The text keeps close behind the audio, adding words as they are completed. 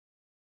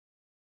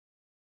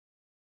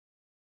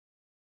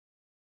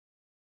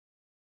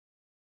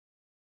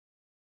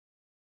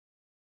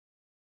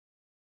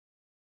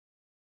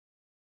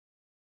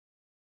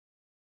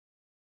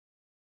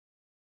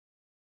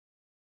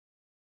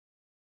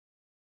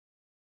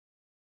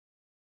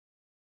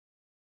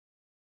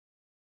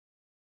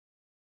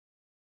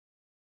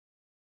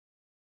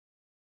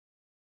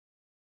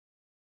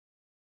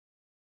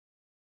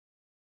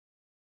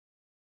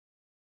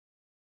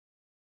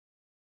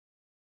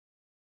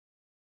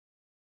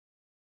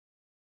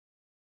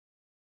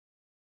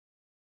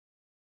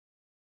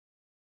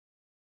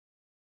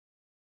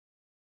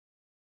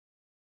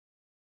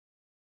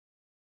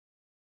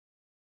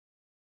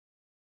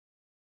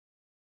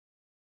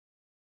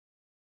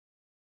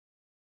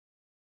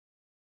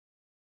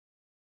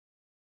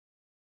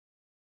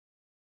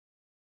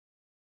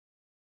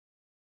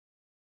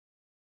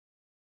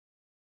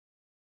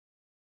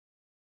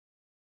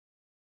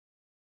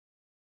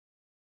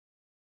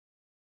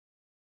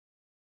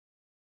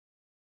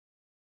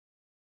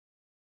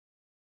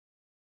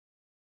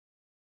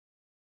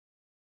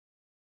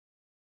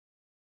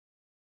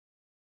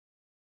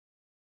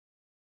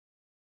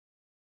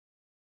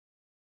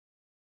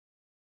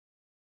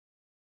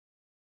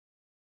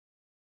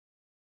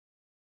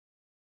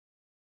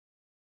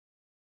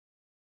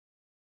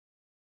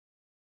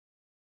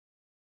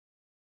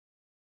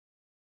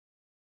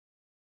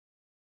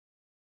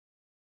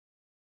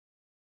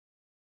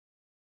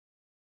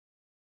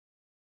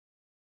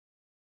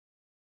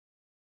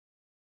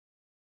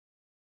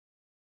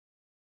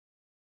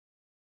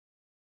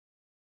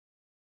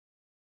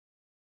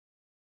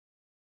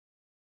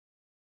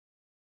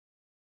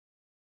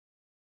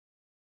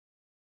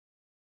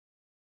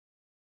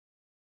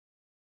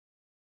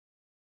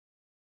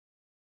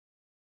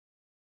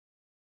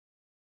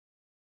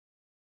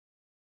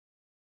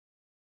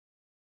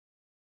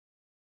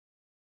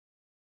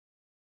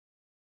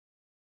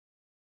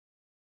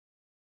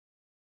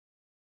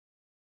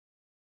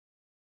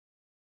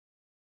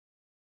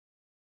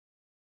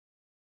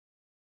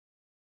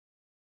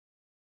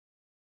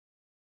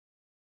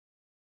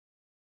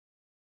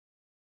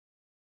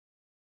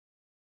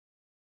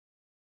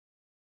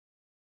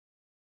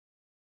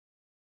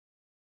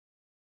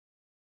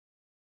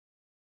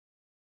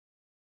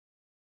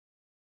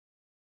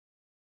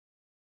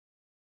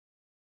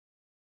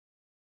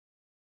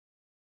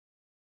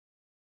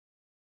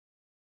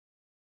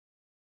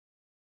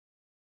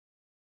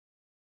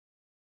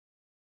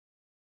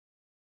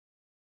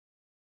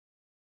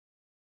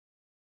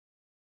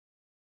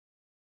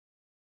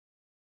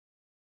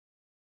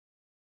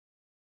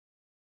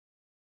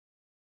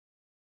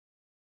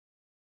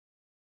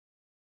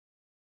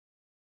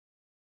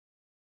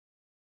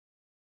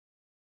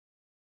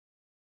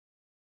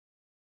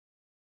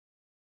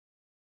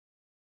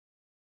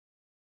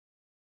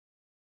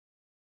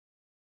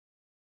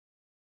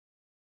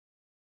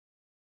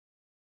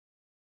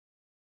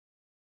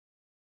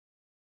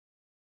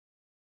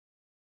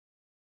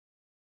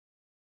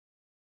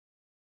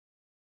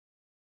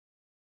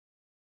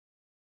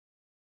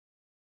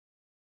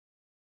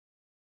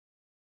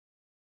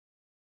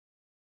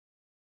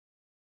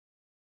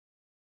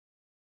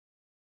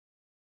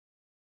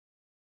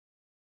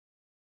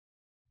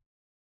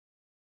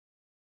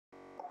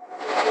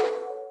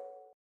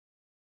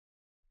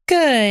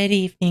Good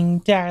evening,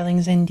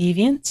 darlings and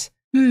deviants.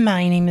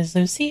 My name is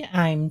Lucy.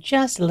 I'm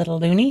just a little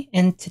loony,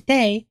 and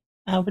today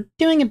we're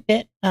doing a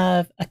bit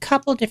of a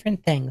couple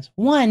different things.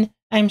 One,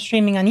 I'm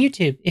streaming on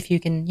YouTube. If you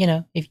can,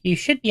 if you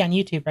should be on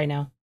YouTube right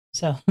now,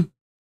 so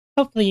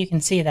hopefully you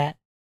can see that.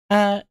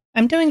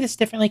 I'm doing this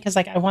differently because,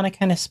 I want to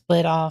kind of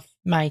split off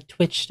my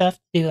Twitch stuff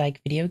to do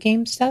video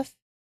game stuff,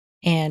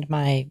 and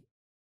my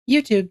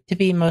YouTube to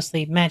be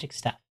mostly magic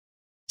stuff.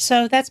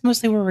 So that's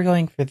mostly where we're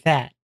going for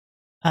that.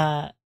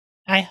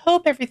 I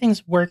hope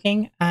everything's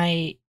working.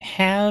 Theoretically,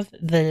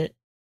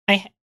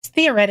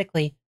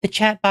 the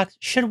chat box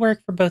should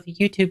work for both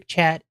YouTube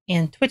chat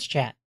and Twitch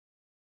chat.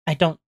 I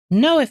don't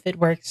know if it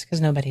works because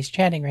nobody's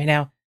chatting right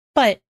now,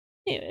 but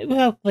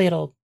hopefully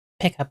it'll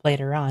pick up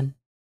later on.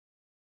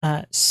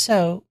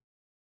 Hopefully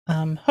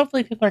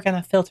people are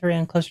going to filter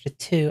in closer to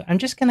 2. I'm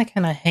just going to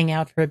kind of hang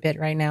out for a bit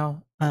right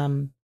now,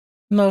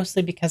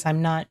 mostly because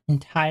I'm not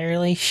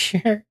entirely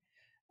sure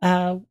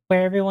where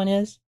everyone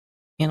is.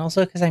 And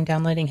also because I'm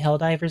downloading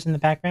Helldivers in the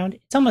background.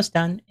 It's almost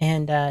done,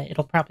 and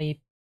it'll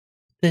probably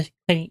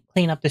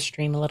clean up the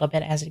stream a little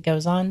bit as it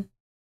goes on.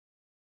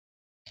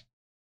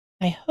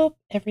 I hope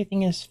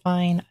everything is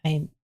fine.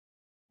 I'm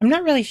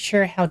not really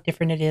sure how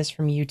different it is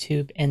from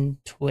YouTube and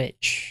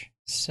Twitch,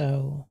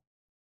 so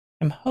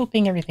I'm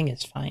hoping everything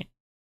is fine.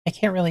 I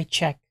can't really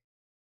check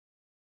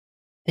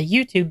the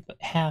YouTube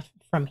half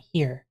from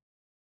here.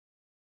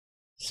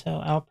 So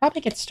I'll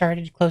probably get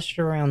started closer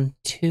to around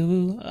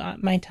 2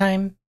 my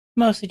time.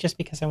 Mostly just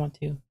because I want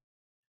to.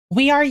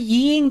 We are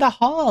yeeing the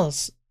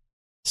halls,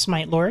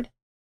 Smite Lord.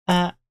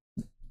 We're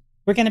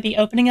going to be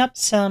opening up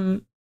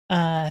some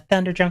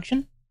Thunder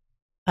Junction.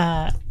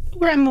 Where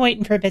I'm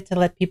waiting for a bit to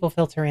let people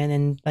filter in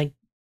and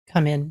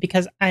come in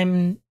because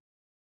I'm.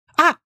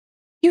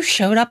 You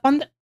showed up on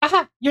the.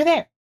 You're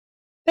there.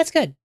 That's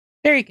good.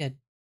 Very good.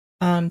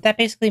 That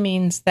basically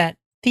means that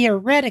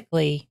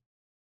theoretically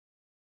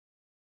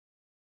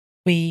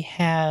we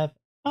have.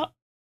 Oh,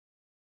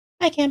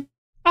 hi Kim.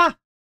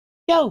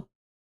 Yo!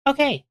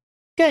 Okay,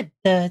 good.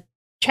 The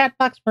chat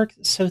box works,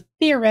 so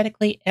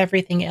theoretically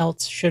everything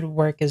else should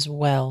work as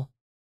well.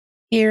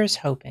 Here's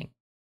hoping.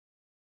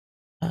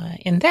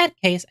 In that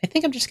case, I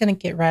think I'm just going to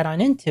get right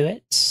on into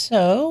it,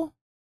 so...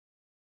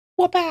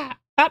 Whoop-ah!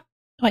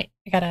 Wait,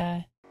 I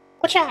gotta...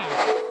 Watch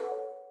out!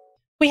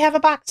 We have a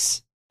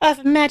box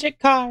of magic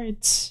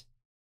cards!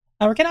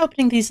 We're going to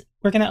open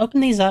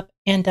these up,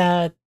 and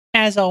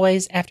as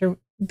always,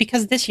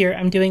 because this year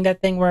I'm doing that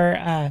thing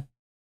where...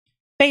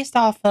 based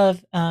off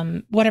of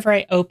whatever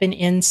I open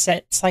in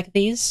sets like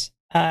these,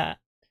 I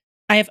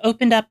have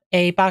opened up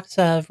a box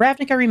of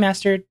Ravnica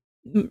Remastered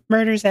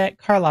Murders at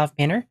Karlov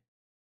Manor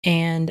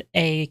and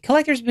a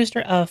collector's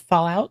booster of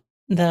Fallout,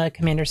 the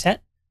Commander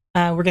set.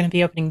 We're going to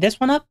be opening this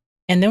one up,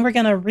 and then we're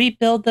going to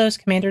rebuild those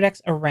Commander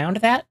decks around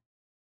that.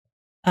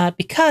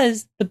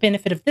 Because the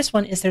benefit of this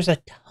one is there's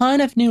a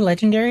ton of new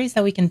legendaries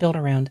that we can build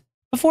around.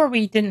 Before,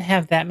 we didn't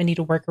have that many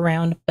to work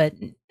around, but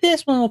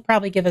this one will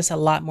probably give us a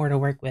lot more to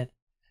work with.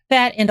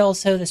 That, and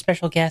also the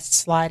special guest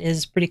slot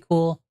is pretty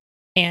cool.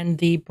 And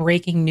the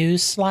breaking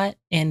news slot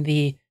and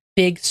the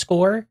big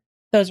score,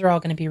 those are all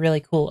going to be really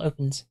cool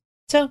opens.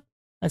 So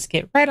let's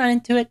get right on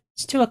into it.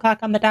 It's 2 o'clock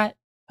on the dot.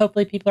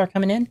 Hopefully people are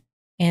coming in.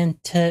 And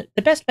the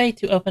best way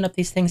to open up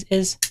these things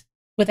is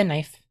with a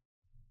knife.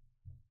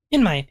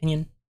 In my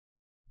opinion.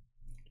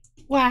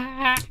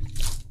 Wah!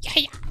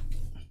 Yeah.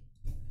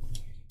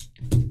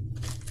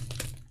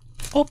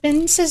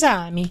 Open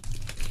sesame.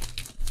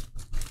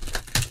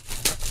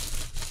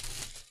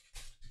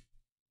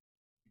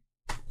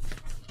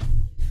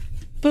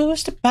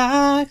 Booster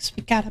box,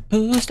 we got a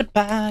booster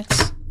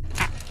box.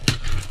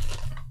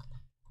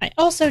 I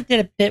also did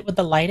a bit with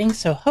the lighting,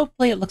 so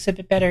hopefully it looks a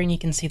bit better and you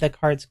can see the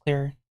cards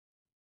clearer.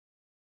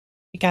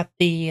 We got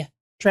the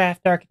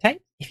draft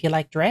archetype, if you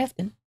like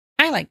drafting.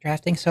 I like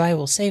drafting, so I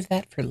will save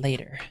that for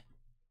later.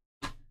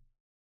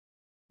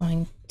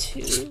 Going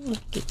to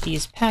get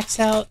these packs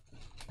out.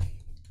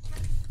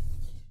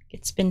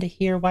 Get Spinda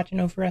here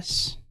watching over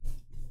us.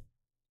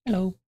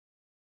 Hello.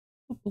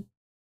 Boop, boop.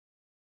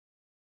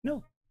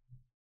 No.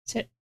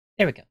 Sit.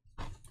 There we go.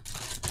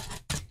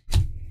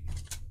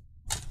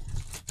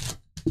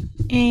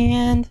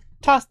 And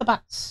toss the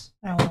box.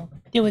 I will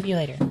deal with you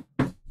later.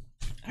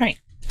 Alright.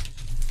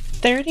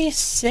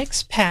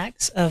 36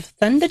 packs of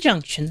Thunder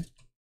Junction.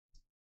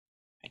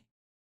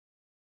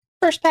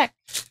 First pack.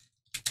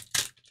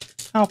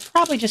 I'll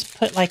probably just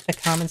put the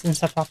commons and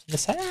stuff off to the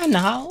side.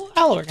 No,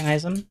 I'll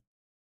organize them.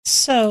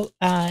 So,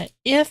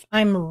 if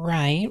I'm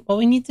right, what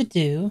we need to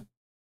do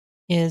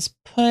is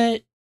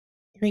put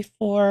 3,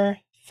 4,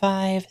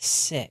 5,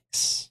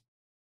 6.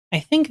 I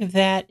think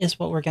that is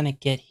what we're going to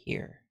get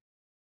here.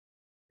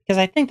 Because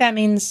I think that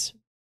means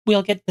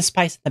we'll get the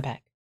spice in the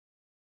back.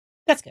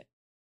 That's good.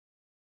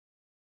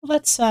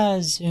 Let's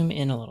zoom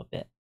in a little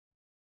bit.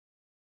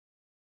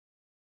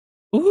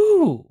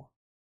 Ooh!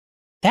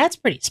 That's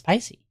pretty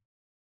spicy.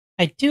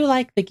 I do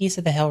like the Geese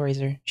of the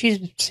Hellraiser.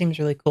 She seems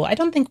really cool. I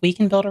don't think we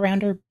can build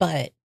around her,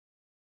 but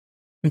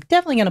I'm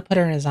definitely going to put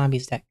her in a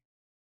zombies deck.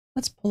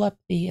 Let's pull up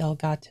the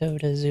Elgato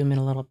to zoom in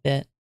a little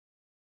bit.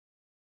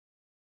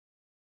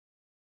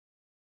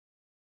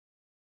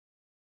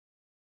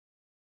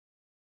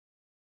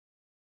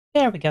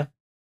 There we go.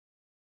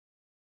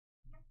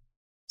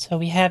 So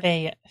we have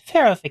a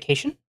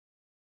Pharaohification.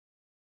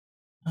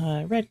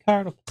 Red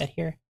card, we'll put that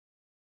here.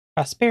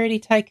 Prosperity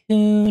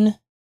Tycoon.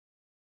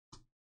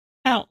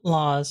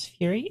 Outlaw's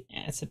Fury.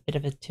 It's a bit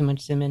of a too much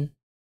zoom in.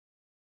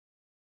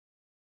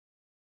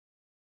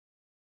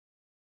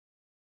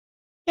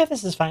 Yeah,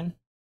 this is fine.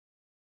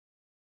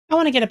 I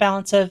want to get a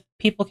balance of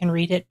people can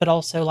read it, but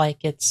also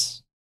like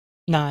it's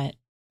not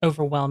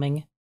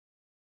overwhelming.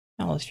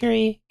 Outlaw's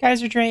Fury.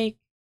 Geyser Drake.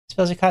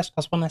 Spells a cost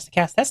 1 less to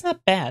cast. That's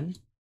not bad.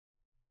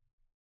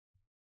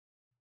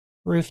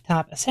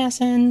 Rooftop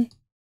Assassin.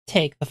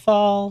 Take the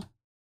Fall.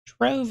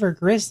 Drover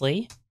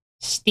Grizzly.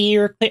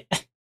 Steer Clear.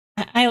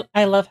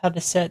 I love how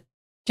this set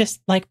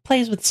just like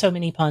plays with so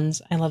many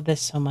puns. I love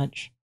this so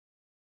much.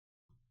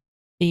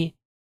 The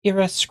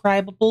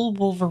Irrescribable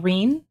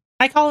Wolverine.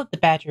 I call it the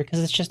Badger because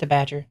it's just a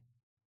badger.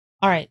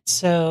 Alright,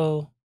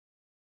 so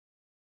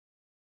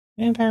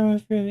Vampire,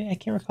 I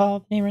can't recall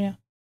the name right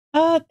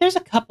now. There's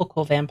a couple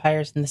cool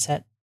vampires in the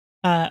set.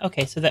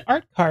 Okay, so the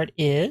art card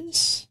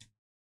is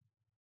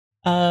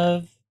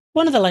of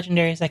one of the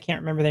legendaries. I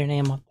can't remember their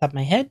name off the top of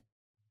my head.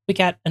 We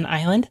got an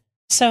island.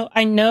 So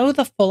I know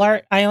the full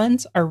art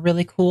islands are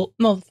really cool.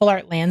 No, the full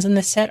art lands in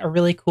this set are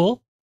really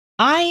cool.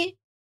 I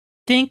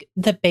think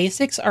the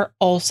basics are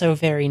also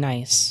very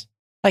nice.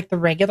 Like the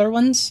regular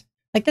ones.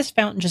 Like this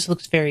fountain just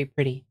looks very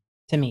pretty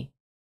to me.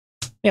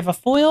 We have a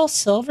foil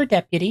Silver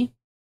Deputy.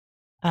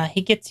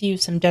 He gets you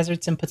some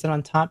deserts and puts it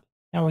on top.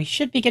 Now we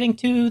should be getting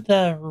to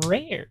the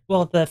rare,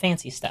 well, the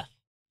fancy stuff.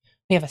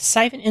 We have a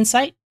Siphon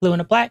Insight, blue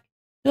and a black.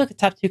 You look at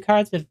the top 2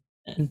 cards of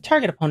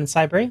target opponent's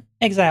library,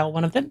 exile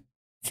one of them,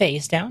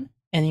 face down,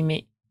 and you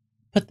may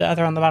put the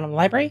other on the bottom of the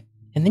library,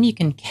 and then you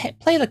can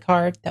play the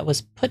card that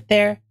was put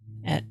there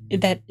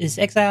that is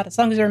exiled as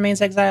long as it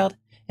remains exiled,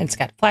 and it's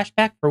got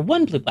flashback for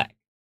 1 blue-black.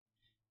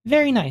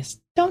 Very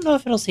nice. Don't know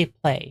if it'll see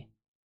play.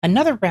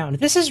 Another round.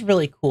 This is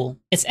really cool.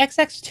 It's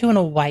XX2 and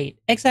a white.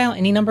 Exile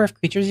any number of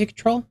creatures you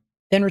control,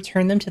 then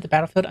return them to the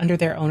battlefield under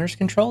their owner's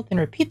control, then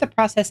repeat the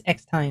process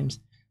X times.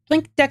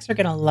 Blink decks are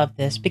going to love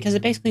this because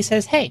it basically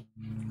says, hey,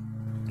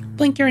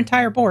 blink your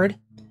entire board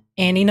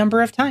any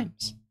number of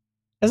times,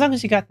 as long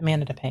as you got the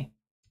mana to pay.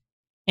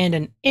 And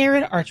an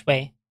Arid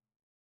Archway.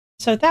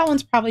 So that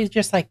one's probably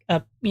just like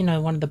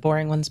one of the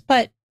boring ones,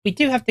 but we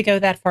do have to go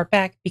that far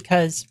back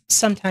because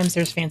sometimes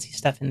there's fancy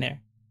stuff in there.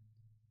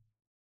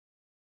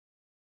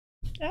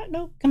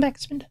 No, come back,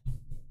 Spinda.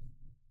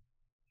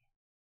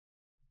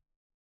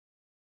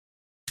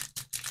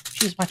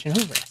 She's watching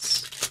over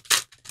us.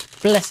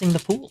 Blessing the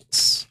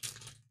pools.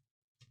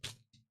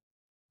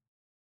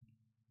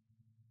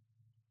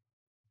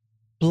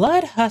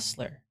 Blood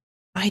Hustler.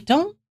 I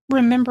don't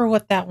remember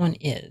what that one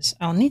is.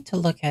 I'll need to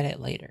look at it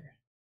later.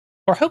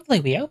 Or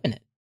hopefully we open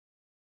it.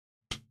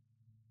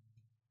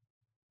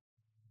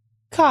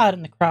 Caught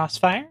in the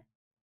Crossfire.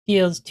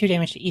 Deals 2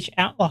 damage to each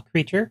outlaw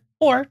creature,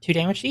 or 2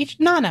 damage to each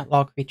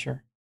non-outlaw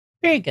creature.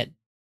 Very good.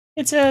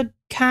 It's a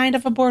kind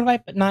of a board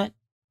wipe, but not.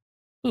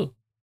 Ooh.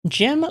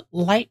 Jim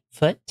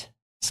Lightfoot.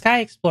 Sky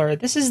Explorer.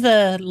 This is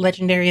the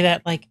legendary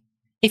that, like,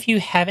 if you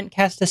haven't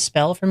cast a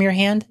spell from your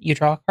hand, you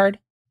draw a card.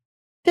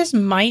 This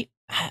might.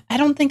 I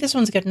don't think this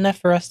one's good enough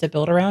for us to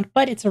build around,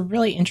 but it's a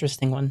really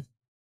interesting one.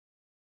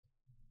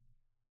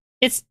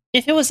 If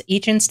it was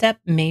each in step,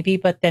 maybe,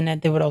 but then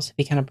they would also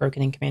be kind of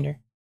broken in Commander.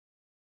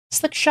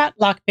 Slick Shot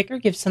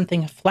Lockpicker gives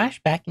something a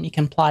flashback, and you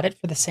can plot it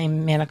for the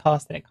same mana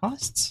cost that it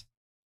costs.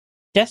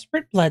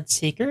 Desperate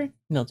Bloodseeker,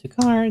 mill 2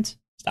 cards,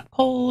 stop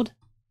cold.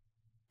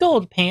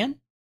 Gold Pan.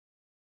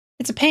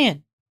 It's a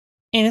pan,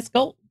 and it's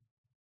gold.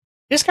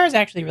 This card is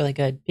actually really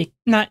good.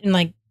 Not in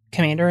like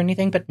Commander or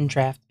anything, but in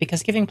Draft,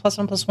 because giving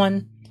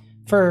 +1/+1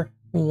 for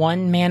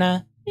 1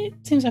 mana,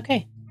 it seems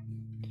okay.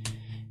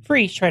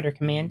 Free Strider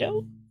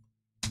Commando.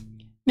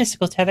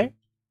 Mystical Tether.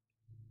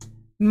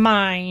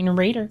 Mine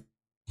Raider.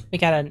 We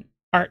got an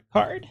art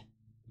card.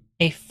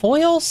 A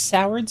foil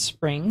Soured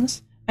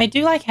Springs. I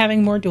do like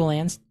having more dual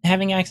lands.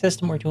 Having access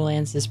to more dual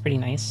lands is pretty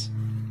nice.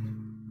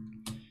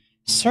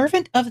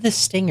 Servant of the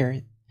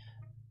Stinger.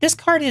 This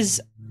card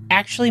is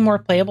actually more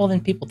playable than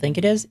people think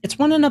it is. It's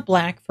 1 and a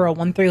black for a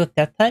 1/3 with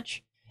Death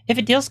Touch. If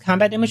it deals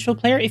combat damage to a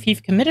player, if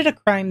you've committed a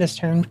crime this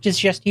turn, which is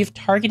just you've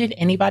targeted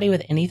anybody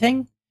with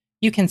anything,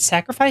 you can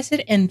sacrifice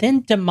it and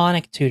then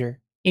Demonic Tutor.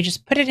 You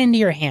just put it into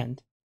your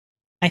hand.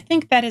 I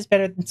think that is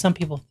better than some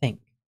people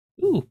think.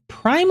 Ooh,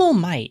 Primal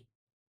Might.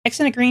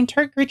 X and a green,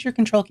 target creature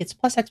control gets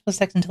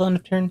 +X/+X until end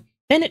of turn.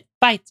 Then it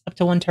fights up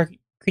to 1 target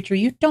creature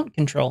you don't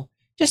control.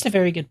 Just a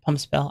very good pump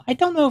spell. I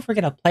don't know if we're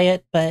going to play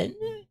it, but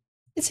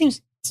it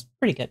seems it's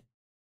pretty good.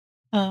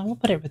 We'll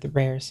put it with the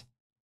rares.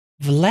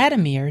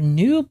 Vladimir,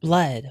 New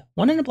Blood.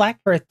 1 and a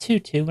black for a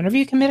 2/2. Whenever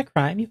you commit a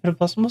crime, you put a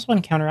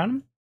 +1/+1 counter on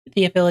him.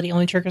 The ability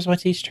only triggers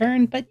once each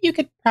turn, but you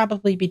could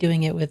probably be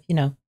doing it with,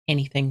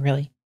 anything,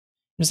 really.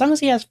 As long as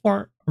he has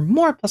 4 or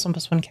more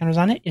 +1/+1 counters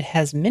on it, it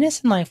has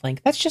Menace and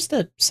Lifelink. That's just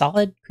a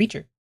solid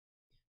creature.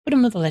 Put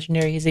him with the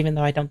legendaries, even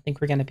though I don't think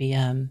we're going to be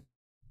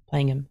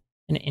playing him.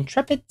 An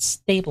Intrepid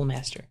Stable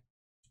Master.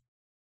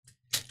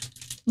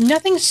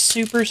 Nothing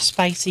super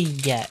spicy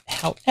yet.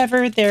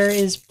 However, there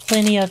is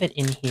plenty of it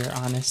in here,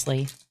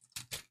 honestly.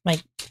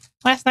 Like,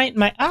 last night,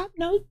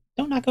 no,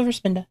 don't knock over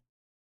Spinda.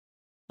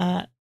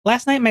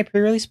 Last night, my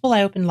pre-release pool,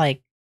 I opened,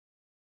 like,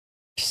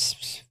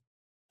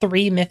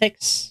 3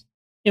 mythics.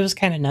 It was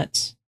kind of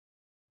nuts.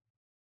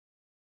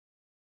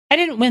 I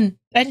didn't win.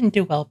 I didn't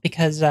do well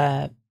because,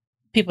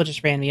 people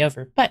just ran me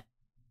over. But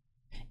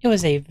it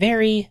was a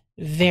very,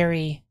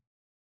 very,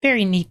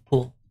 very neat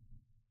pool.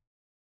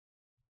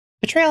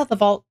 Betrayal of the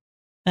Vault,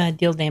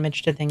 deal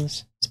damage to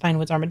things.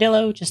 Spinewood's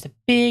Armadillo, just a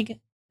big,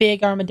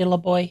 big armadillo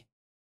boy.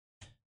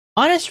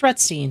 Honest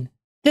Rutscene.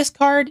 This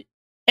card,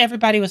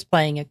 everybody was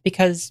playing it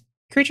because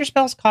creature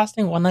spells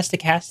costing 1 less to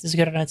cast is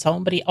good on its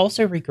own, but he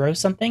also regrows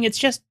something. It's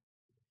just,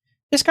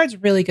 this card's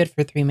really good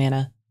for 3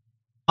 mana.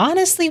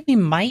 Honestly, we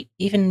might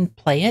even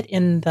play it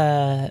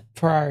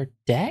for our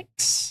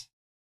decks.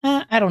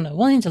 I don't know.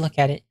 We'll need to look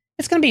at it.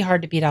 It's going to be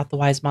hard to beat out the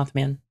Wise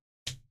Mothman.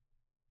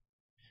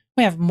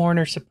 We have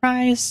Mourner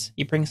Surprise.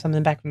 You bring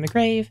something back from the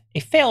grave.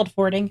 A Failed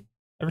Forwarding.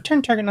 A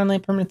return target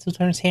non-land permanent to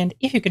the owner's hand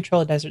if you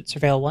control a Desert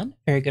Surveil 1.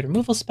 Very good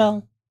removal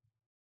spell.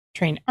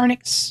 Train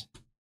Arnix.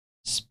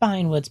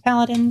 Spinewood's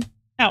Paladin.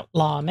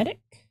 Outlaw Medic.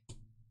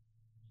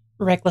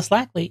 Reckless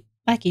Lackey.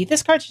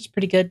 This card's just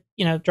pretty good.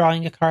 You know,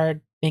 drawing a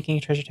card, making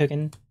a treasure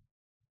token.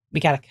 We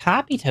got a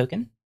copy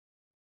token.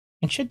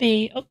 It should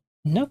be... Oh,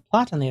 no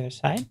plot on the other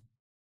side.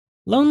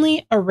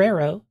 Lonely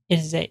Arrero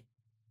is a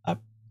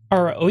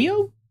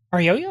Arroyo?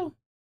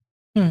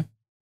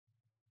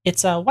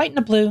 It's a white and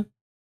a blue.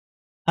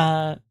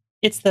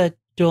 It's the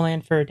dual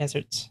land for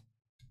deserts.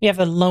 We have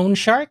a Lone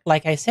Shark.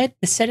 Like I said,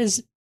 the set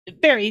is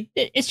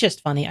it's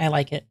just funny. I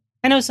like it.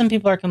 I know some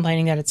people are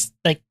complaining that it's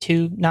like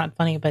too not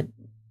funny, but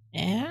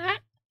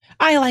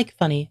I like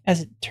funny,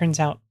 as it turns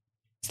out.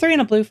 It's 3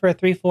 and a blue for a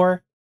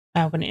 3/4.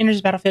 When it enters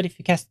the battlefield, if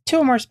you cast 2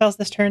 or more spells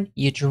this turn,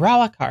 you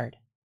draw a card.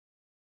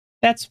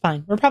 That's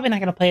fine. We're probably not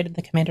going to play it in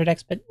the commander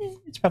decks, but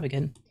it's probably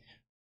good.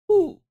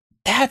 Ooh,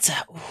 that's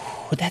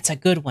a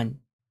good one.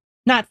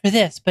 Not for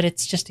this, but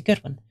it's just a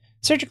good one.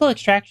 Surgical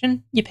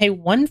Extraction. You pay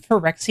 1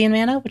 Phyrexian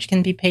mana, which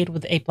can be paid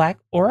with a black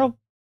or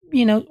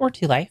or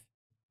 2 life.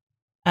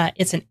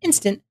 It's an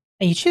instant,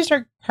 and you choose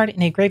a card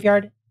in a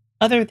graveyard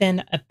other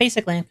than a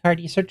basic land card.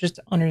 You search its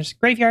owner's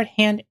graveyard,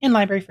 hand, and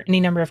library for any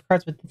number of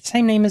cards with the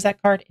same name as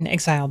that card and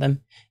exile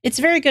them. It's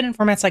very good in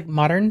formats like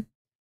Modern,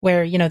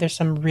 where, there's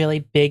some really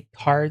big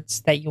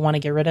cards that you want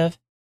to get rid of.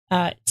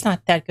 It's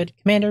not that good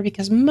Commander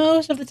because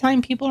most of the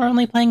time people are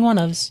only playing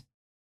one-ofs.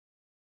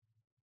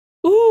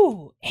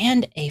 Ooh,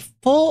 and a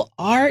full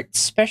art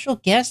special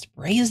guest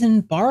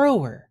Brazen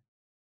Borrower.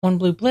 1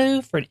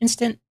 blue for an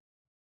instant.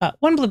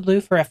 1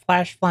 blue for a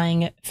flash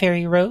flying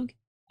fairy rogue.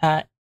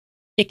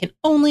 It can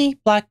only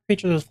block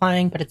creatures with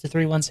flying, but it's a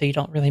 3/1, so you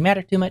don't really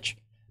matter too much.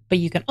 But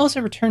you can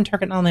also return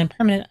target non-land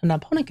permanent an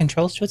opponent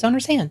controls to its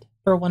owner's hand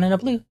for 1 and a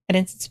blue at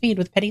instant speed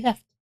with Petty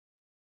Theft.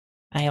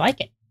 I like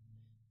it.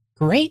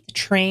 Great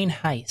Train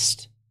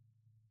Heist.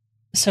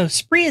 So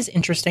Spree is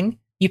interesting.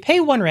 You pay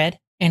 1 red,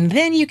 and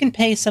then you can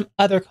pay some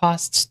other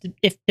costs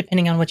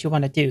depending on what you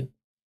want to do.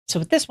 So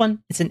with this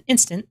one, it's an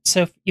instant,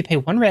 so you pay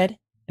 1 red,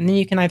 and then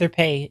you can either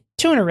pay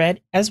 2 and a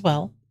red as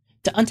well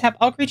to untap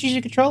all creatures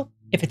you control.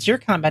 If it's your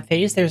combat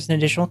phase, there's an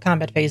additional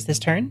combat phase this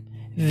turn.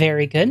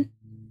 Very good.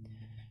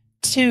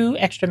 2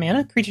 extra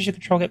mana. Creatures you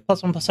control get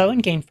 +1/+0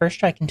 and gain first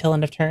strike until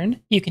end of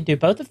turn. You can do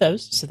both of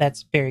those, so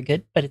that's very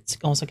good, but it's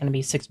also going to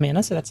be 6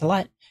 mana, so that's a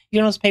lot. You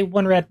can also pay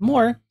 1 red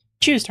more.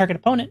 Choose target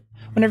opponent.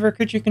 Whenever a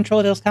creature you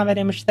control deals combat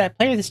damage to that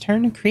player this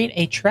turn, create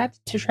a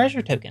trapped to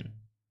treasure token.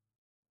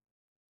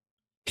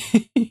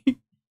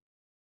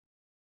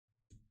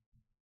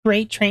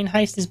 Great Train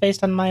Heist is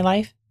based on my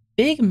life.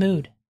 Big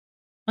mood.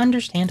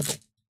 Understandable.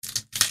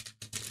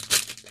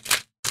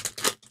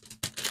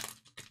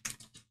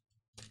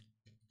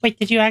 Wait,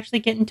 did you actually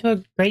get into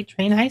a Great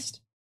Train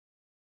Heist?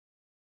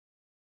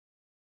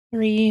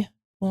 3,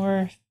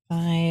 4,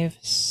 5,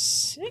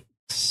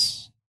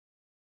 6.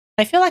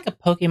 I feel like a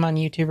Pokemon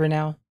YouTuber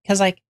now.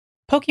 Because,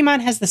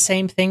 Pokemon has the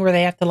same thing where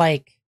they have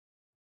to,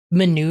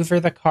 maneuver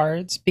the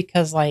cards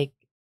because,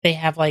 they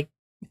have,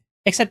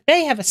 except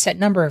they have a set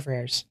number of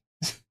rares.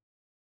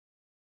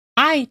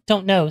 I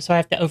don't know, so I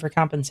have to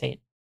overcompensate.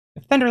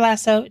 Thunder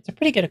Lasso, it's a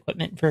pretty good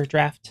equipment for a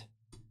draft.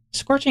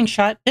 Scorching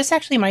Shot, this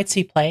actually might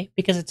see play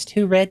because it's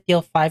 2 red,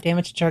 deal 5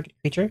 damage to target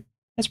creature.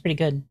 That's pretty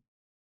good.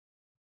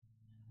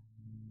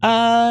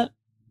 I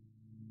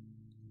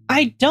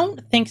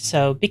don't think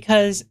so,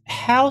 because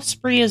how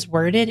Spree is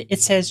worded,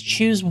 it says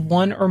choose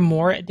 1 or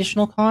more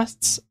additional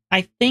costs.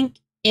 I think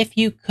if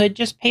you could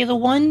just pay the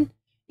 1,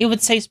 it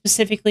would say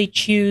specifically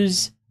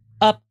choose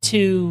up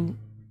to...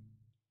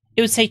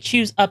 It would say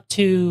choose up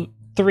to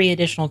 3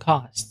 additional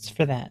costs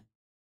for that.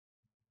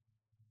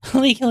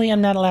 Legally,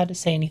 I'm not allowed to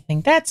say anything.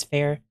 That's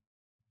fair.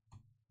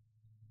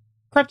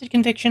 Corrupted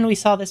Conviction, we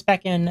saw this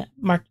back in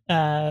March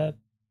of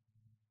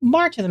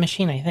the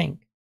Machine, I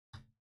think.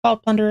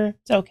 Vault Plunderer,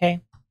 it's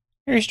okay.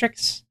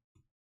 Restricts.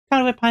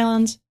 Conduit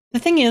pylons. The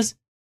thing is,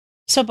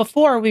 so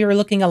before we were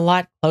looking a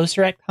lot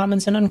closer at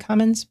commons and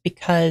uncommons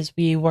because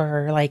we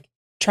were like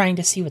trying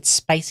to see what's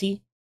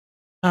spicy.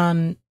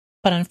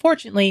 But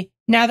unfortunately,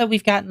 now that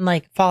we've gotten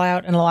like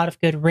Fallout and a lot of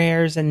good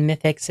rares and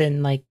mythics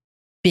and like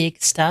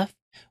big stuff,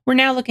 we're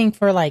now looking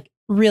for like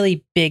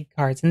really big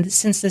cards. And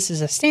since this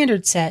is a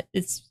standard set,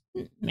 it's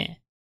meh.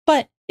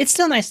 But it's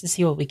still nice to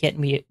see what we get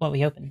and what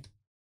we open.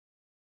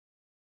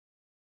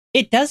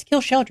 It does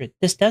kill Sheldred.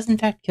 This does in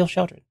fact kill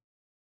Sheldred.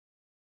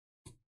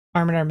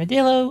 Armored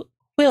Armadillo,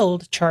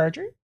 Quilled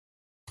Charger.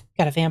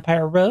 Got a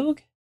Vampire Rogue.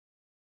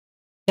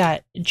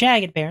 Got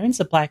Jagged Barons,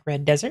 the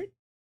Black-Red Desert.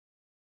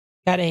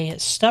 Got a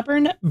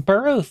Stubborn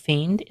Burrow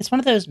Fiend. It's one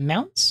of those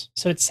mounts,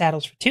 so it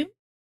saddles for 2.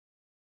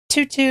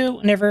 2/2,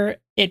 whenever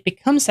it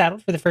becomes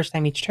saddled for the first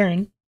time each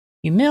turn,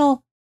 you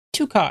mill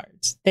 2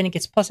 cards. Then it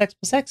gets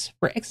 +X/+X,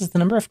 where X is the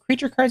number of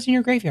creature cards in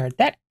your graveyard.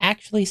 That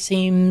actually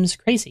seems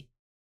crazy,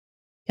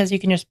 because you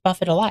can just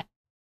buff it a lot.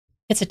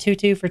 It's a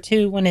 2/2 for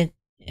 2 when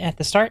at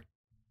the start,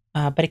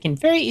 but it can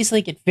very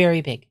easily get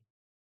very big.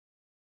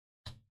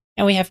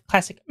 And we have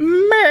classic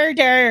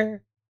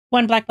Murder!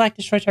 1 black,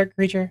 destroy target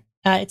creature.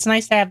 It's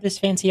nice to have this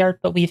fancy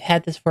art, but we've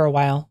had this for a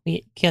while.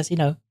 Because, you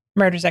know,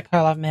 Murders at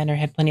Karlov Manor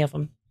had plenty of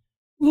them.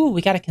 Ooh,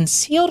 we got a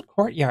Concealed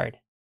Courtyard.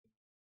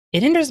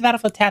 It enters the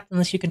battlefield tapped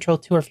unless you control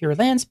 2 or fewer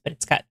lands, but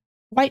it's got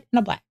white and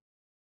a black.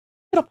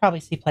 It'll probably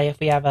see play if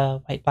we have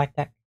a white-black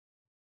deck.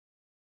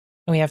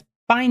 And we have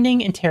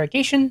Binding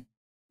Interrogation.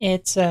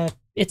 It's a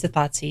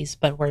Thoughtseize,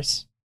 but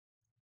worse.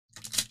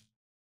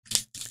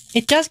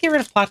 It does get rid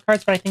of plot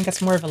cards, but I think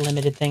that's more of a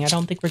limited thing. I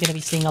don't think we're going to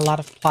be seeing a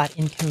lot of plot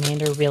in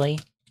Commander, really.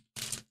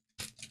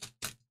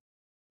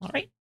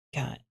 Alright,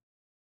 got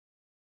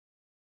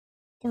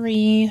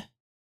 3,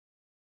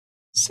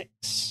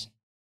 6.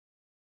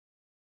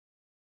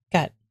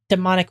 Got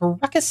Demonic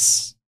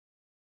Ruckus.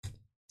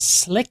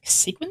 Slick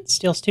Sequence.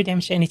 Deals 2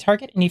 damage to any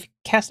target, and if you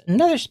cast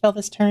another spell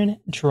this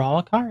turn, draw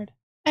a card.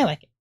 I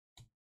like it.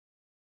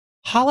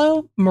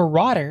 Hollow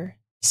Marauder.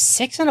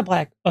 6 and a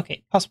black.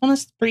 Okay, cost 1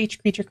 for each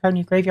creature card in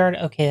your graveyard.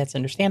 Okay, that's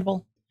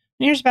understandable.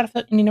 When you enter the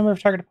battlefield, any number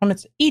of target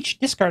opponents each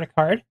discard a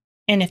card,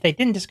 and if they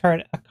didn't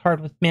discard a card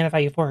with mana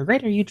value 4 or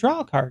greater, you draw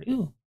a card.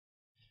 Ooh.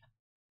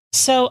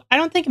 So I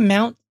don't think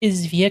Mount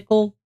is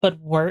vehicle, but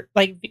worse.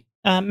 Like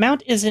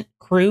Mount isn't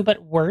crew,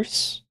 but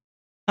worse.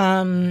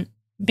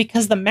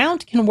 Because the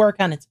Mount can work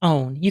on its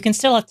own. You can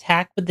still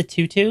attack with the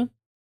 2/2.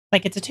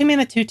 Like it's a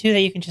 2-mana 2/2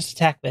 that you can just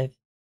attack with.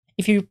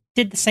 If you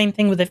did the same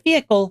thing with a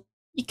vehicle,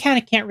 you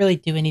kind of can't really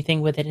do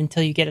anything with it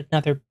until you get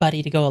another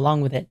buddy to go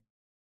along with it.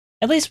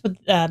 At least with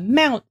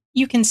Mount,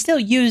 you can still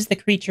use the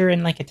creature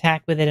and like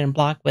attack with it and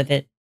block with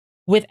it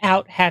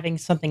without having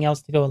something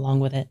else to go along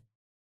with it.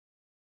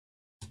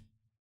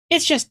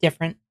 It's just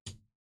different.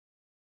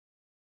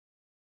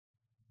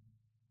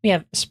 We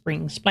have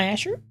Spring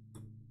Splasher,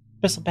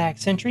 Bristleback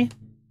Sentry,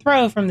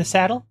 Throw from the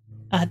Saddle.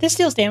 This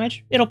deals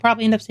damage. It'll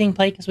probably end up seeing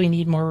play because we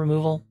need more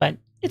removal, but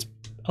it's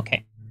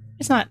okay.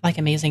 It's not like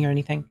amazing or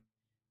anything.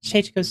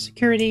 Stagecoach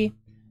Security,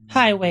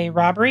 Highway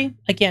Robbery.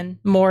 Again,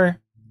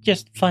 more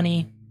just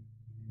funny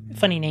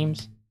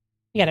names.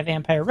 We got a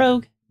Vampire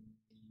Rogue,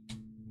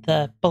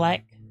 the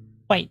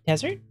Black-White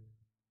Desert,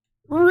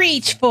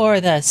 Reach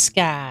for the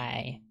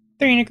Sky.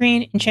 3 and a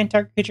green, enchant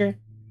target creature.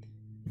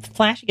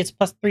 Flash, it gets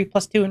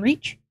 +3/+2 in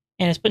reach,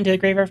 and it's put into the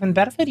graveyard from the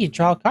battlefield. You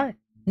draw a card.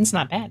 And it's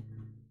not bad.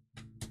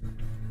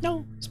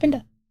 No,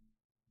 Spinda.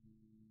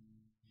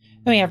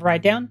 Then we have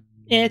Ride Down.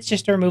 It's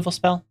just a removal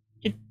spell.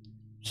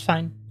 It's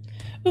fine.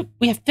 Ooh,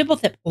 we have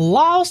Fibblethip,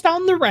 Lost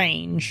on the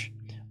Range.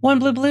 1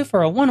 blue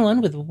for a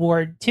 1/1 with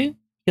Ward 2. You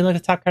can look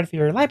at the top card of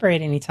your library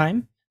at any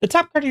time. The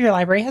top card of your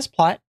library has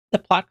plot. The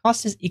plot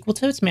cost is equal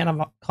to its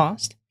mana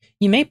cost.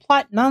 You may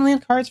plot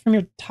non-land cards from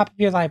your top of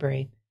your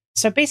library.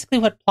 So basically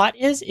what plot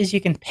is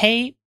you can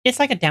pay, it's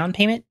like a down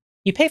payment.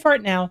 You pay for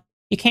it now,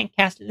 you can't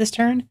cast it this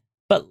turn,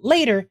 but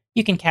later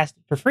you can cast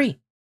it for free.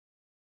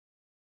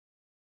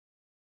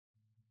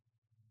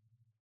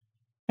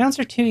 Mounts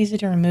are too easy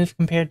to remove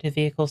compared to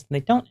vehicles, and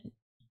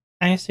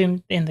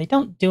they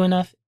don't do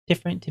enough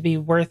different to be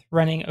worth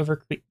running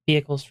over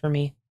vehicles for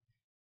me.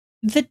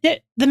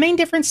 The main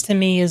difference to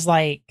me is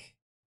like,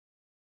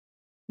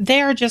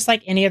 they are just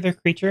like any other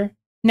creature.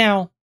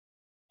 Now,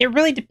 it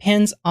really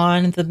depends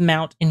on the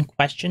mount in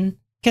question,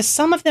 because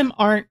some of them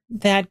aren't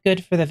that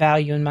good for the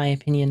value, in my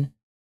opinion.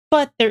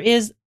 But there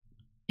is,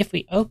 if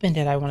we opened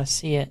it, I want to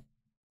see it.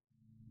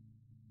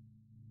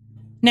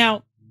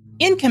 Now,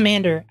 in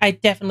Commander, I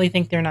definitely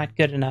think they're not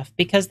good enough,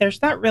 because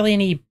there's not really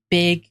any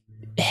big,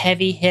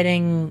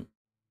 heavy-hitting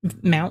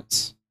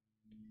mounts.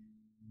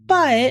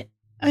 But,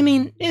 I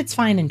mean, it's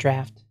fine in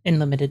Draft, in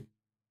Limited.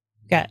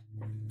 Got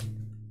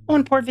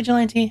 1 Port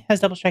Vigilante, has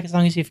double strike as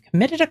long as you've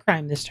committed a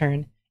crime this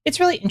turn. It's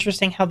really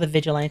interesting how the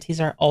Vigilantes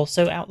are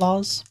also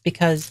outlaws,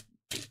 because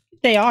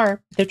they're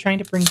trying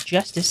to bring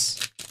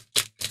justice.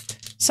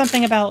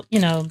 Something about, you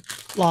know,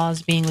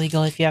 laws being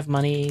legal if you have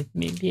money,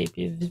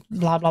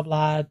 blah, blah,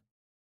 blah,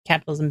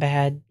 capitalism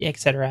bad,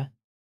 etc.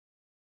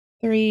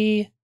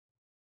 3,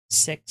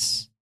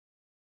 6.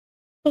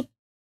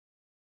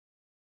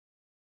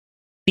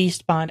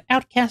 Beast Bond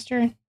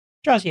Outcaster.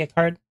 Draws you a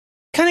card.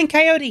 Cunning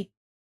Coyote!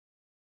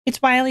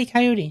 It's Wile E.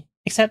 Coyote.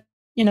 Except,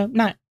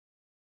 not.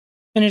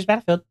 Enters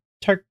battlefield.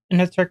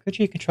 Another target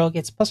creature you control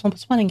gets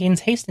 +1/+1 and gains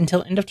haste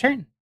until end of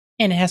turn.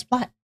 And it has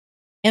plot.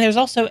 And there's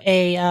also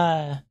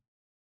a,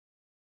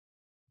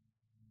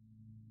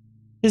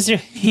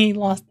 he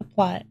lost the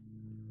plot.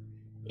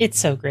 It's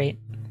so great.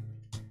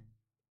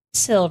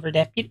 Silver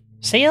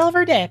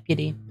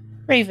Deputy.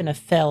 Raven of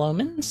Fell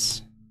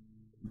Omens.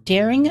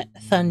 Daring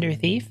Thunder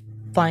Thief.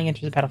 Flying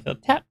enters the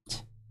battlefield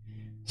tapped.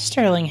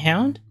 Sterling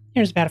Hound.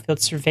 Enters battlefield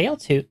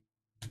Surveil 2.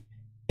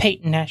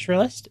 Peyton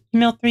Naturalist.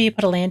 Mill 3, you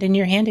put a land in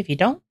your hand. If you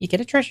don't, you get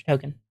a treasure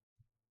token.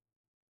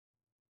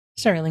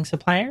 Sterling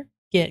Supplier.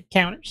 Get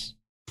counters.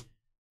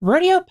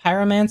 Rodeo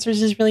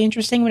Pyromancers is really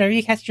interesting. Whenever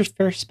you cast your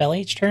first spell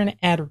each turn,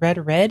 add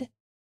red.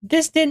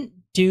 This didn't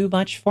do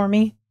much for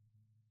me.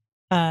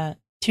 2/2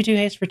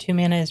 haste for 2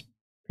 mana is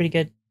pretty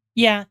good.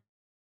 Yeah.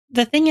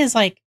 The thing is,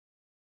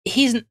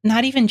 he's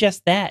not even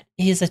just that.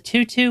 He's a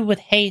 2/2 with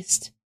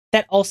haste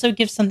that also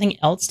gives something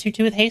else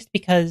 2/2 with haste,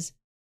 because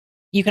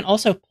you can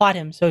also plot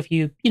him. So if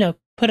you,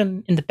 put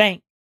him in the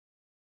bank,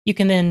 you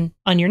can then,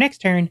 on your next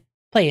turn,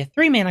 play a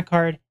 3 mana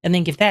card and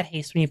then give that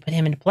haste when you put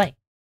him into play.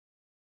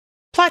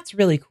 Plot's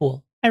really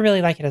cool. I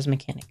really like it as a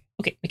mechanic.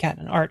 Okay, we got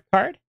an art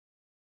card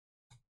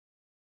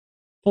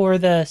for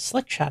the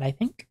Slick Shot, I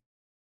think.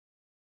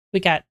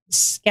 We got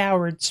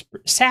Soured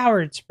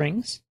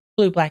Springs,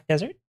 Blue-Black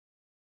Desert.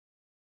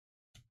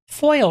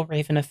 Foil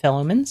Raven of Fell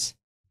Omens.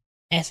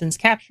 Essence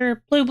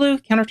Capture, blue,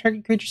 counter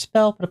target creature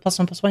spell, put a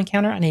 +1/+1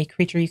 counter on a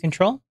creature you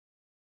control.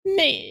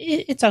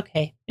 It's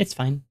okay. It's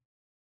fine.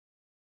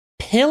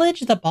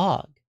 Pillage the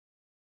Bog.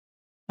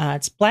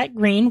 It's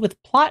black-green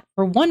with plot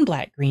for 1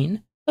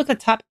 black-green. Look at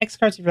the top X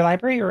cards of your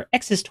library, or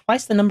X is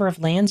twice the number of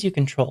lands you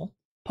control.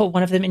 Put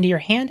one of them into your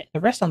hand and the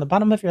rest on the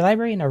bottom of your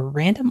library in a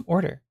random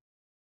order.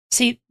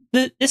 See,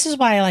 this is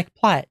why I like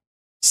plot.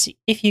 See,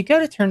 if you go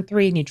to turn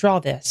 3 and you draw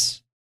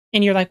this,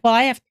 and you're like, well,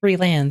 I have 3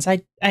 lands.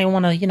 I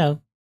want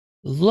to,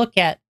 look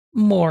at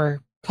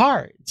more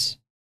cards.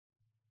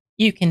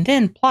 You can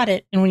then plot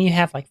it, and when you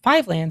have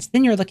 5 lands,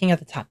 then you're looking at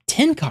the top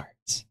 10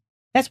 cards.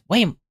 That's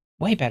way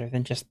better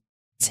than just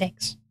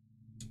 6.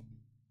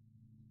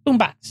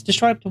 Boombox.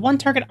 Destroy up to 1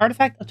 target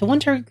artifact, up to 1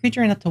 target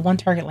creature, and up to 1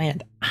 target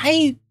land.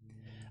 I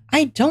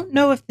don't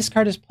know if this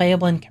card is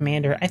playable in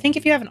Commander. I think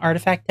if you have an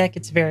artifact deck,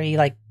 it's very,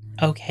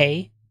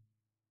 okay.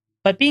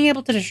 But being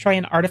able to destroy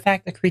an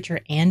artifact, a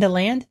creature, and a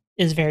land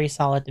is very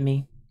solid to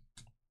me.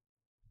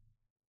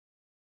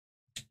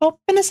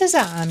 Open a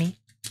sesame.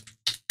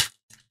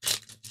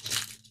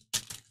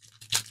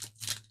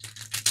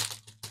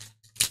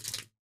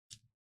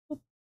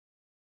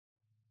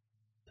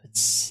 Put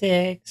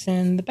 6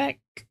 in the back.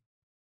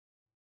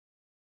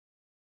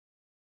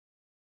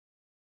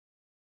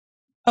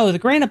 Oh, the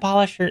Grand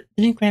Abolisher.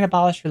 The new Grand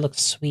Abolisher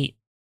looks sweet.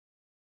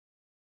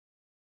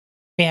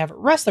 We have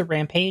Rustler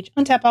Rampage.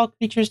 Untap all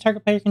creatures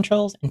target player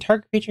controls, and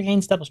target creature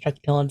gains double strike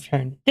to kill on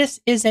turn. This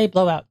is a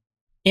blowout.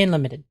 In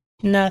limited.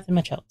 Nothing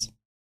much else.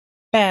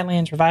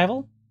 Badlands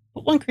Revival.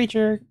 Put 1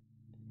 creature.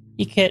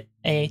 You get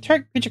a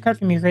target creature card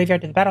from your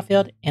graveyard to the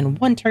battlefield, and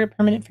 1 target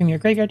permanent from your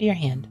graveyard to your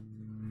hand.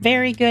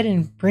 Very good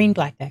in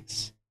green-black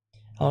decks.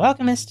 Hello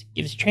Alchemist.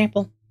 Gives you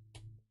trample.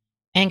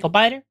 Ankle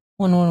Biter.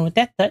 1/1 with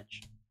Death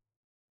Touch.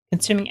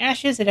 Consuming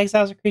Ashes, it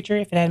exiles a creature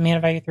if it had mana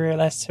value 3 or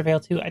less.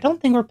 Surveil 2. I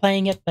don't think we're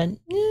playing it, but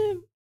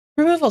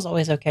removal's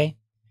always okay.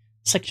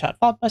 Slick Shot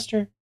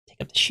Vaultbuster.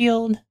 Take up the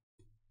shield.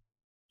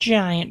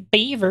 Giant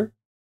Beaver.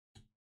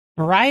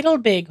 Bridal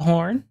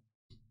Bighorn.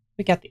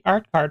 We got the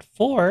art card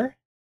for,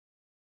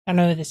 I don't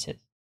know who this is,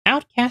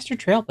 Outcaster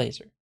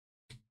Trailblazer.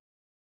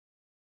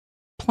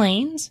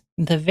 Plains.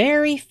 The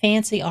very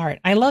fancy art.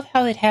 I love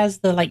how it has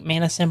the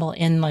mana symbol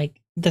in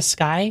the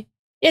sky.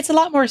 It's a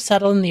lot more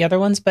subtle than the other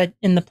ones, but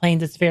in the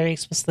Plains, it's very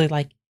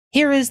explicitly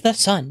here is the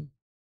sun.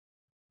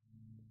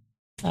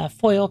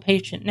 Foil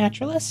Patient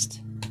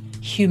Naturalist.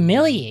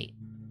 Humiliate.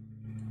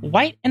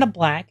 White and a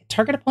black.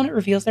 Target opponent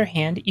reveals their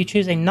hand. You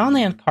choose a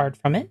non-land card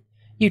from it.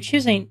 You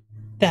choose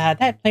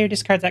that player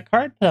discards that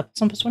card. Put up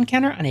 +1/+1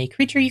 counter on a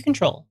creature you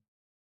control.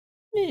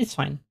 It's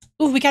fine.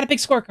 Ooh, we got a big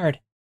scorecard.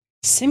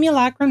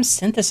 Simulacrum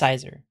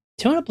Synthesizer.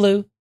 2 and a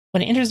blue.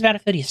 When it enters the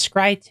battlefield, you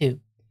scry 2.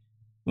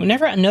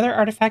 Whenever another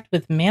artifact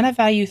with mana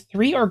value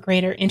 3 or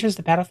greater enters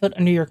the battlefield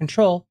under your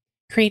control,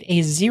 create a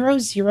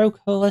 0/0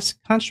 colorless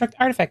construct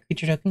artifact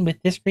creature token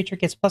with this creature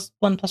gets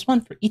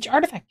 +1/+1 for each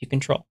artifact you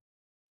control.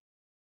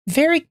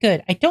 Very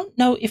good. I don't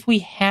know if we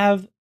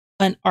have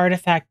an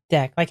artifact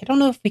deck. I don't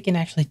know if we can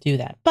actually do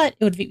that, but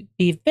it would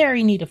be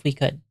very neat if we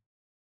could.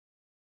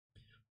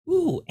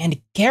 Ooh, and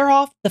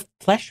Geralf the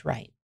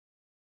Fleshright.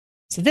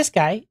 So this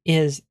guy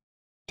is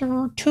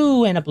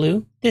 2 and a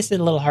blue. This is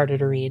a little harder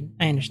to read.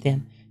 I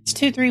understand. It's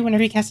 2/3.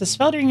 Whenever you cast a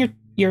spell during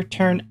your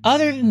turn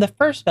other than the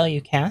first spell you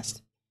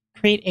cast,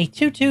 create a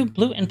 2/2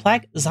 blue and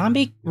black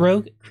zombie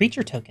rogue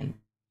creature token.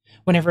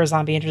 Whenever a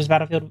zombie enters the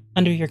battlefield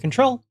under your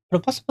control, put a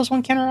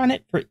 +1/+1 counter on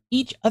it for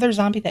each other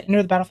zombie that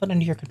entered the battlefield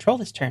under your control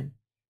this turn.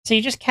 So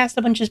you just cast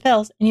a bunch of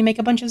spells and you make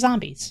a bunch of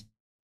zombies.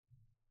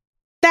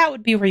 that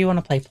would be where you want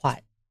to play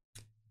plot.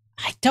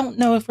 I don't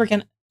know if we're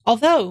going to...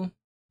 Although,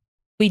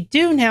 we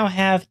do now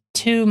have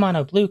 2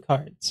 mono blue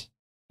cards.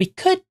 We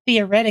could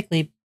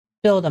theoretically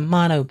build a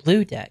mono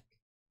blue deck.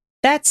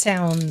 That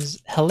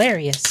sounds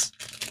hilarious.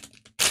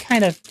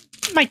 Kind of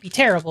might be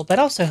terrible, but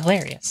also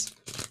hilarious.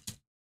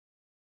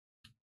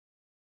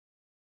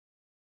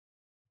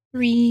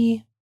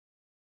 3,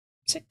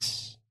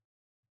 6.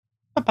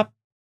 Up, up.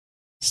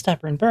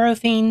 Stubborn Burrow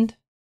Fiend.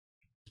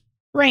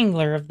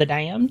 Wrangler of the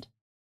Damned.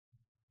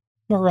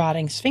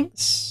 Marauding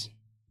Sphinx.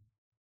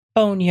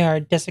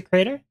 Boneyard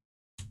Desecrator.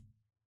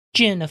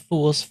 Djinn of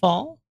Fool's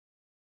Fall.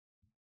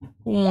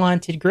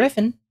 Wanted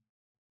Griffin.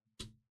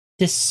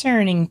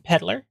 Discerning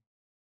Peddler.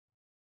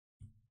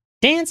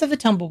 Dance of the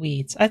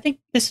Tumbleweeds. I think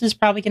this is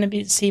probably going to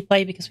be C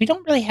play because we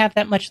don't really have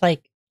that much,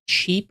 like,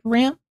 cheap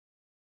ramp.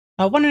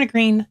 1 and a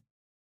green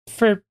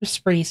for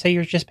Spree, so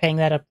you're just paying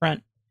that up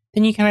front.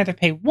 Then you can either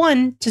pay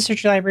 1 to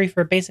search your library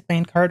for a basic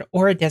land card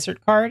or a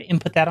desert card and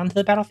put that onto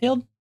the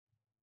battlefield.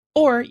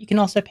 Or you can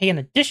also pay an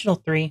additional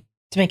 3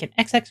 to make an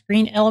XX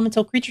green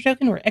elemental creature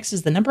token where X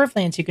is the number of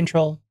lands you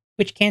control,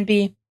 which can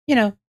be,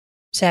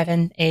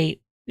 7,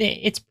 8.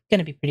 It's going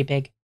to be pretty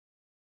big.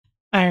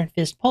 Iron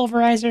Fist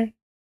Pulverizer.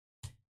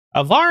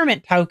 A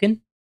Varmint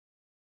token.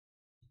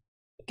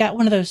 Got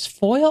one of those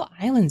foil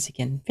islands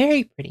again.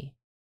 Very pretty.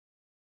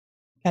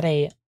 Got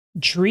a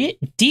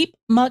Deep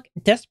Muck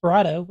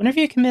Desperado. Whenever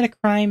you commit a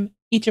crime,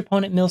 each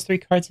opponent mills 3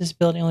 cards. This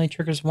ability only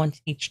triggers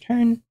once each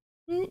turn.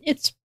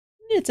 It's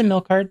a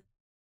mill card.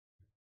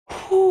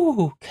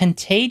 Whew,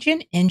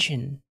 Contagion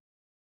Engine.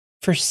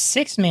 For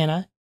 6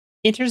 mana,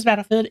 enters the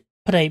battlefield,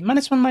 put a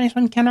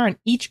 -1/-1 counter on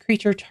each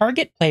creature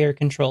target player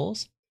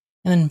controls.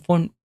 And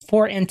then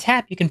for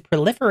untap, you can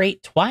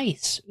proliferate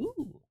twice.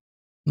 Ooh.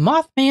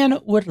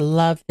 Mothman would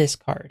love this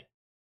card.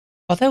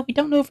 Although we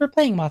don't know if we're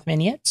playing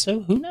Mothman yet,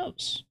 so who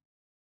knows?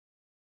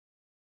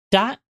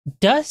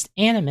 Dust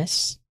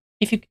Animus.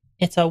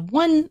 It's a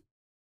 1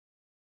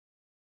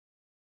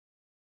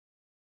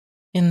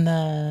 in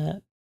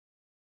the...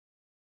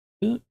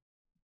 Ooh,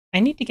 I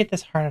need to get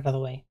this heart out of the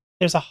way.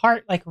 There's a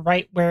heart, like,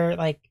 right where,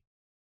 like,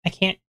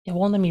 it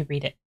won't let me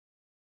read it.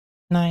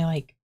 Can I,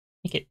 like,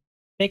 make it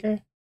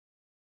bigger?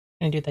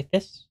 Can I do it like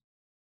this?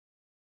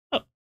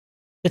 Oh.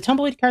 The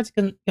Tumbleweed cards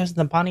goes in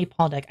the Bonnie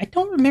Paul deck. I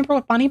don't remember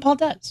what Bonnie Paul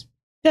does.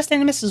 Dust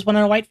Animus is 1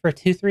 and a white for a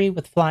 2/3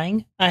 with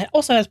flying. It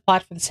also has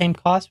plot for the same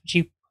cost, which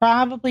you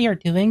probably are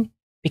doing,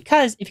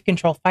 because if you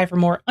control 5 or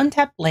more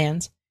untapped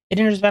lands, it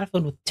enters the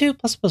battlefield with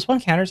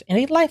 2++1 counters and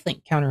a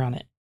lifelink counter on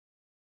it.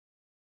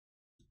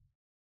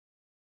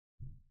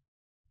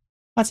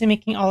 Honestly,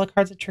 making all the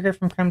cards that trigger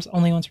from crimes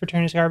only once per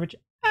turn is garbage.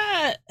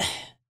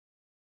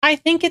 I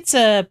think it's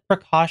a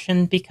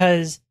precaution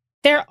because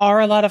there are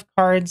a lot of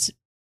cards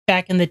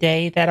back in the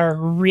day that are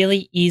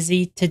really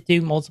easy to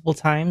do multiple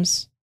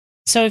times.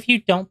 So if you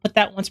don't put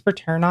that once per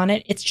turn on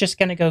it, it's just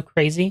going to go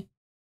crazy.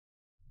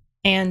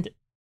 And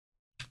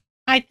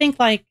I think,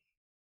 like,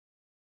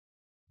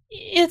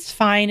 it's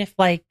fine if,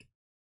 like,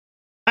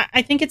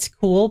 I think it's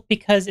cool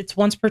because it's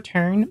once per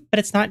turn, but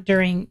it does not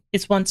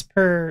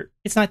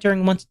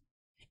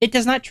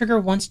trigger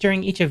once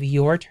during each of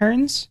your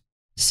turns.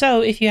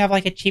 So if you have,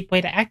 like, a cheap way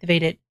to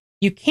activate it,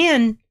 you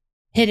can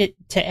hit it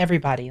to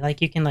everybody.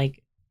 Like, you can,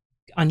 like,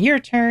 on your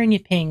turn, you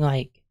ping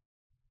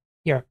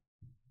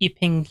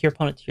your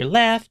opponent to your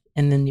left,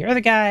 and then your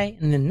other guy,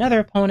 and then another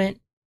opponent,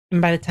 and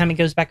by the time it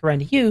goes back around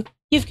to you,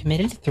 you've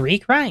committed 3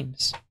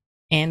 crimes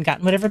and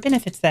gotten whatever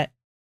benefits that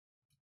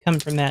come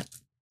from that.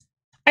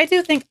 I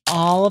do think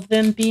all of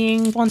them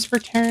being once per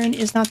turn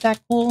is not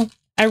that cool.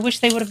 I wish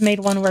they would have made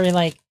one where,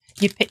 like,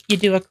 you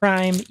do a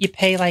crime, you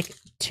pay, like,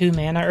 2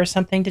 mana or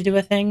something to do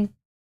a thing.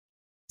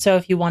 So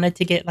if you wanted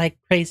to get, like,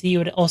 crazy, you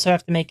would also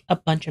have to make a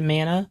bunch of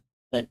mana.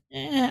 But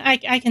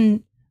I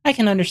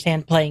can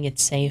understand playing it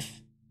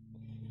safe.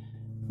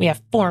 We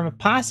have Form of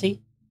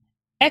Posse.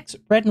 X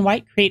red and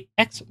white create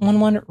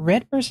X/1/1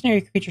 red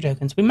mercenary creature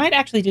tokens. We might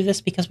actually do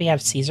this because we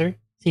have Caesar.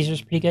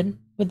 Caesar's pretty good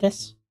with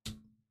this.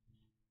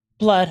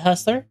 Blood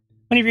Hustler.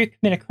 Whenever you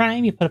commit a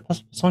crime, you put a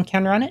 ++1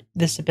 counter on it.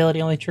 This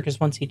ability only triggers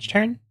once each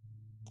turn.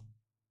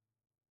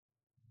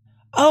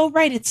 Oh,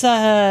 right, it's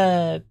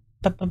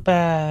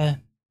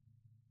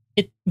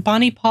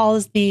Bonnie Paul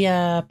is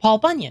the Paul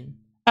Bunyan.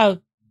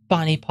 Oh,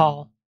 Bonnie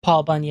Paul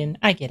Bunyan.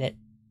 I get it.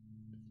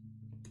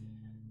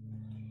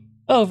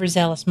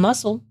 Overzealous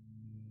Muscle.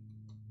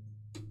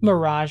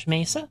 Mirage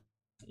Mesa.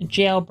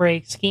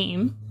 Jailbreak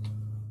Scheme.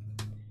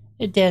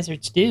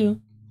 Desert's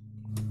Dew.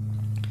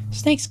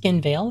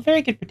 Snakeskin Veil.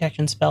 Very good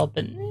protection spell,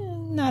 but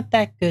not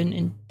that good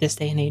in this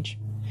day and age.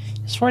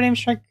 4 damage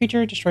strike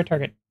creature, destroy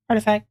target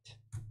artifact.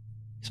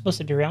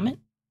 Explosive Derailment.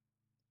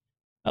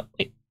 Oh,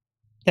 wait.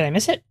 Did I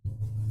miss it?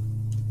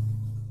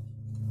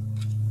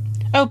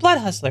 Oh, Blood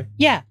Hustler.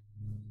 Yeah.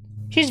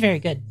 She's very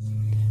good.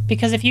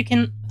 Because if you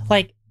can,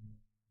 like,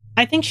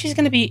 I think she's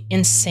going to be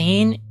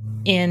insane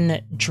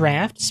in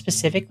draft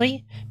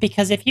specifically.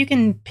 Because if you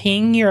can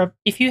ping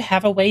if you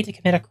have a way to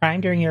commit a crime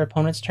during your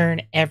opponent's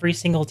turn every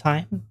single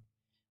time,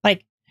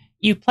 like,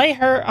 you play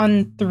her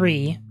on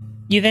 3,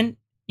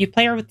 you You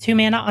play her with 2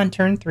 mana on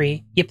turn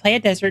 3. You play a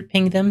desert,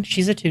 ping them.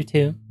 She's a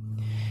 2/2.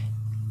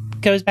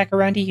 Goes back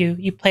around to you.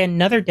 You play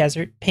another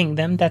desert, ping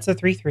them. That's a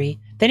 3/3.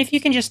 Then if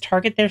you can just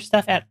target their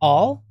stuff at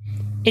all,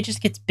 it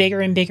just gets bigger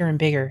and bigger and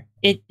bigger.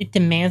 It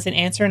demands an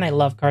answer, and I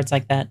love cards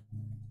like that.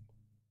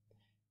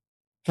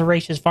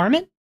 Voracious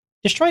Varmint.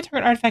 Destroy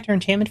target artifact or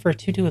enchantment for a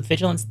 2/2 with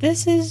vigilance.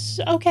 This is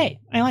okay.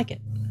 I like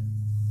it.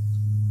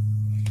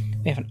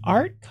 We have an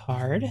art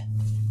card.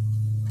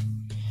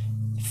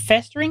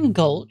 Festering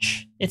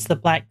Gulch. It's the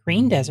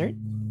black-green desert.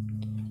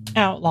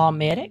 Outlaw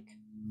Medic.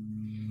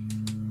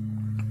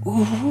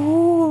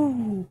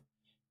 Ooh.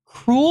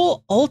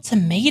 Cruel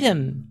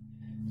Ultimatum.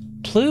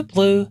 Blue,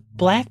 blue,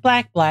 black,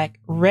 black, black,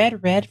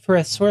 red, red for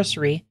a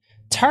sorcery.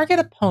 Target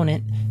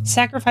opponent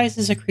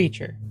sacrifices a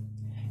creature.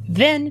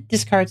 Then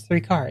discards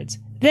 3 cards.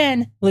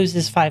 Then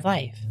loses 5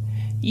 life.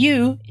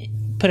 You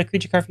put a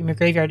creature card from your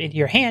graveyard into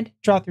your hand,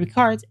 draw 3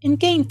 cards, and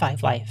gain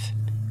 5 life.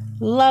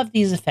 Love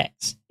these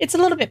effects. It's a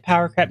little bit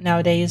power crap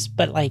nowadays,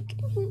 but like,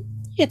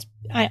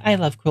 I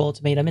love Cruel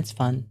Ultimatum. It's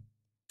fun.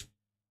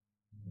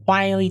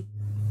 Wily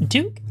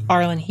Duke,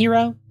 Arlen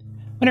Hero.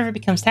 Whenever it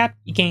becomes tapped,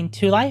 you gain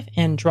 2 life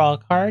and draw a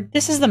card.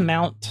 This is the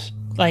mount,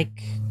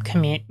 like,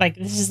 command. Like,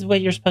 this is what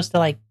you're supposed to,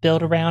 like,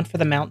 build around for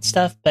the mount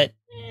stuff, but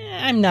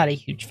I'm not a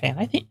huge fan.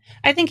 I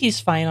think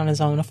he's fine on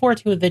his own. A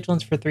 4/2 with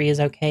Vigilance for 3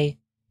 is okay.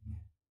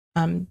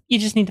 You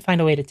just need to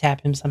find a way to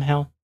tap him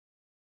somehow.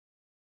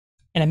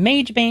 And a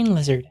Magebane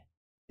Lizard.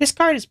 This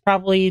card is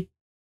probably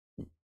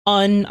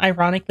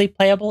unironically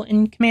playable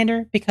in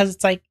Commander, because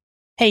it's like,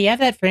 hey, you have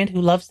that friend who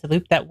loves to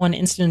loop that one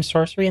instant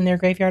sorcery in their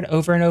graveyard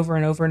over and over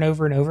and over and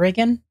over and over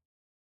again.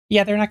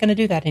 Yeah, they're not going to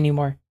do that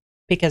anymore,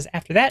 because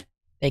after that,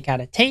 they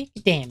gotta take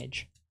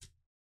damage.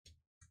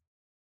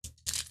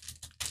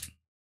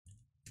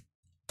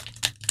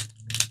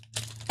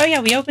 Oh yeah,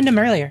 we opened him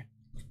earlier.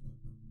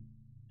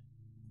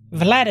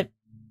 Vladimir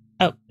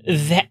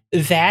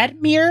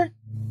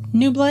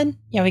New Blood?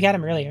 Yeah, we got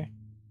him earlier.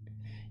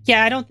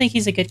 Yeah, I don't think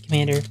he's a good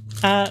commander.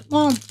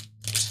 Well,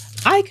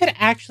 I could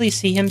actually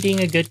see him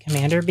being a good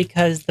commander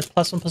because the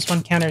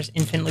 +1/+1 counters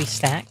infinitely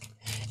stack.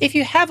 If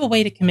you have a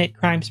way to commit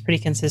crimes pretty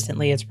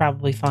consistently, it's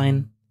probably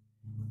fine.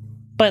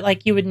 But,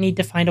 like, you would need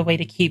to find a way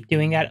to keep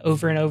doing that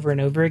over and over and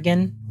over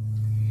again.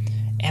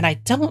 And I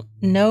don't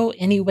know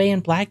any way in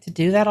black to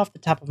do that off the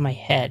top of my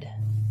head.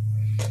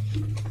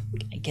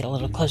 I get a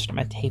little closer to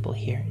my table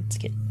here.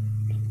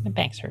 My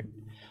back's hurt.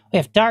 We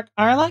have Dark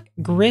Arlok,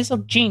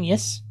 Grizzled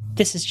Genius.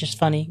 This is just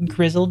funny.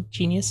 Grizzled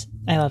Genius.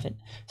 I love it.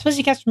 Suppose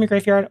you cast from your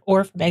graveyard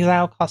or from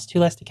exile, costs 2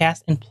 less to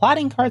cast, and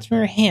plotting cards from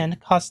your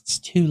hand costs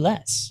 2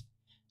 less.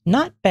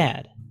 Not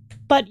bad.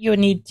 But you would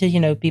need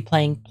to, be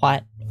playing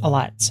plot a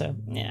lot, so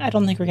I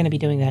don't think we're going to be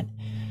doing that.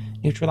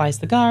 Neutralize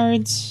the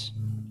guards.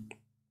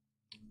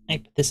 I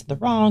put this in the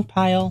wrong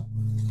pile.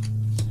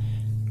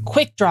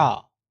 Quick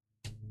Draw.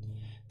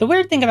 The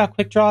weird thing about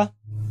Quick Draw,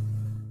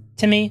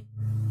 to me,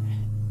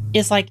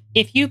 is like,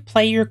 if you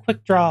play your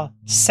Quick Draw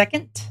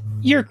second,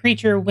 your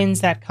creature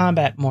wins that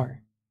combat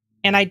more.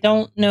 And I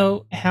don't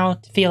know how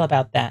to feel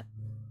about that.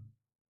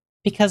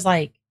 Because,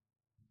 like,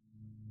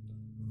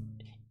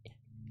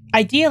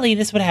 ideally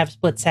this would have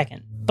split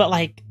second, but,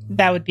 like,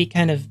 that would be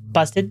kind of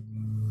busted.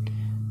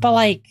 But,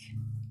 like,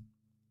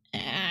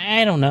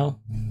 I don't know.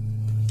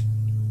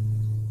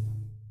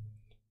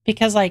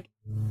 Because, like,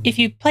 if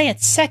you play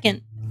it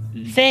second,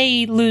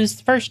 they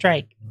lose first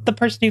strike. The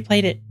person who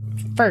played it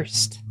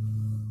first.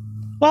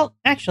 Well,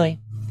 actually,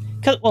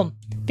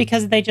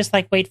 because they just,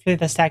 like, wait for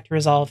the stack to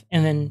resolve,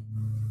 and then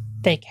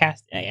they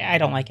cast. I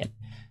don't like it.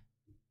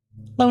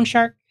 Lone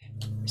Shark,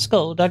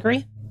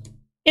 Skullduggery.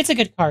 It's a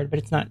good card, but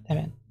it's not that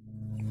bad.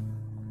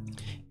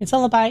 It's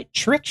Lullaby,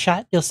 Trick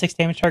Shot, deals 6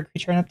 damage to target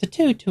creature and up to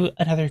 2 to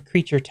another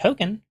creature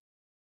token.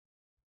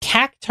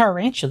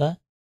 Cactarantula.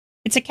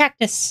 It's a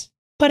cactus,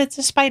 but it's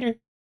a spider.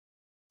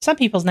 Some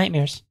people's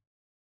nightmares.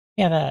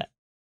 We have a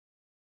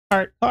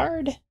art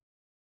card.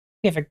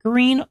 We have a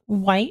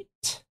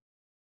green-white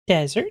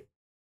desert.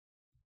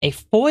 A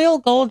foil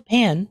gold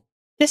pan.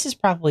 This is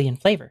probably in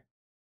flavor.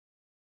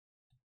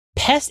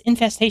 Pest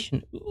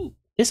Infestation. Ooh,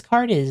 this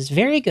card is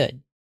very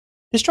good.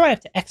 Destroy up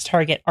to X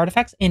target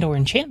artifacts and or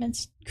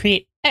enchantments.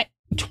 Create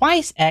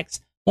twice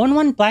X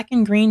 1/1 black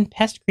and green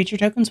pest creature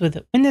tokens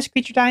with when this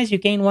creature dies, you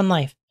gain 1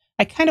 life.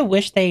 I kind of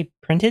wish they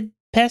printed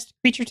pest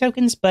creature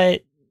tokens,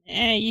 but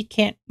you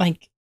can't,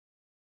 like,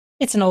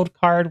 it's an old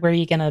card where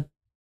you're gonna,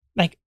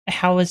 like,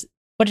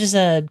 what does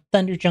a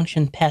Thunder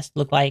Junction pest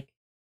look like?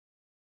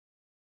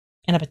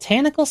 And a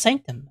Botanical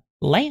Sanctum.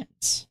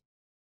 Lands.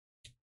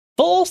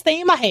 Full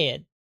steam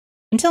ahead.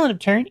 Until end of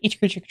turn, each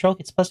creature you control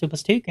gets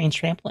 +2/+2, gains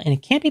trample, and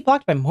it can't be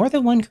blocked by more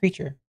than 1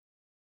 creature.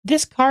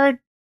 This card,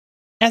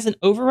 as an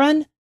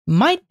overrun,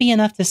 might be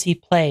enough to see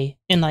play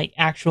in, like,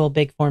 actual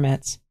big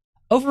formats.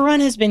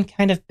 Overrun has been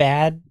kind of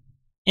bad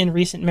in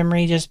recent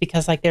memory just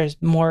because, like,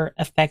 there's more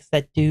effects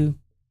that do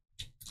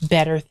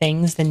better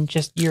things than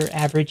just your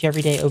average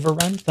everyday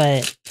overrun,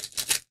 but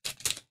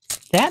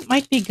that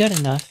might be good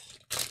enough.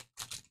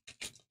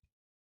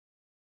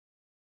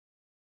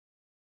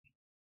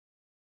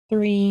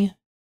 Three,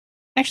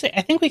 Actually,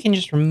 I think we can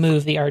just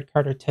remove the Art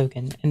Carter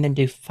token and then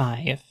do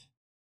 5.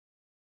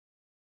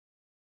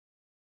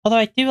 Although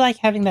I do like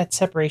having that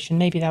separation.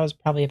 Maybe that was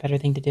probably a better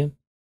thing to do.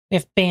 We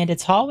have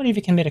Bandit's Hall. Whenever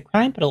you commit a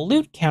crime, put a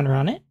loot counter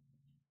on it.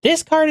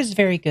 This card is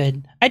very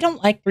good. I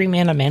don't like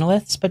 3-mana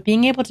manoliths, but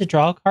being able to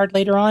draw a card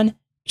later on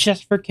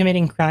just for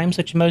committing crimes,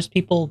 which most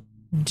people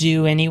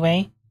do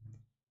anyway.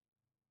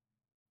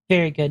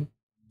 Very good.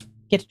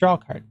 Get to draw a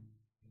card.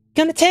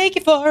 Gonna take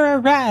you for a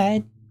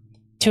ride.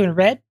 2 in a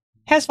red.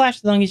 Has flash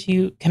as long as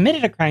you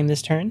committed a crime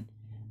this turn.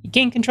 You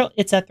gain control.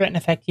 It's a threatened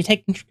effect. You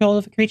take control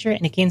of a creature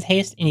and it gains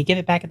haste and you give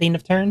it back at the end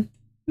of turn.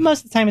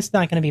 Most of the time it's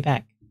not going to be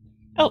back.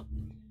 Oh,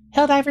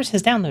 Helldivers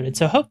has downloaded,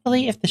 so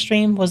hopefully if the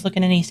stream was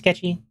looking any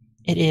sketchy,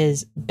 it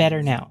is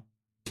better now.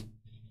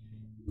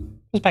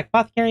 Back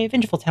Apothecary,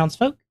 Vengeful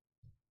Townsfolk,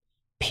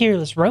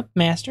 Peerless Rope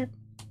Master,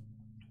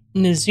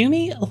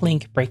 Nizumi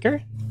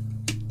Linkbreaker,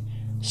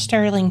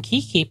 Sterling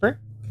Keykeeper,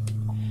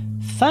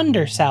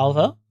 Thunder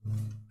Salvo,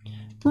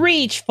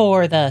 Reach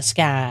for the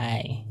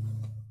Sky,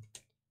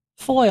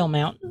 Foil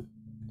Mountain,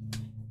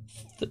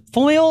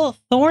 Foil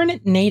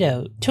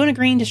Thornado. 2 in a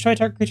green, destroy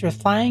target creature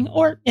with flying,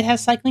 or it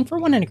has cycling for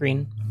 1 in a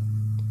green.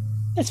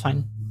 That's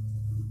fine.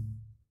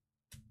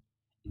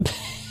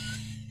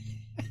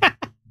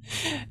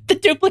 The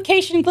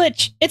duplication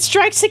glitch! It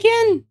strikes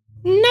again!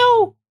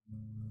 No!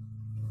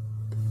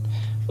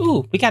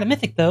 Ooh, we got a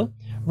mythic though.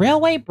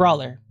 Railway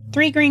Brawler.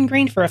 3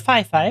 green for a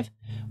 5/5.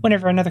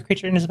 Whenever another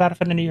creature enters the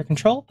battlefield under your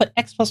control, put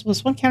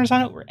X++1 counters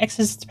on it where X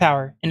is its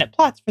power, and it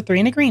plots for 3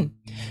 in a green.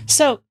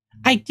 So,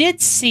 I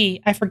did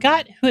see, I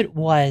forgot who it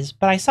was,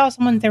 but I saw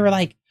someone, they were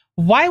like,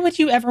 why would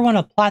you ever want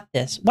to plot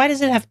this? Why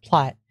does it have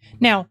plot?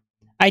 Now,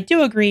 I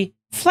do agree,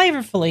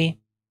 flavorfully,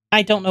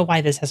 I don't know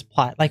why this has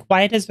plot. Like,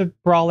 why does the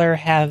Brawler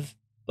have,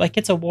 like,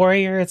 it's a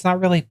warrior, it's not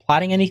really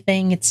plotting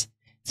anything, it's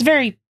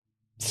very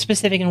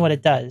specific in what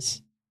it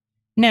does.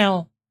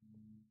 Now,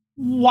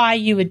 why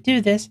you would do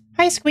this,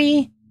 hi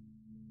Squee!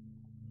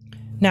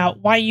 Now,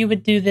 why you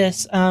would do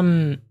this,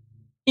 in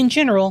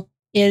general,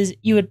 is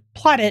you would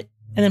plot it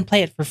and then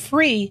play it for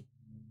free,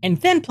 and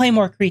then play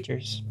more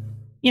creatures.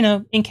 You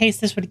know, in case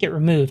this would get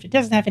removed. It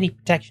doesn't have any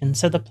protection,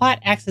 so the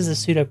plot acts as a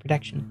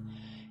pseudo-protection.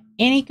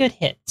 Any good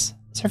hits?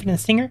 Surfing the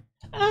Stinger?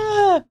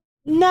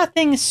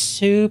 Nothing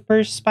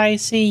super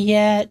spicy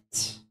yet.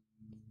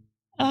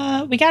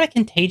 We got a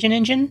Contagion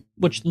engine,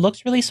 which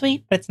looks really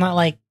sweet, but it's not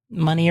like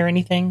money or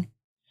anything.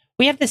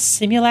 We have the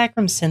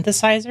Simulacrum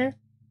Synthesizer,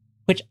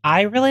 which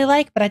I really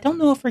like, but I don't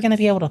know if we're going to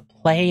be able to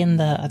play in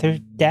the other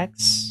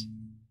decks.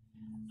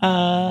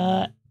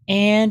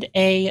 And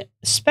a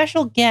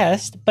Special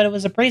Guest, but it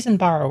was a Brazen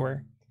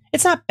Borrower.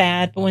 It's not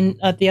bad, but when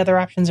the other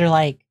options are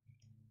like,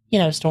 you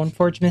know,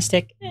 Stoneforge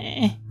Mystic,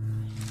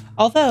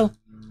 Although,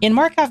 in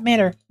Karlov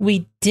Manor,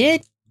 we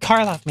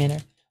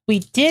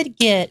did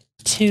get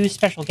 2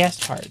 Special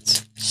Guest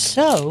cards.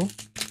 So,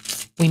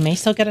 we may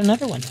still get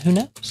another one. Who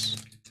knows?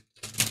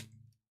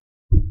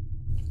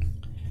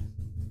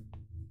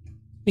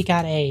 We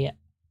got a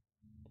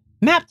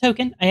map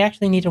token. I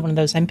actually needed one of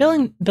those. I'm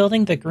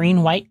building the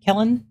green-white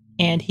Kellen,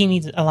 and he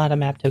needs a lot of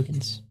map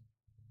tokens.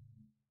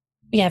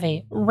 We have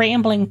a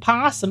Rambling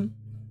Possum,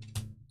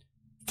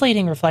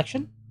 Fleeting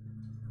Reflection,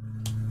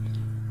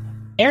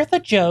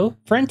 Ertha Joe,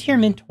 Frontier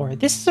Mentor.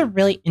 This is a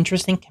really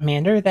interesting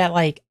commander that,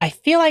 like, I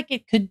feel like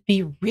it could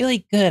be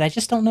really good. I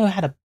just don't know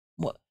how to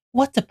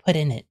what to put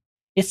in it.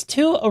 It's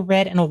 2, a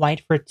red, and a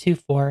white for a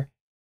 2/4.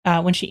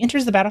 When she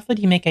enters the battlefield,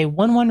 you make a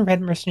 1/1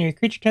 red mercenary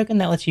creature token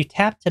that lets you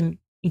tap to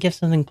give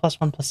something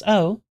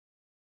 +1/+0.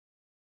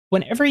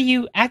 Whenever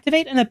you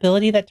activate an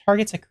ability that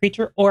targets a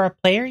creature or a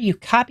player, you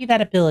copy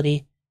that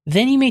ability.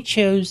 Then you may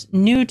choose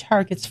new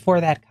targets for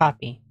that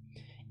copy.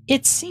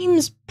 It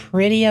seems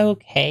pretty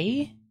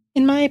okay,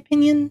 in my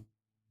opinion,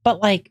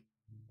 but like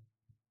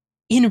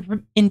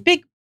in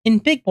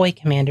Big Boy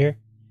Commander,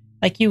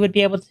 like you would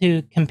be able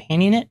to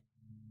companion it.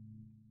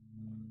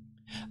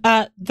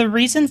 The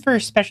reason for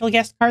Special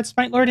Guest cards,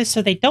 Smite Lord, is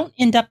so they don't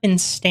end up in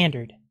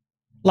Standard.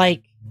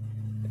 Like,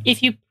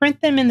 if you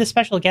print them in the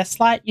Special Guest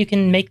slot, you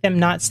can make them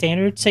not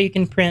Standard, so you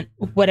can print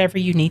whatever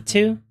you need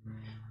to.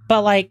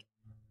 But, like,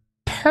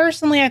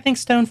 personally, I think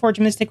Stoneforge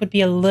Mystic would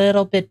be a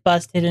little bit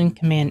busted in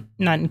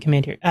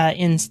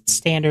in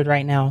Standard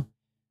right now.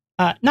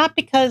 Not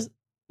because,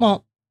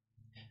 well,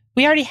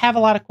 we already have a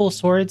lot of cool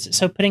swords,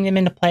 so putting them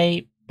into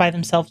play by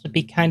themselves would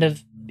be kind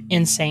of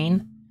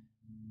insane.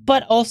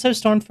 But also,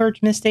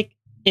 Stoneforge Mystic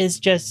is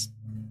just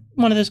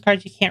one of those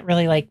cards you can't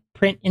really, like,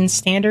 print in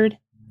Standard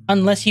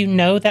unless you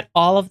know that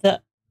all of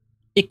the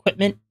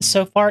equipment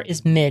so far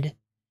is mid.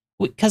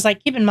 Because,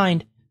 like, keep in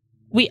mind,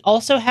 we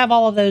also have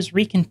all of those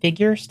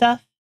reconfigure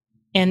stuff,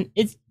 and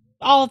it's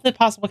all of the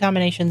possible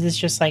combinations is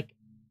just, like,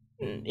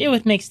 it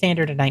would make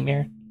Standard a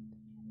nightmare.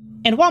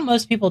 And while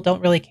most people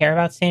don't really care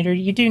about Standard,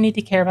 you do need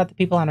to care about the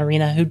people on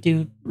Arena who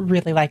do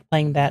really like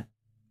playing that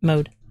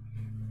mode.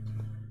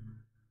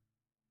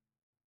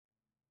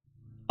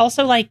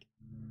 Also, like,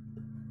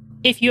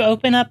 if you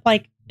open up,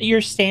 like,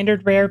 your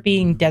Standard rare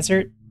being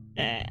Desert,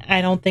 I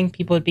don't think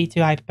people would be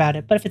too hyped about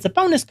it. But if it's a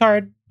bonus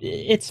card,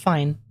 it's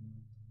fine.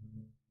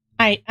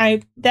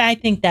 I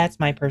think that's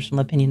my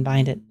personal opinion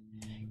behind it.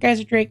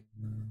 Guys, Drake.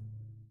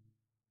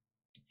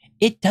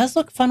 It does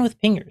look fun with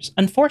pingers.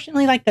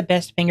 Unfortunately, like the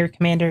best pinger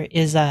commander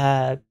is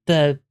the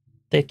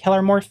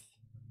Keller Morph.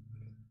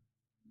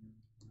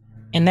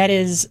 And that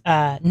is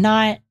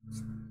not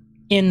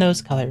in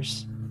those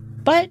colors.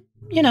 But,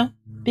 you know,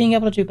 being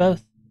able to do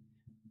both.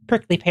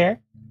 Prickly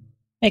Pear.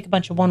 Make a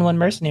bunch of 1/1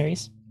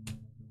 mercenaries.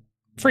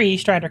 Free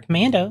Strider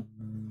Commando.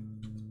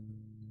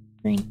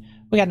 Green.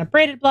 We got an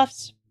Abraded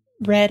Bluffs.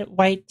 Red,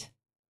 white,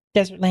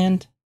 Desert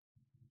Land.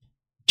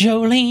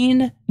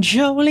 Jolene,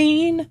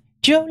 Jolene,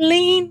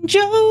 Jolene,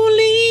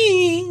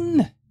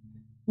 Jolene.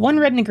 1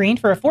 red and a green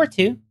for a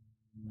 4/2.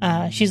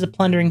 She's a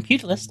plundering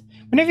pugilist.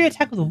 Whenever you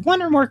attack with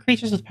 1 or more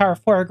creatures with power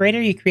 4 or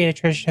greater, you create a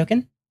treasure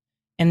token.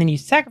 And then you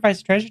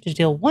sacrifice a treasure to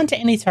deal 1 to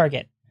any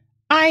target.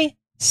 I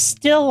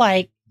still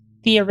like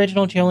the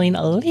original Jolene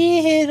a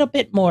little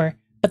bit more,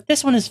 but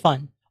this one is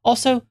fun.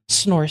 Also,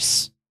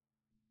 Snorse.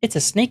 It's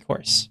a snake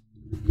horse.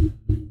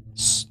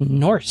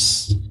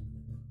 Snorse.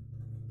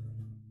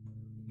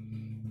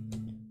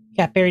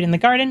 Got buried in the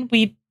garden.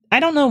 I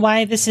don't know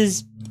why this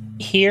is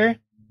here.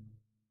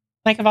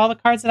 Like, of all the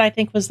cards that I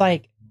think was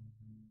like,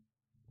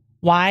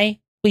 why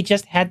we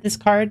just had this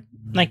card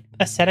like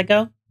a set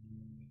ago.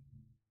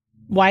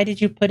 Why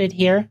did you put it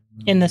here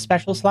in the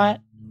special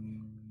slot?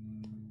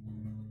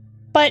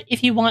 But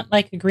if you want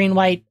like a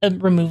green-white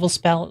removal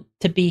spell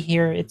to be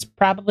here, it's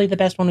probably the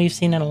best one we've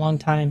seen in a long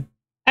time.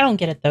 I don't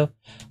get it though.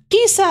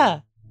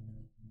 Gisa!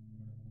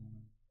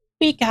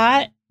 We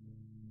got...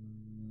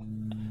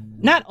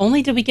 Not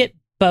only did we get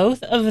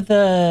both of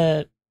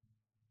the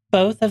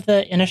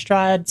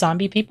Innistrad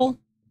zombie people,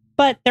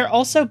 but they're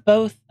also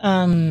both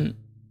in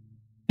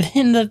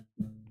the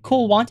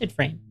cool wanted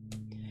frame.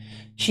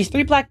 She's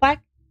 3 black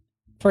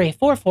for a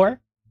 4/4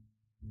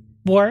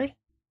 ward.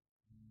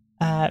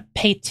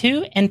 Pay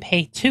 2 and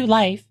pay 2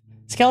 life.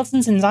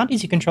 Skeletons and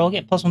zombies you control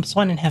get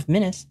 +1/+1 and have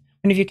menace.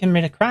 Whenever you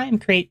commit a crime,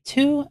 create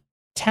 2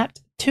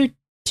 tapped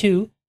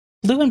 2/2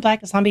 blue and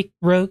black zombie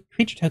rogue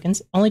creature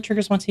tokens. Only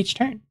triggers once each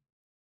turn.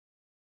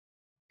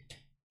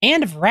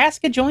 And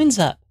Vraska joins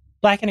up.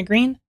 Black and a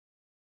green.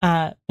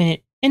 When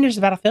it enters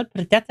the battlefield,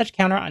 put a death touch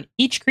counter on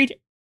each creature.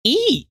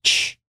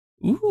 Each!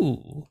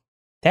 Ooh,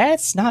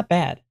 that's not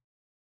bad.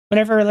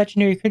 Whenever a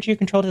legendary creature you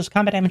control does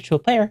combat damage to a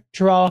player,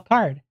 draw a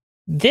card.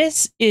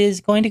 This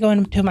is going to go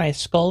into my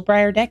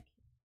Skullbriar deck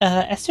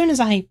as soon as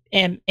I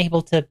am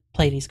able to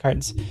play these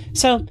cards.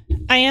 So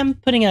I am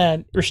putting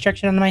a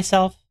restriction on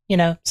myself. You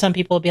know, some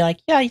people will be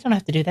like, yeah, you don't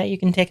have to do that. You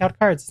can take out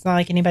cards. It's not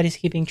like anybody's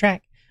keeping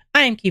track.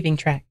 I am keeping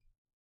track.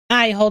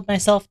 I hold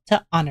myself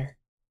to honor.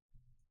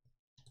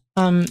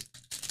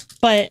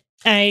 But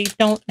I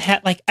don't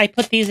have, like, I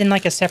put these in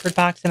like a separate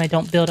box and I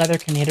don't build other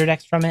commander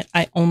decks from it.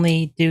 I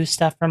only do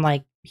stuff from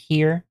like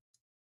here.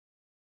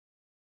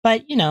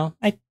 But, you know,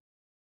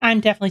 I'm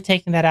definitely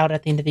taking that out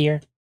at the end of the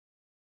year.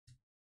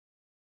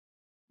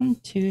 1,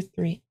 2,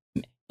 3.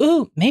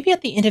 Ooh, maybe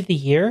at the end of the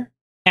year,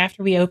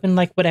 after we open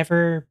like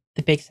whatever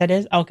the big set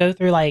is, I'll go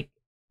through like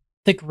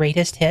the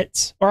greatest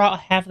hits, or I'll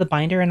have the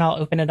binder and I'll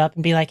open it up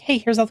and be like, hey,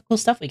 here's all the cool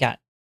stuff we got.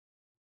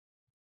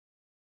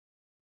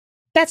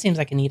 That seems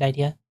like a neat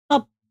idea.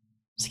 I'll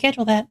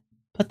schedule that,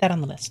 put that on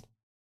the list.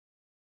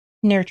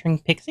 Nurturing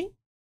Pixie.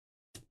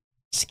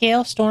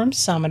 Scale Storm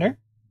Summoner.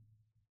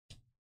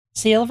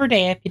 Silver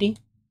Deputy.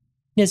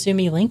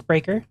 Nizumi Link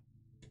Breaker.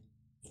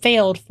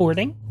 Failed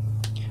Fording.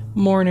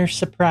 Mourner's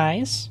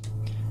Surprise.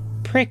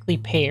 Prickly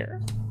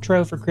Pear.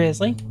 Drover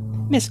Grizzly.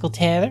 Mystical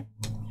Tether.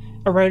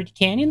 Eroded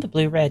Canyon, the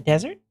Blue-Red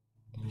Desert.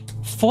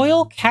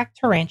 Foil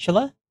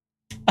Cactarantula.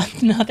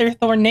 Another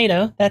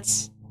Tornado.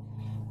 That's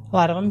a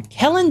lot of them.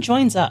 Kellen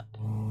joins up.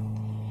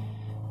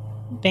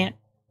 Bant.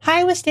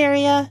 Hi,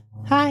 Wisteria.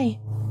 Hi.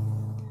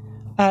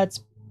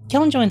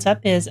 Kellen joins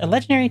up is a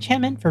legendary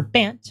enchantment for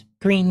Bant,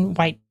 green,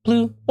 white,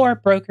 blue, or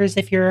brokers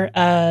if you're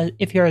a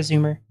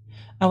zoomer.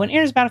 When it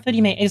enters the battlefield,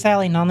 you may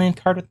exile a non-land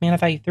card with mana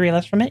value 3 or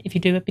less from it. If you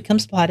do, it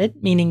becomes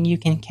blotted, meaning you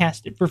can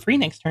cast it for free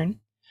next turn.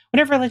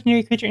 Whenever a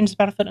legendary creature enters the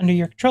battlefield under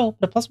your control,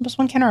 put a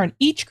 +1/+1 counter on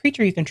each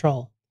creature you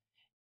control.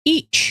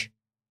 Each.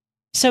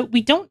 So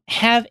we don't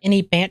have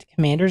any Bant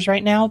commanders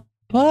right now,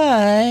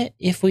 but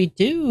if we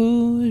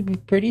do, it'd be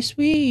pretty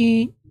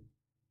sweet.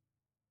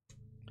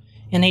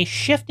 And a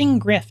Shifting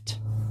Grift.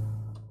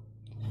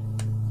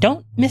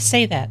 Don't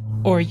missay that,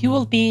 or you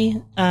will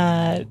be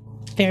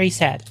very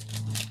sad.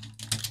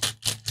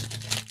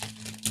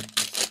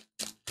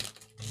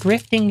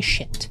 Grifting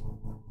shit.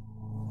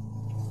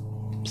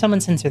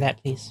 Someone censor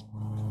that, please.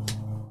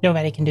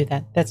 Nobody can do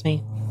that. That's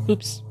me.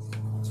 Oops.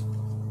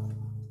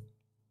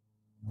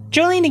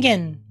 Jolene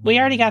again. We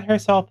already got her,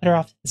 so I'll put her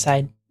off to the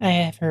side. I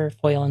have her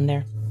foil in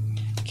there.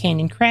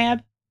 Canyon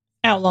Crab.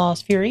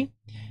 Outlaw's Fury.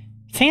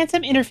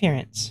 Phantom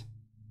Interference.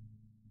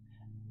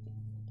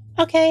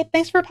 Okay,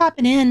 thanks for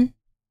popping in.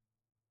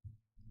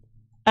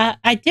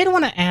 I did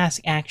want to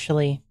ask,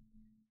 actually,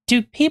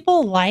 do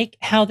people like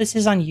how this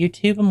is on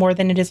YouTube more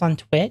than it is on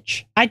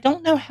Twitch? I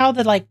don't know how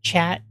the, like,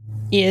 chat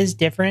is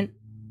different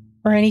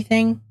or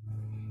anything.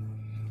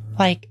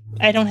 Like,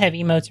 I don't have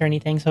emotes or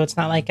anything, so it's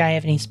not like I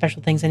have any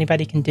special things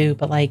anybody can do,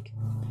 but like,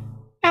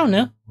 I don't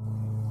know.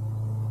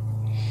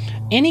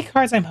 Any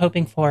cards I'm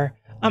hoping for.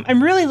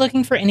 I'm really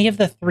looking for any of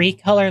the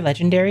 3-color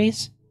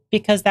legendaries,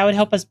 because that would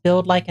help us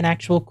build like an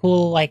actual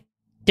cool, like,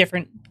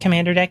 different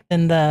commander deck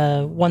than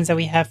the ones that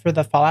we have for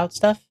the Fallout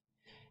stuff.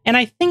 And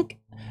I think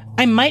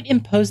I might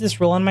impose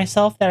this rule on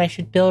myself that I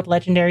should build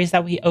legendaries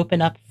that we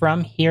open up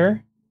from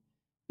here.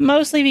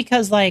 Mostly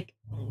because, like,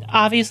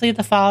 obviously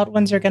the Fallout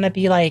ones are going to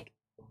be, like,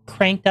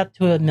 cranked up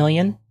to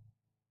 1,000,000.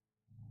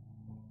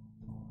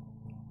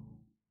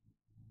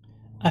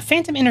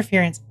 Phantom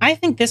Interference. I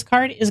think this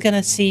card is going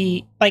to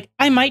see... Like,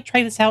 I might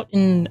try this out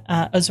in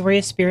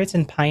Azorius Spirits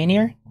and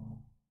Pioneer.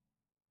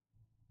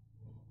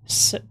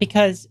 So,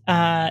 because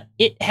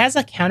it has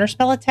a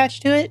counterspell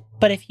attached to it,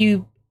 but if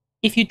you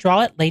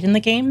draw it late in the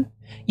game,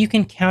 you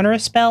can counter a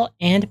spell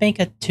and make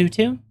a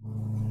 2/2.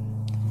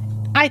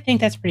 I think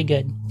that's pretty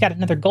good. Got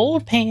another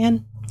Gold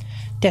Pan,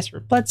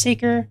 Desperate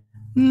Bloodseeker,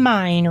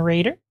 Mine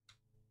Raider,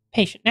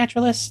 Patient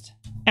Naturalist,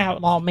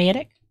 Outlaw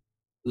Medic,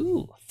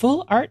 ooh,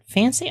 Full Art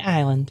Fancy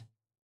Island,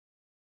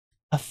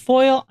 a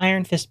foil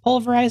Iron Fist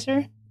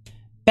Pulverizer,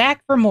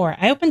 back for more.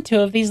 I opened 2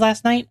 of these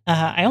last night.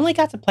 I only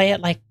got to play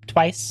it like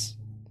twice.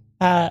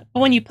 But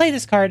when you play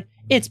this card,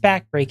 it's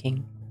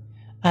backbreaking.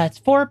 It's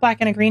 4 black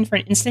and a green for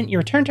an instant. You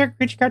return target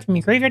creature card from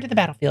your graveyard to the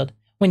battlefield.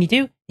 When you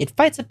do, it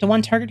fights up to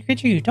 1 target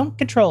creature you don't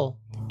control.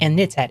 And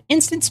it's at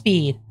instant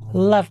speed.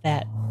 Love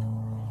that.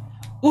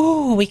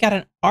 Ooh, we got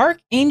an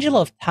Archangel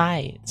of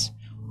Tides.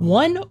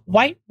 1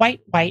 white,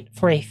 white, white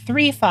for a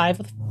 3/5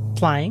 with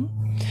flying.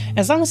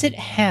 As long as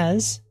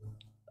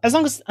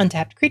it's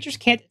untapped, creatures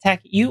can't attack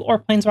you or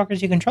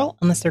planeswalkers you control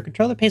unless their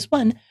controller pays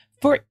 1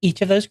 for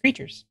each of those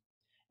creatures.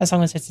 As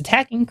long as it's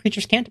attacking,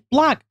 creatures can't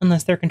block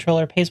unless their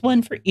controller pays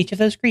 1 for each of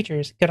those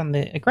creatures. Good on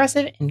the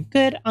aggressive and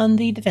good on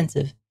the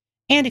defensive.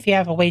 And if you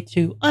have a way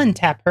to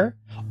untap her,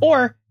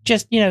 or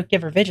just,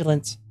 give her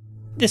vigilance,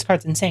 this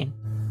card's insane.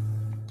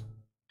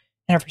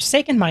 And our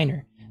Forsaken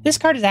Miner. This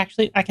card is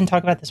actually, I can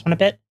talk about this one a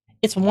bit.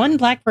 It's 1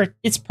 black for,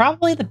 it's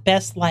probably the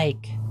best,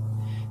 like,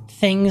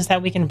 things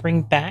that we can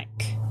bring back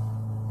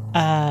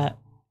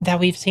that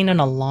we've seen in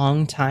a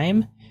long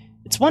time.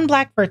 It's 1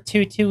 black for a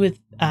 2/2 with,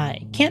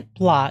 it can't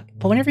block,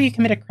 but whenever you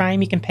commit a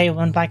crime, you can pay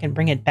 1 black and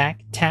bring it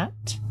back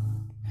tapped.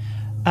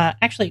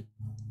 Actually,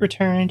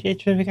 returned,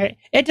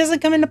 it doesn't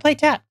come into play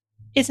tapped.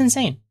 It's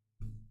insane.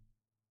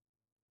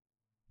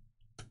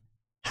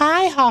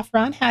 Hi,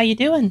 Hoffron, how you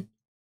doing?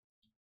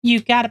 You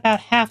got about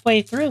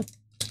halfway through.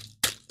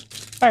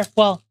 Or,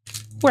 well,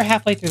 we're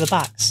halfway through the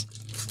box.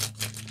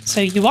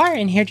 So you are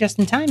in here just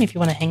in time if you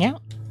want to hang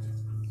out.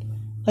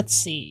 Let's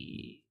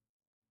see.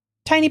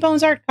 Tiny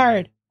Bones art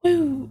card.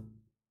 Woo!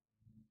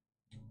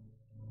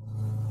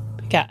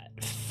 We got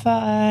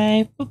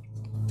 5. Oop.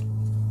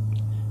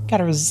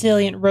 Got a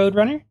Resilient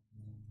Roadrunner.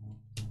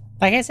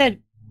 Like I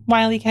said,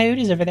 Wily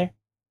Coyote's over there.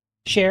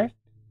 Sheriff.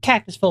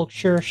 Cactus Folk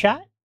Sure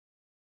Shot.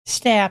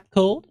 Stab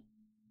Cold.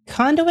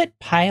 Conduit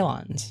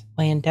Pylons.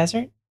 Land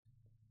Desert.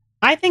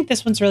 I think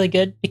this one's really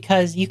good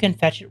because you can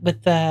fetch it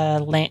with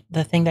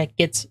the thing that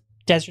gets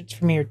deserts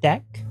from your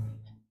deck.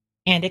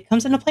 And it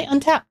comes into play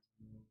untapped.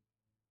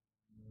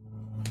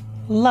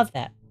 Love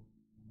that.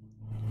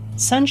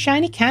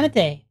 Sunshiny kind of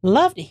day.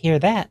 Love to hear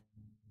that.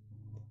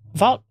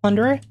 Vault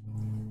Plunderer.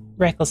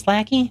 Reckless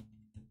Lackey.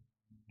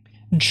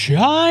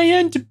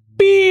 Giant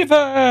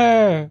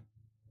Beaver.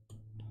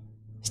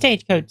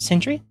 Stagecoach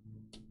Sentry.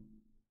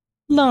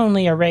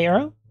 Lonely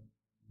Arrayero.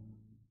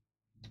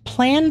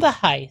 Plan the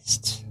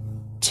Heist.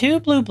 2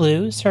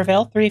 blue,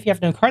 surveil 3 if you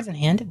have no cards in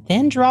hand,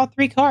 then draw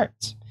 3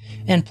 cards.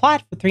 And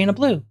plot for 3 and a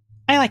blue.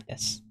 I like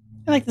this.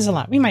 I like this a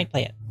lot. We might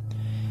play it.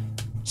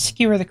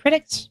 Skewer the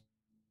Critics.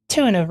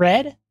 2 and a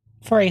red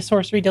for a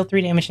sorcery, deal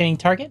 3 damage to any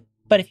target.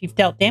 But if you've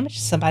dealt damage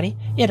to somebody,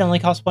 it only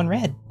costs 1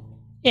 red.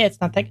 Yeah,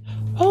 it's not that...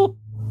 Oh!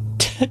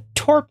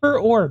 Torpor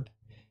Orb.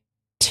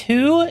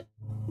 2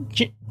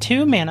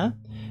 mana.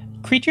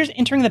 Creatures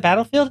entering the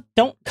battlefield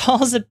don't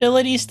cause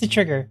abilities to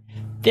trigger.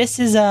 This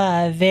is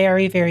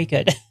very, very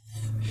good.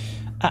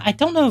 I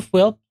don't know if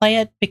we'll play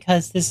it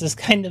because this is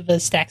kind of a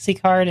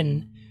Staxy card,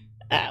 and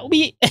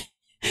we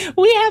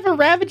have a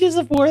Ravages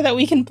of War that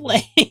we can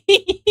play.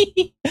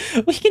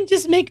 We can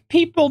just make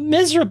people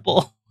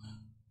miserable.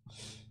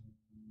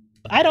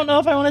 I don't know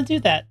if I want to do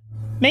that.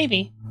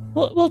 Maybe.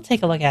 We'll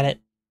take a look at it.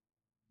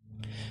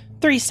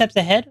 3 steps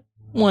ahead.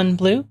 1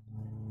 blue.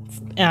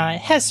 It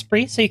has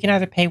Spree, so you can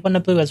either pay 1 a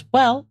blue as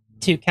well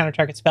to counter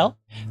target spell,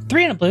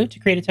 3 and a blue to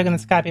create a token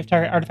that's a copy of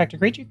target artifact or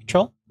creature you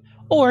control,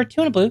 or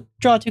 2 and a blue,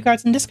 draw 2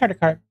 cards and discard a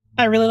card.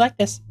 I really like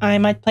this. I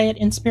might play it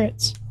in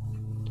Spirits.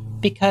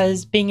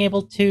 Because being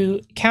able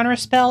to counter a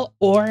spell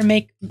or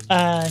make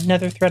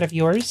another threat of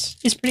yours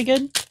is pretty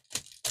good.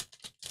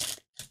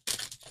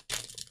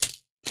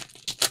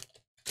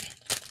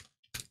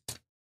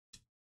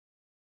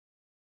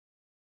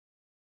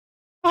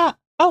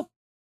 Oh,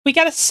 we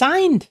got a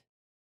signed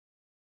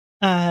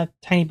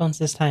Tiny Bones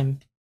this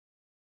time.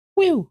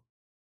 Woo!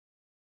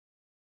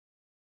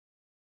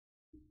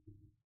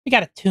 We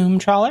got a Tomb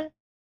Trawler.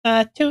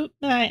 I don't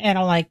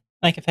like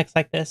like effects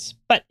like this.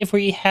 But if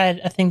we had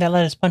a thing that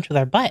let us punch with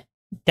our butt,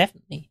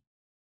 definitely.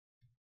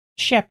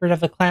 Shepherd of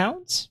the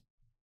Clouds.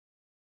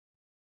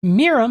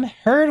 Miram,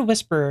 Herd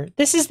Whisperer.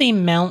 This is the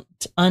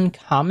Mount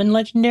Uncommon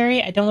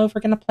Legendary. I don't know if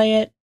we're going to play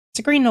it. It's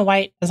a green and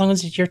white, as long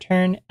as it's your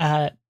turn.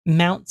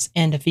 Mounts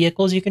and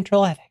vehicles you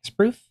control have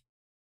hexproof.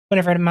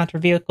 Whenever a mount or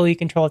vehicle you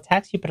control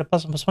attacks, you put a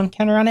 +1/+1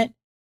 counter on it.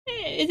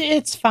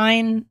 It's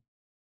fine.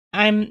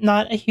 I'm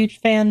not a huge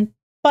fan,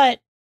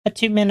 but a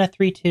 2-mana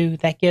 3/2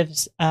 that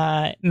gives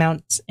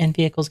mounts and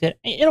vehicles good.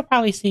 It'll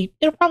probably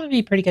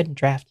be pretty good in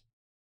draft.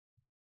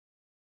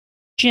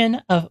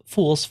 Djinn of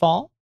Fool's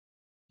Fall.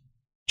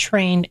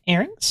 Trained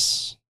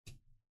Errands.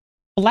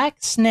 Black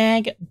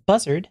Snag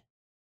Buzzard.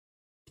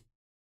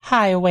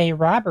 Highway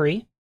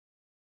Robbery.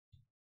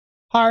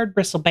 Hard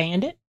Bristle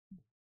Bandit.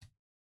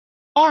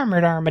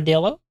 Armored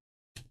Armadillo.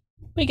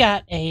 We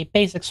got a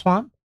basic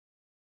Swamp.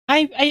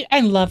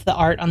 I love the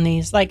art on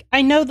these. Like,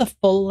 I know the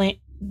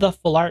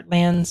full art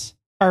lands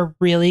are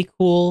really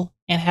cool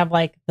and have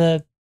like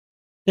the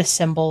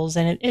symbols,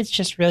 and it's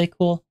just really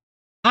cool.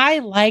 I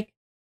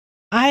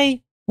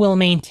will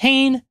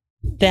maintain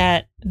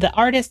that the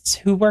artists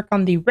who work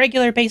on the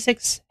regular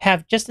basics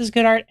have just as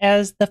good art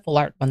as the full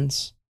art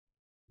ones.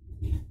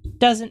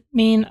 Doesn't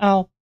mean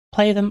I'll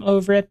play them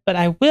over it, but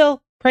I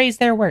will praise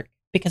their work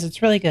because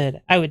it's really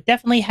good. I would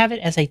definitely have it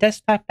as a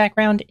desktop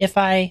background if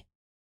I,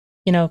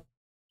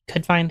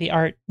 could find the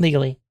art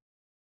legally.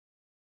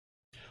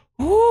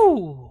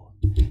 Ooh!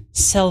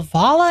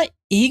 Selvala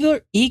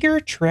Eager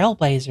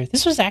Trailblazer.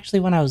 This was actually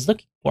one I was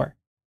looking for.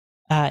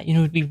 It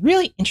would be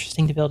really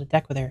interesting to build a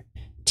deck with her.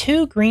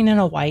 2 green and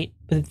a white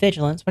with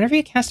vigilance. Whenever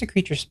you cast a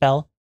creature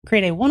spell,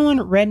 create a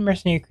 1/1 red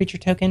mercenary creature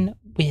token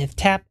with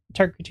tap.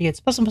 Target creature gets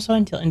 +1/+1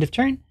 until end of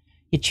turn.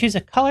 You choose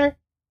a color.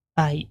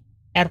 Add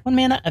 1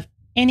 mana of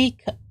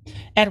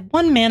add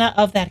 1 mana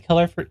of that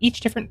color for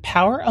each different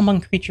power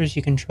among creatures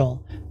you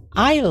control.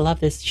 I love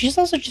this. She's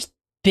also just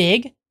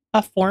big.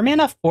 A 4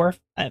 mana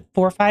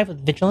 4/5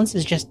 with vigilance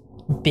is just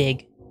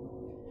big.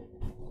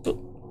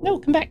 Ooh, no,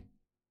 come back.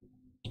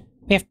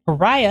 We have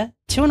Pariah,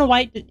 2 and a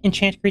white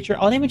enchanted creature.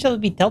 All damage that would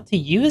be dealt to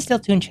you is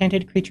dealt to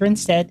enchanted creature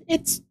instead.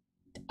 It's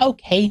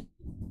okay.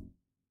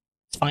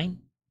 It's fine.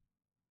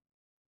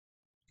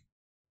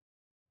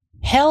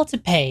 Hell to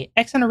Pay.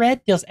 X on a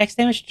red deals X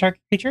damage to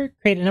target creature.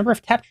 Create a number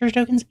of tap treasure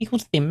tokens equal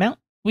to the amount.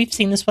 We've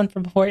seen this one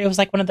from before. It was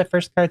like one of the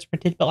first cards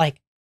printed, but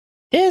like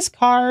this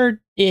card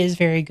is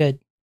very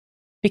good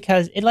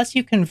because it lets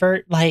you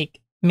convert like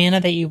mana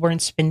that you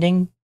weren't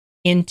spending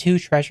into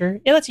treasure.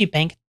 It lets you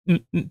bank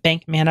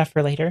mana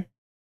for later.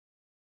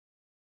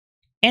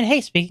 And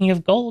hey, speaking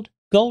of gold,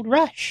 Gold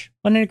Rush.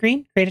 1 and a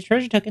green, create a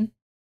treasure token.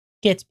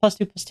 Gets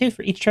 +2/+2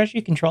 for each treasure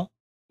you control.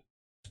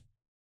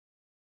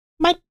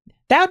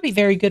 That would be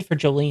very good for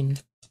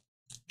Jolene.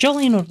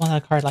 Jolene would want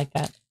a card like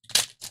that.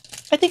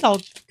 I think all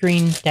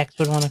green decks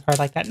would want a card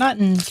like that. Not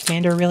in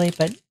Commander, really,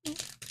 but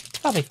it's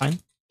probably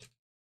fine.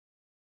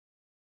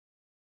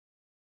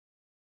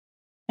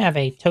 Have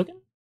a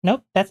token?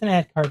 Nope, that's an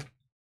ad card.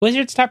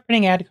 Wizards, stop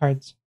printing ad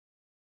cards.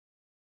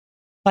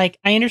 Like,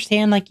 I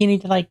understand, like, you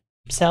need to, like,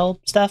 sell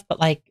stuff, but,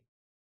 like,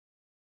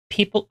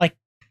 people, like,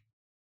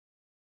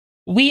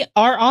 we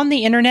are on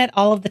the internet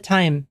all of the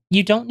time.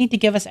 You don't need to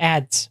give us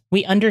ads.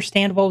 We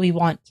understand what we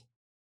want.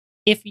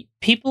 If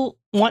people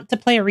want to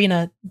play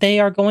Arena, they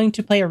are going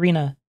to play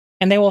Arena,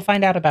 and they will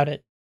find out about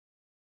it.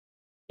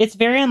 It's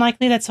very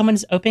unlikely that someone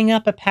is opening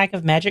up a pack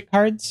of Magic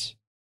cards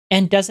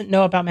and doesn't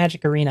know about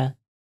Magic Arena.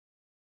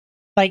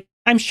 Like,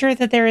 I'm sure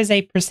that there is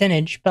a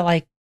percentage, but,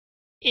 like,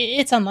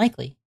 it's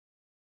unlikely.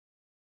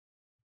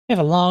 We have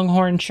a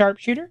Longhorn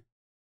Sharpshooter.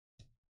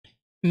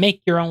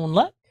 Make Your Own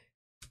Luck.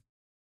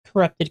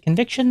 Corrupted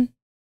Conviction.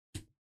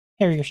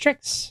 Harrier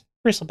Strix.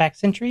 Bristleback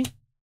Sentry.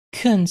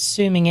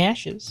 Consuming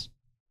Ashes.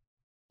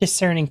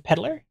 Discerning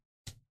Peddler.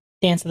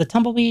 Dance of the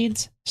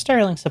Tumbleweeds.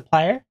 Sterling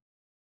Supplier.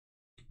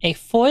 A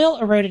Foil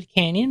Eroded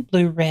Canyon.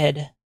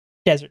 Blue-Red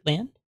Desert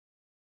Land.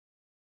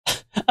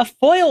 A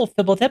Foil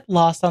Fibblethip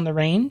Lost on the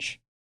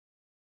Range.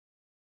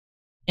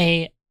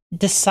 A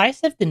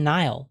Decisive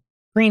Denial.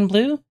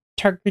 Green-Blue.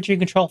 Target creature you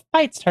control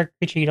fights target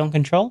creature you don't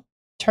control.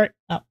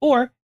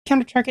 Or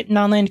counter target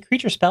non-land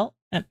creature spell.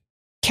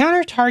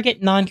 Counter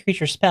target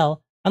non-creature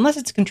spell unless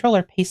its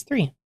controller pays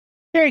 3.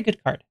 Very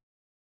good card.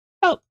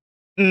 Oh.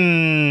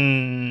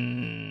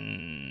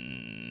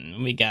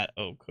 We got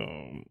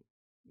Oko.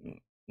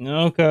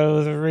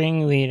 Oko, the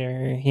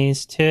ringleader.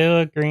 He's 2,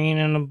 a green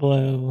and a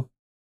blue.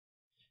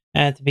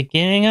 At the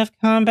beginning of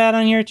combat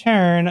on your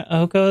turn,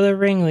 Oko the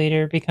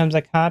ringleader becomes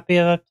a copy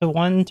of up to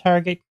 1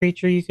 target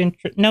creature you can...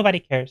 Nobody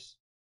cares.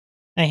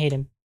 I hate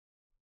him.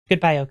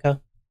 Goodbye,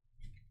 Oko.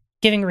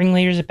 Giving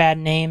ringleaders a bad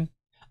name.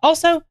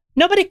 Also,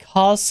 nobody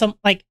calls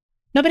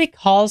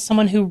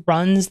someone who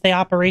runs the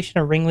operation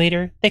a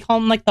ringleader. They call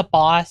him like the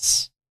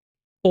boss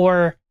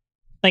or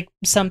like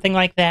something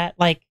like that.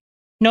 Like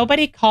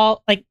nobody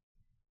calls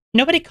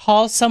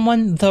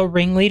someone the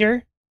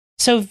ringleader.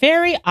 So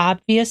very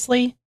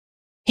obviously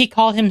he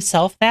called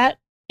himself that,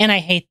 and I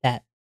hate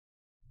that.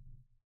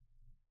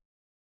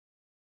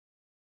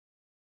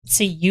 Let's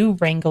see you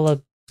wrangle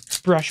a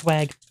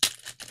brushwag.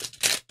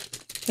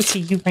 Let's see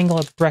you wrangle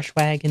a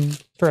brushwag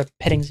and for a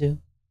petting zoo.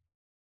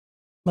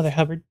 Mother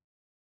Hubbard.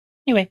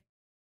 Anyway.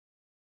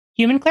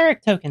 Human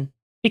cleric token.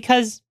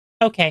 Because,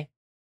 okay.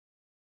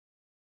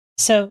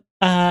 So,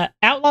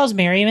 Outlaw's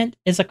Merriment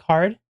is a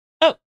card.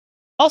 Oh,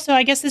 also,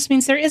 I guess this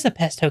means there is a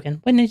pest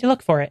token. When did you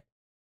look for it?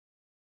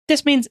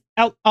 This means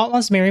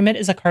Outlaw's Merriment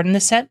is a card in the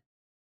set.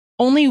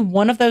 Only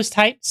one of those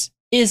types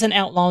is an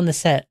outlaw in the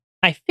set.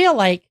 I feel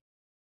like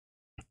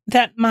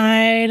that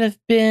might have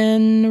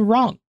been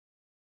wrong.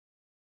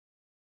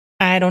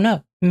 I don't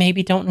know.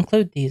 Maybe don't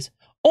include these.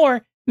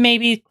 Or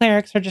maybe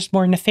clerics are just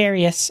more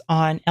nefarious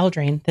on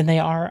Eldraine than they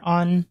are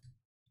on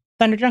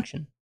Thunder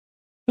Junction.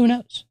 Who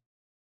knows?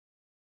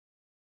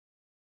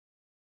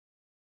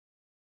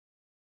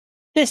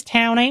 This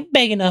town ain't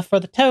big enough for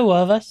the two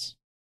of us.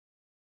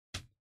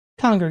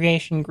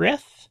 Congregation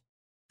Griff.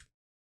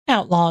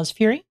 Outlaw's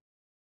Fury.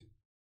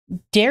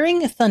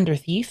 Daring Thunder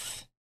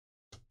Thief.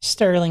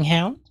 Sterling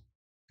Hound.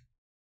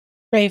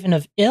 Raven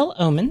of Ill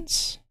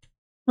Omens.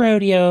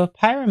 Rodeo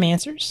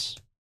Pyromancers.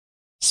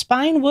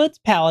 Spinewoods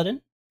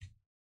Paladin.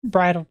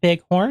 Bridal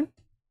Bighorn.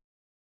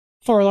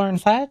 Forlorn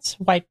Flats,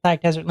 White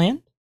Flag Desert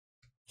Land.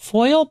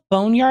 Foil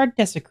Boneyard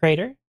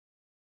Desecrator.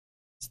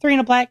 It's 3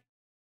 and a black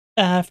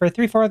for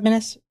 3/4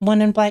 menace.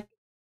 1 in black,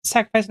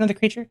 sacrifice another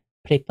creature.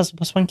 Put a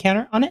 +1/+1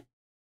 counter on it.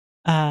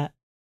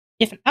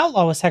 If an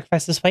outlaw was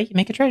sacrificed this way, you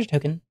make a treasure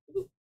token.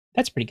 Ooh,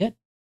 that's pretty good.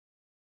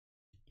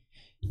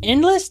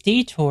 Endless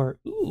Detour.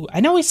 Ooh, I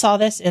know we saw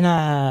this in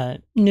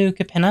a new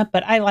Capenna,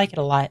 but I like it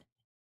a lot.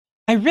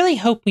 I really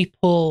hope we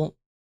pull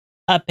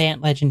a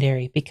Bant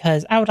Legendary,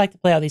 because I would like to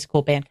play all these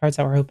cool Bant cards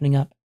that we're opening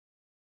up.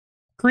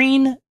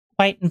 Green,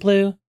 white, and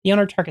blue. The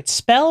owner targets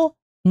spell,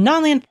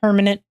 non-land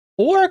permanent,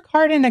 or a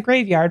card in a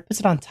graveyard, puts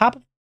it on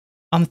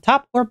the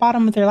top or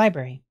bottom of their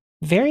library.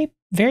 Very,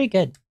 very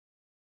good.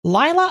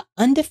 Lila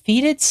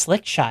Undefeated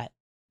Slick Shot.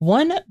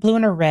 1 blue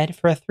and a red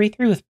for a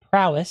 3/3 with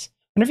prowess.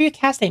 Whenever you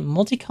cast a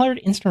multicolored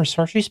instant or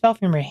sorcery spell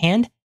from your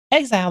hand,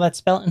 exile that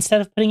spell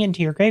instead of putting it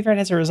into your graveyard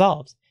as it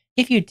resolves.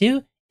 If you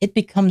do, it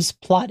becomes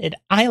plotted.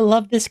 I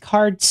love this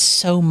card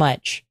so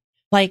much.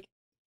 Like,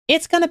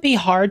 it's going to be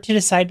hard to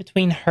decide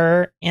between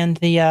her and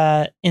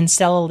the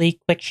Stella Lee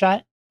Quick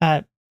Shot.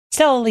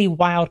 Stella Lee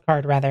Wild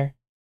card, rather.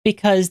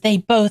 Because they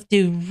both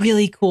do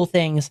really cool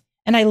things.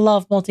 And I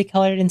love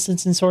multicolored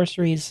instants and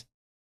sorceries.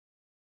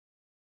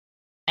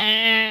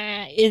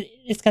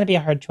 It's going to be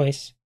a hard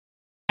choice.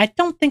 I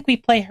don't think we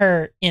play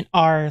her in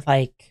our,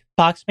 like,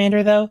 box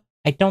commander, though.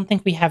 I don't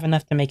think we have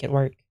enough to make it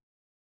work.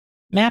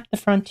 Map the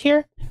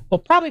Frontier. We'll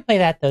probably play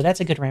that, though. That's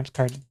a good ramps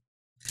card.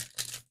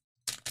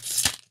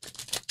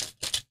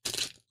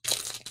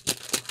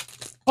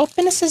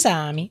 Open a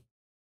Sesame.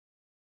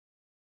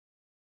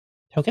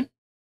 Token.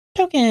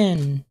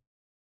 Token.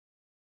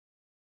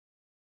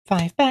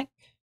 5 back.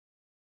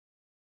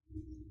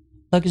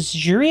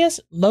 Luxurious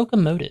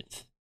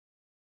Locomotive.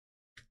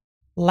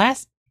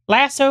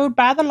 Lassoed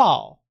by the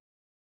Law.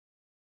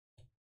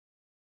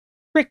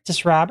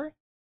 Rictus Robber.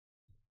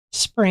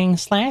 Spring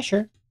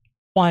Slasher.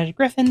 Wanted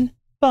Griffin.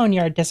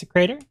 Boneyard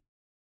Desecrator.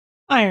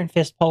 Iron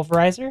Fist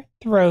Pulverizer.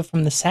 Throw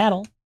from the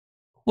Saddle.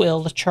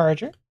 Quill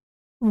Charger.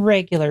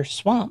 Regular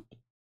Swamp.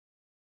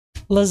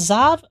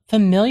 Lazav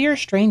Familiar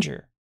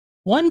Stranger.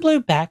 1 blue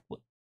black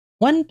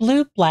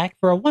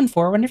for a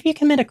 1/4. Whenever you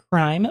commit a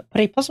crime,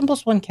 put a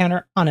 +1/+1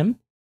 counter on him.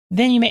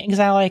 Then you may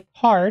exile a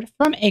card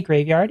from a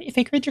graveyard. If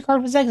a creature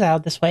card was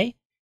exiled this way,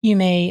 you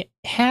may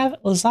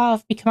have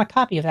Lazav become a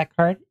copy of that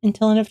card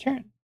until end of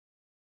turn.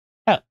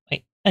 Oh,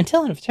 wait.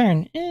 Until end of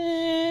turn?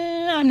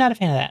 I'm not a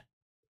fan of that.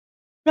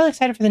 Really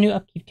excited for the new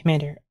Upkeep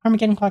Commander.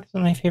 Armageddon Clock is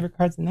one of my favorite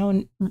cards, and that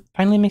one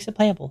finally makes it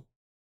playable.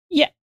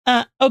 Yeah,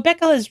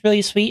 Obeka is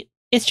really sweet.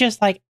 It's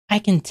just like, I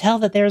can tell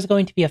that there's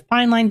going to be a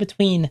fine line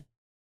between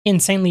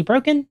insanely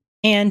broken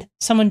and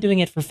someone doing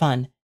it for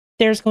fun.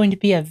 There's going to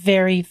be a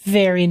very,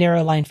 very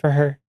narrow line for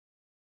her.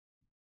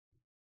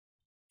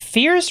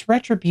 Fierce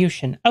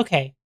Retribution.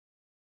 Okay.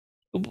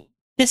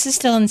 This is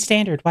still in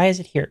standard. Why is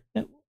it here?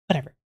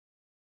 Whatever.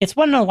 It's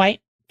 1 and a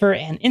white for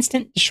an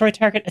instant, destroy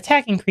target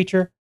attacking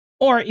creature,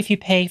 or if you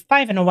pay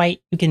 5 and a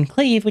white, you can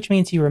cleave, which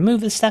means you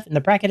remove the stuff in the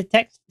bracketed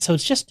text, so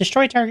it's just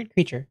destroy target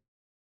creature.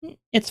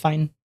 It's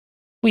fine.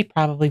 We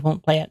probably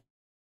won't play it.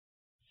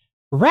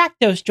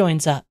 Rakdos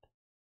joins up.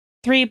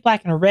 3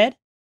 black and a red.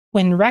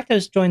 When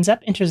Rakdos joins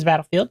up, enters the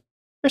battlefield,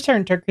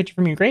 return target creature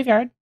from your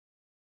graveyard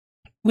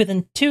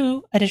with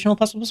 2 additional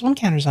 +1/+1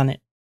 counters on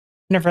it.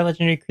 Whenever a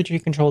legendary creature you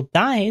control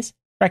dies,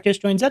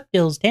 Rakdos joins up,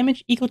 deals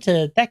damage equal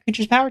to that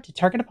creature's power to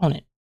target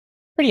opponent.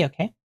 Pretty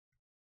okay.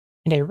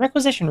 And a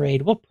Requisition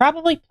Raid. We'll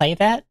probably play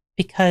that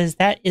because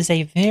that is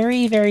a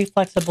very, very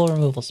flexible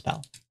removal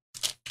spell.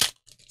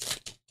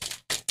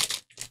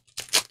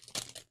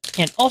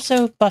 And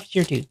also buffs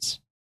your dudes,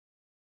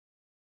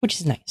 which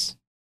is nice.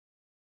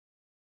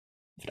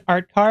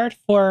 Art card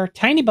for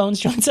Tiny Bones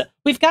joins up.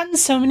 We've gotten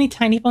so many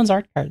Tiny Bones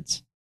art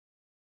cards.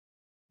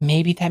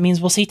 Maybe that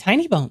means we'll see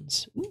Tiny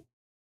Bones. Ooh.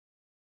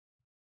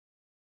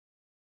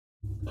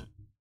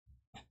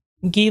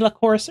 Gila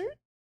Courser.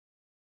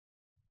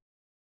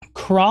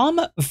 Crom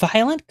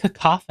Violent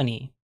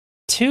Cacophony.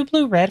 2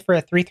 blue red for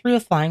a 3/3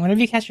 with flying. Whenever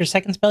you cast your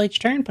second spell each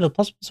turn, put a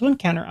 +1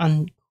 counter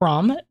on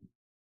Crom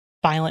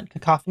Violent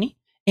Cacophony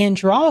and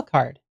draw a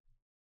card.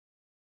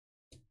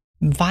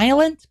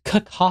 Violent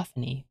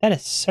Cacophony. That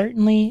is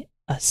certainly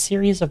a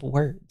series of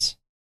words.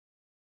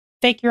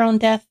 Fake your own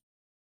death.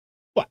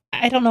 Well,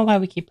 I don't know why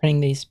we keep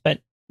printing these,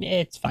 but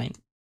it's fine.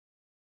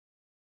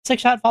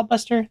 6-shot Vault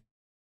Buster.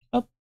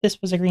 Oh,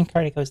 this was a green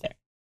card. It goes there.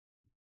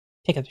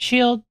 Take up the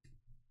shield.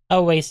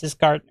 Oasis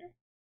Gardener.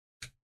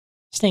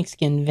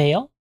 Snakeskin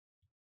Veil.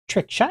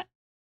 Trick Shot.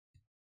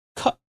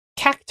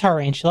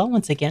 Cactarantula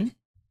once again.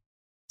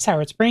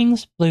 Sour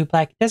Springs.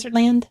 Blue-Black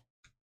Desertland.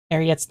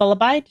 Ariet's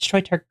Lullaby. Destroy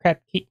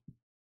target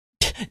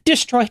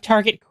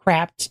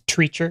crapped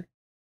creature.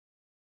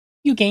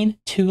 You gain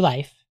 2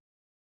 life.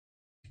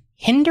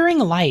 Hindering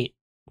Light.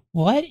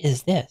 What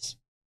is this?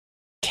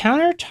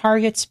 Counter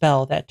target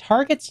spell that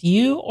targets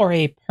you or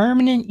a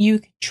permanent you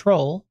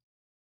control.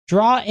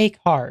 Draw a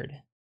card.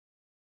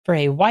 For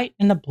a white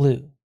and a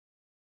blue.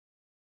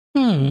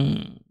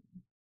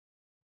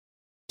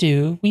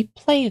 Do we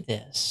play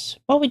this?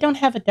 Well, we don't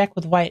have a deck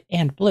with white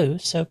and blue,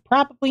 so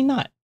probably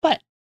not.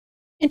 But,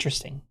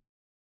 interesting.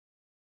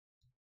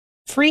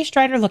 Free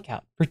Strider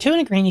Lookout. For 2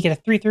 and a green, you get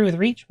a 3/3 with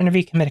reach. Whenever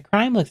you commit a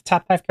crime, look at the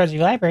top 5 cards of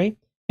your library. You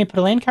may put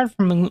a land card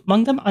from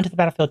among them onto the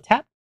battlefield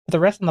tapped. Put the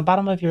rest on the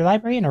bottom of your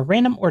library in a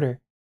random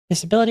order.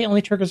 This ability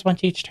only triggers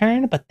once each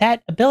turn, but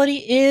that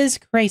ability is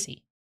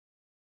crazy.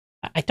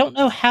 I don't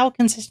know how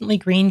consistently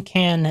green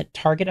can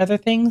target other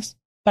things,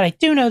 but I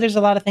do know there's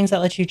a lot of things that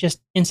let you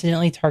just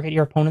incidentally target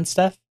your opponent's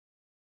stuff.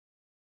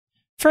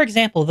 For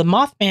example, the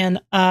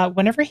Mothman,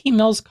 whenever he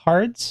mills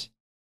cards,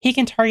 he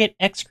can target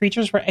X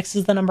creatures where X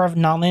is the number of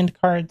non-land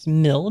cards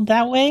milled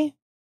that way.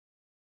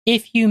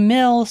 If you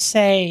mill,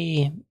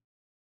 say,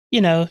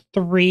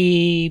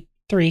 3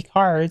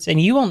 cards,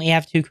 and you only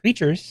have 2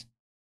 creatures,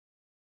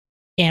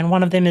 and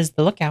one of them is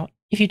the Lookout,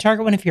 if you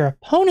target one of your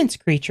opponent's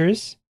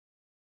creatures,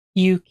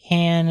 you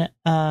can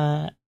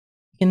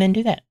then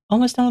do that.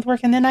 Almost done with work,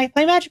 and then I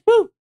play Magic.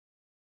 Woo!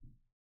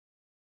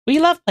 We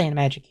love playing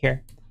Magic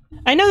here.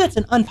 I know that's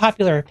an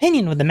unpopular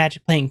opinion with the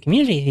Magic playing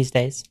community these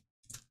days,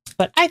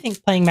 but I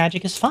think playing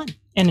Magic is fun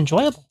and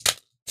enjoyable.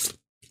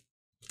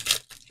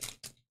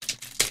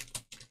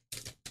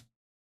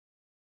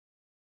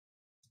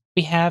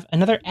 We have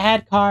another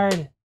ad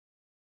card.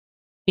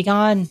 Be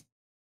gone.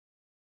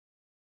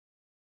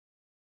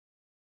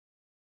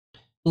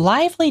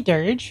 Lively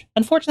Dirge.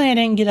 Unfortunately, I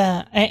didn't get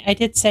I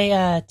did say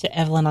to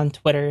Evelyn on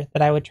Twitter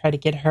that I would try to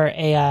get her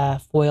a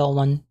foil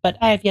one, but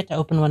I have yet to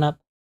open one up.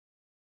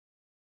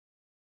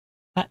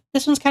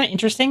 This one's kind of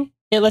interesting.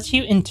 It lets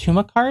you entomb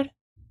a card,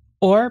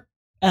 or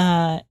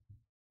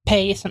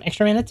pay some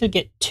extra mana to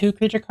get 2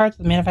 creature cards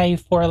with mana value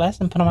 4 or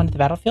less and put them onto the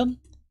battlefield.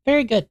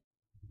 Very good.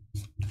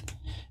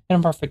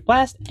 Metamorphic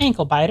Blast,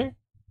 Ankle Biter,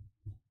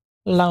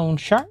 Lone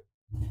Shark,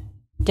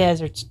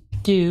 Desert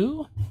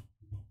Dew.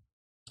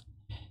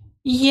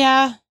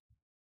 Yeah,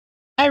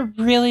 I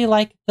really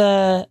like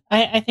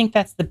I think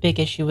that's the big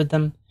issue with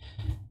them.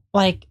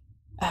 Like,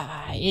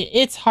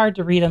 it's hard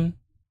to read them.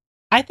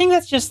 I think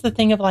that's just the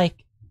thing of,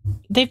 like,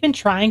 they've been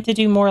trying to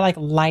do more, like,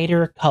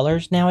 lighter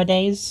colors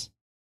nowadays.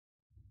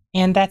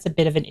 And that's a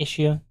bit of an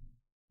issue.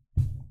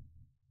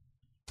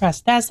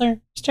 Brass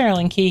Dazzler,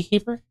 Sterling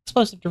Keykeeper,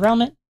 Explosive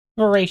Derailment,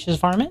 Voracious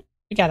Varmint.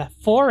 We got a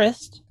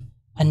Forest,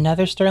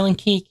 another Sterling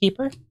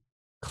Keykeeper,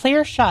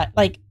 Clear Shot.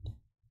 Like,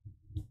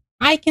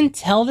 I can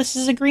tell this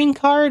is a green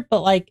card,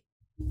 but, like,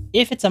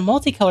 if it's a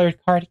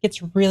multicolored card, it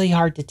gets really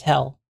hard to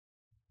tell.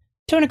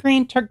 2 and a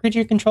green, target creature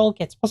you control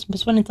gets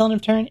 +1/+1 until end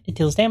of turn. It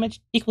deals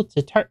damage equal to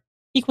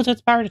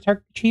its power to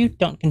target creature you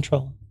don't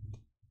control.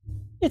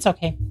 It's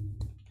okay.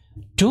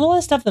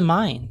 Duelist of the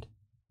Mind.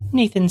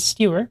 Nathan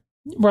Stewart,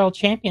 World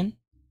Champion,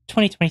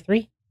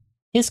 2023.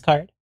 His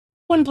card.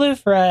 1 blue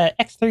for a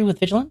X3 with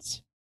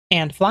Vigilance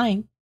and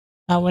Flying.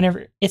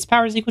 Whenever its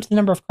power is equal to the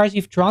number of cards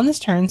you've drawn this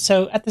turn,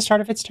 so at the start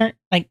of its turn,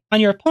 like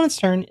on your opponent's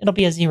turn, it'll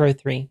be a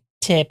 0/3,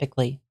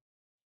 typically.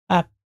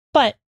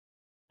 But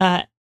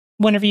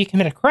whenever you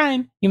commit a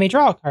crime, you may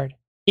draw a card.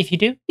 If you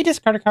do, you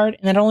discard a card,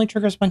 and that only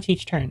triggers once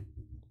each turn.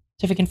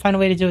 So if you can find a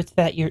way to do it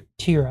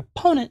to your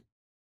opponent,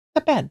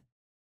 not bad.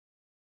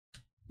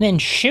 Then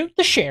Shoot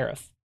the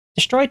Sheriff.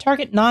 Destroy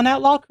target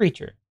non-outlaw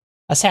creature.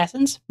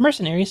 Assassins,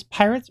 mercenaries,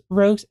 pirates,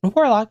 rogues, and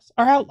warlocks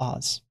are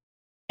outlaws.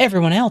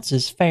 Everyone else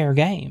is fair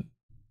game.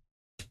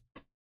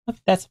 Oh,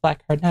 that's a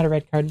black card, not a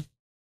red card.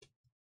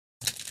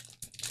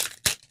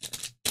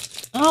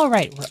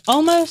 Alright, we're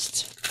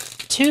almost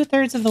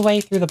 2/3 of the way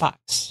through the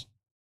box.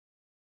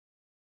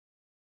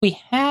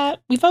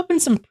 We've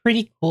opened some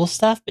pretty cool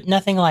stuff, but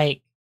nothing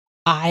like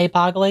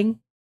eye-boggling.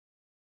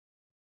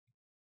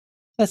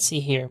 Let's see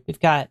here. We've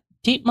got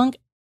Deep Monk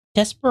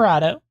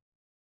Desperado,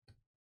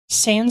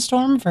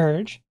 Sandstorm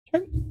Verge.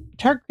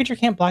 Target creature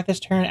can't block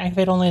this turn,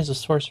 activate only as a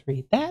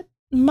sorcery. That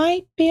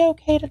might be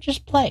okay to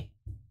just play.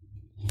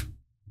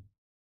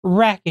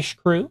 Rakish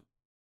Crew,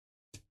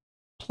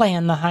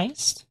 Plan the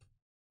Heist,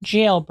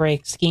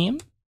 Jailbreak Scheme,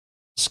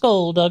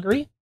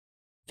 Skullduggery,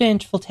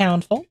 Vengeful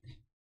Townfolk,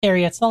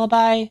 Ariet's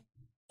Lullaby,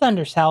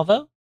 Thunder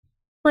Salvo,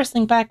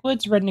 Bristling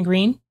Backwoods, red and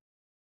green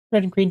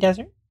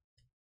desert,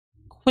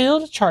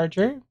 Quilled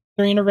Charger,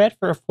 3 and a red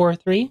for a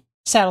 4/3,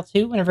 Saddle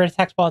 2, whenever it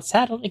attacks while it's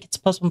saddled, it gets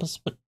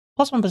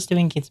 +1/+2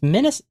 and gains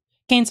Menace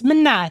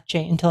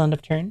until end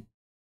of turn.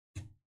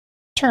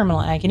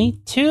 Terminal Agony,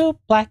 2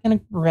 black and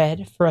a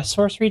red for a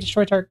sorcery,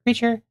 destroy target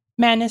creature,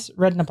 Madness,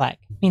 red and a black.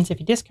 Means if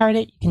you discard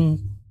it, you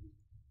can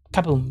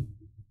kaboom.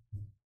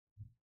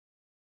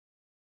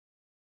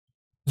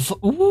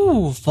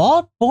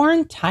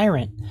 Vault-Born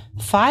Tyrant.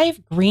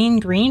 5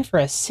 green for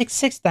a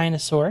 6/6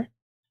 dinosaur.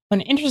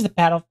 When it enters the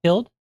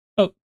battlefield,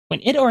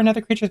 when it or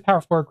another creature with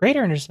power 4 or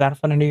greater enters the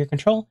battlefield under your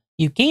control,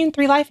 you gain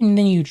 3 life and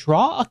then you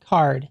draw a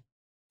card.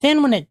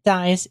 Then when it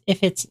dies,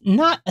 if it's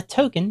not a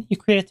token, you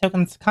create a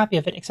token that's a copy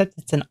of it, except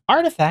it's an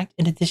artifact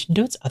in addition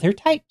to its other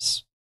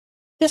types.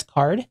 This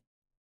card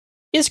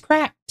is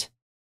cracked.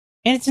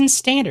 And it's in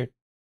standard.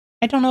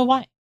 I don't know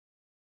why.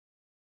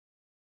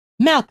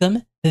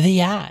 Malcolm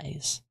the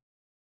Eyes.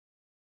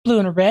 Blue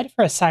and a red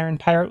for a Siren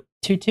Pyro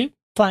 2/2.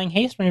 Flying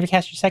Haste whenever you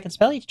cast your second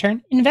spell each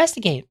turn.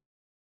 Investigate.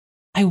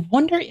 I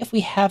wonder if we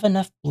have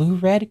enough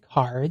blue-red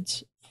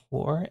cards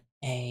for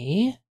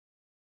a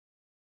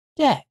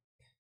deck.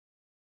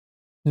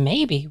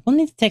 Maybe. We'll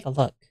need to take a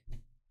look.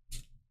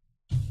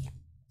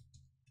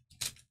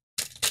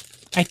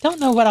 I don't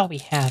know what all we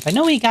have. I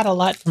know we got a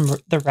lot from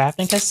the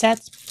Ravnica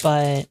sets,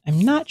 but I'm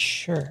not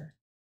sure.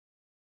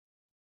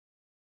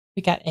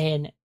 We got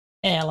an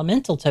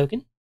elemental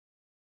token.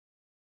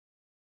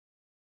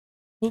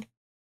 Oop.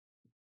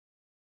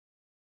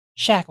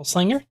 Shackle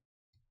Slinger.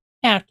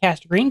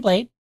 Outcast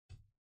Greenblade.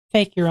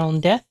 Fake Your Own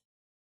Death.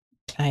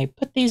 I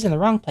put these in the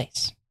wrong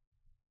place.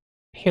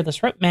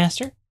 Peerless Rope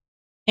Master.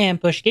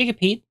 Ambush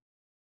Gigapede.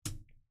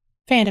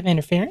 Phantom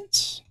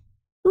Interference.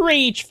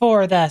 Reach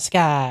for the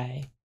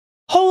Sky.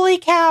 Holy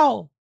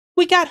cow!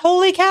 We got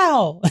Holy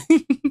Cow!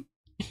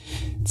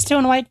 It's 2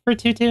 and white for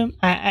 2/2.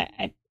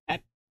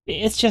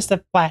 It's just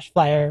a flash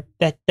flyer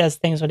that does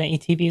things with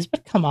ATBs,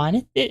 but come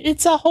on,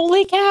 it's a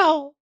Holy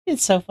Cow!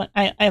 It's so fun.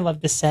 I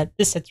love this set.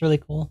 This set's really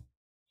cool.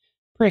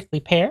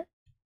 Prickly Pear.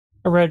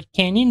 Eroded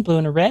Canyon, blue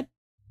and a red.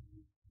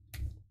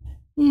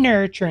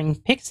 Nurturing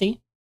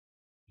Pixie.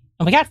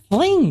 And we got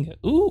Fling!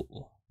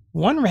 Ooh.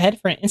 1 red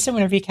for an instant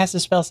whenever you cast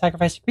a spell,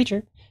 sacrifice a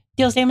creature.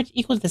 Deals damage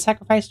equal to the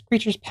sacrificed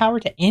creature's power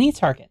to any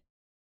target.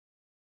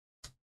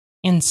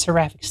 And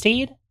Seraphic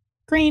Steed.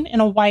 Green and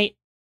a white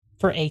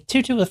for a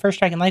 2/2 with first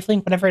strike and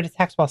lifelink whenever it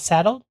attacks while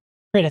saddled.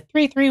 Create a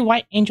 3/3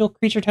 white angel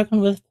creature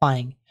token with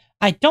flying.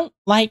 I don't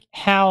like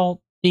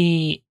how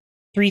the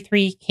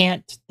 3/3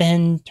 can't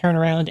then turn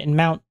around and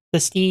mount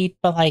the steed,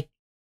 but like,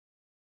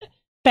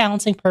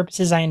 balancing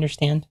purposes, I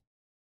understand.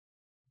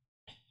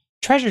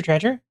 Treasure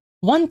Dredger.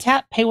 1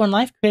 tap, pay 1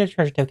 life, create a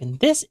treasure token.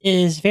 This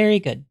is very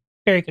good.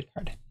 Very good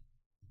card.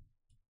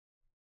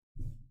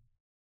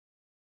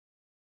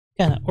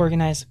 Gonna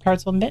organize the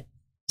cards a little bit.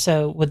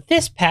 So with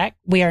this pack,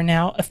 we are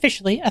now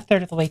officially a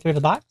third of the way through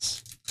the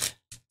box.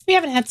 We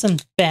haven't had some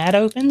bad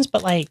opens,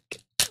 but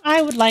like,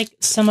 I would like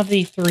some of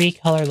the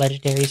 3-color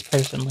legendaries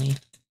personally.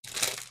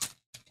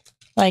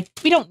 Like,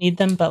 we don't need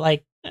them, but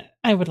like,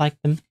 I would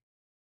like them.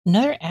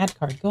 Another ad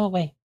card, go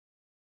away.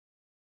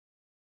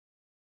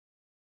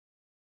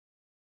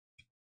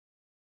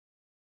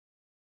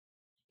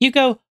 You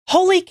go,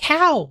 holy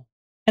cow!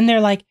 And they're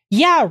like,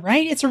 yeah,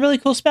 right? It's a really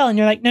cool spell. And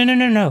you're like,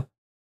 no.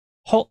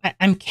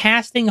 I'm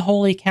casting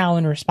Holy Cow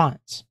in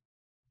response.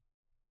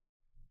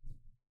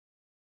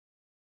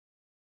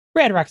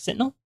 Red Rock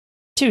Sentinel.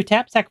 2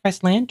 tap,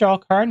 sacrifice land, draw a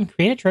card, and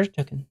create a treasure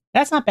token.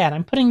 That's not bad.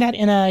 I'm putting that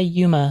in a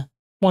Yuma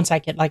once I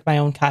get like my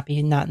own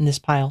copy, not in this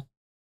pile.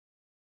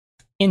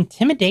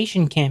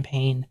 Intimidation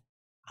Campaign.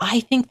 I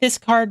think this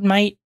card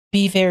might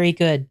be very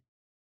good.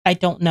 I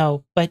don't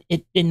know, but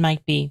it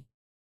might be.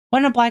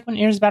 When a black one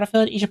enters the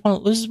battlefield, each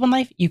opponent loses 1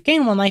 life, you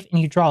gain 1 life, and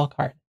you draw a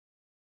card.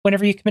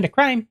 Whenever you commit a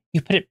crime,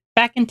 you put it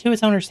back into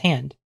its owner's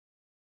hand.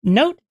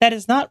 Note that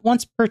is not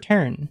once per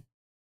turn.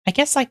 I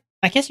guess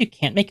you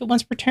can't make it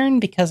once per turn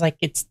because like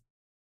it's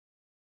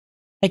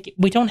like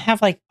we don't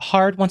have like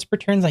hard once per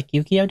turns like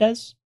Yu-Gi-Oh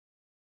does.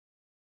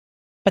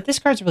 But this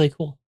card's really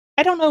cool.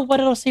 I don't know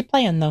what it'll see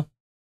play in though.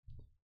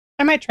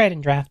 I might try it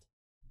in draft.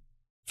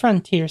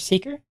 Frontier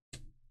Seeker.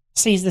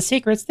 Seize the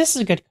Secrets. This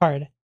is a good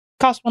card.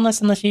 Cost 1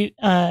 less unless you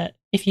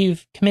if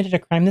you've committed a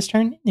crime this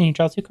turn, then you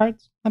draw 2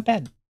 cards. Not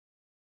bad.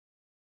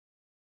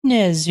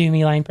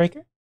 Nezumi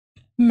Linebreaker.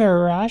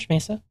 Mirage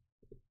Mesa.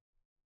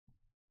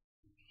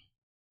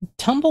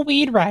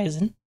 Tumbleweed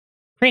Rising.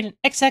 Create an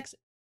XX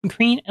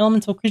green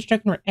elemental creature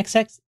token where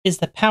XX is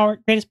the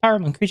greatest power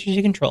among creatures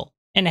you control,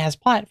 and it has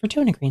plat for 2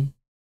 and a green.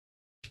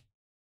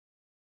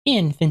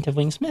 Inventive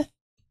Wingsmith.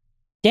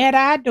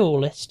 Dead-Eye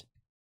Duelist.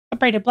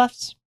 Abraded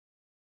Bluffs.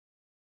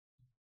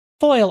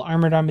 Foil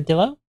Armored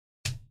Armadillo.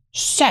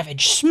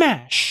 Savage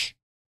Smash.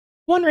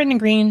 1 red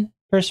and green.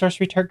 For a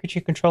sorcery, target creature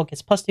you control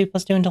gets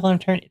 +2/+2 until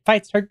end of turn. It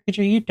fights target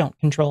creature you don't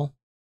control.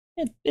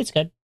 It's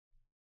good.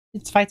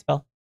 It's a fight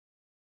spell.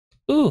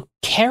 Ooh,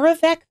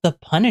 Karavek the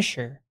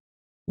Punisher.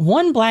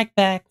 1 black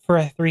back for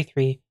a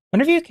 3/3.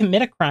 Whenever you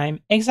commit a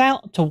crime,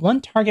 exile up to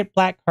one target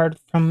black card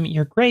from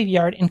your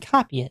graveyard and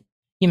copy it.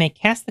 You may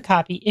cast the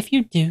copy. If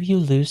you do, you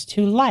lose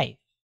 2 life.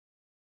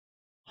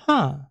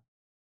 Huh.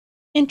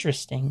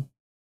 Interesting.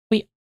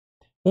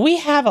 We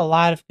have a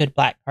lot of good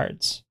black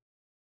cards.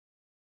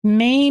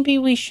 Maybe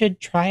we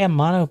should try a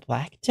mono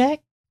black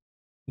deck?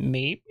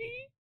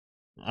 Maybe?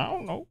 I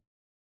don't know.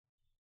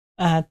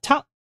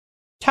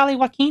 Tali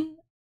Joaquin,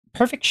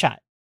 perfect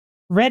shot.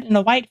 Red and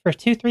a white for a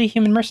 2/3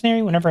 human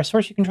mercenary. Whenever a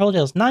source you control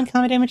deals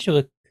non-combat damage to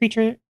a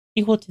creature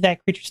equal to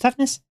that creature's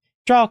toughness,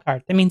 draw a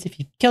card. That means if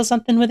you kill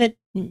something with it,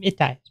 it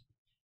dies.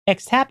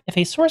 X tap, if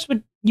a source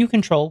you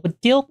control would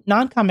deal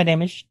non-combat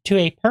damage to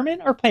a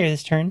permanent or player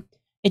this turn,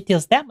 it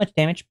deals that much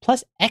damage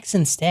plus X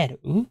instead.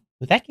 Ooh,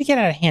 that could get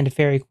out of hand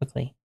very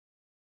quickly.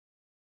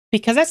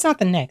 Because that's not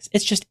the next.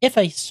 It's just if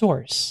a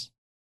source.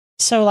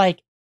 So,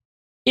 like,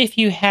 if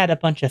you had a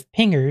bunch of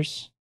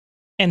pingers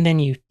and then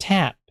you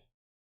tap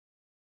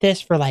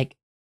this for like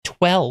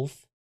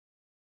 12,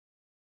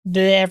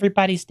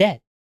 everybody's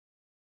dead.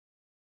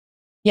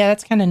 Yeah,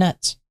 that's kind of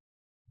nuts.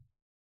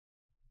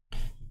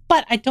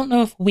 But I don't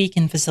know if we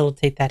can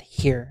facilitate that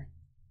here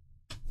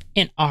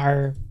in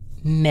our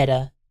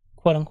meta,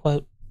 quote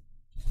unquote.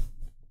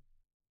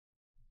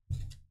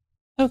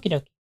 Okie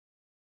dokie.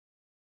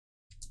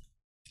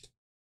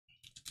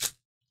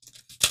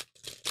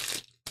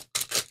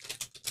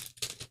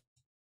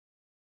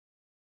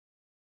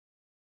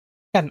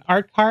 Got an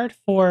art card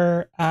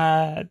for,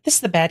 this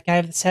is the bad guy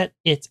of the set.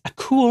 It's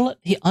Akul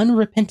the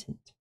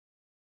Unrepentant.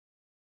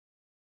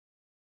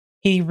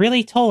 He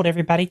really told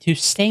everybody to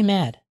stay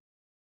mad.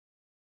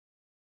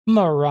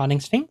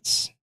 Marauding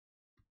Sphinx.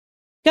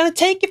 Gonna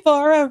take you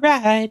for a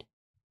ride.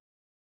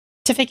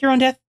 To fake your own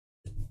death.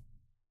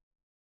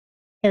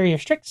 Harrier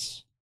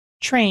Strix.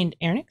 Trained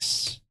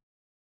Ernix.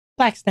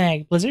 Black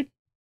Snag Blizzard.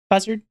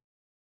 Buzzard.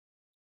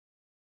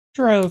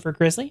 Drover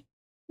Grizzly.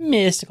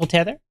 Mystical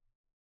Tether.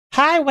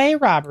 Highway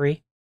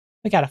Robbery.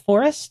 We got a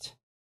Forest.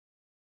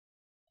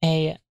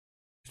 A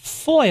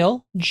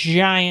Foil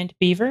Giant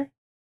Beaver.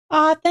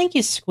 Aw, thank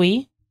you,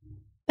 Squee.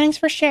 Thanks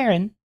for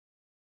sharing.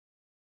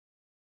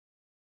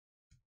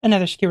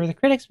 Another Skewer of the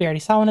Critics. We already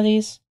saw one of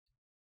these.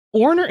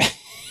 Ornery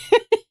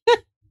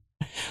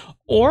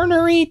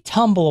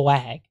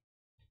Tumblewag.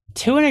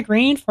 2 and a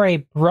green for a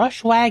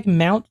Brushwag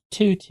Mount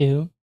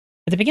 2/2.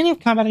 At the beginning of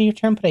combat on your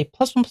turn, put a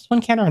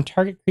 +1/+1 counter on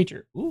target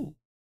creature. Ooh.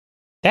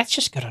 That's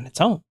just good on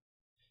its own.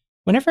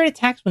 Whenever it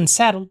attacks when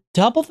saddled,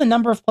 double the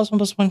number of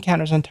 +1/+1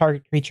 counters on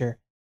target creature.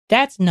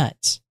 That's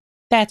nuts.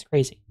 That's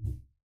crazy.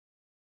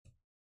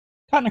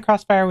 Caught in a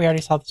Crossfire, we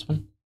already saw this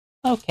one.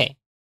 Okay.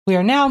 We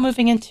are now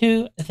moving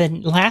into the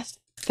last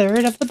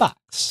third of the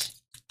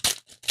box.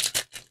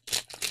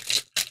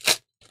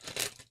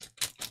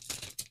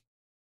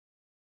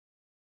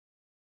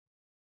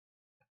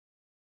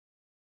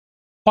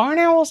 Barn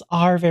owls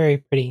are very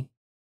pretty.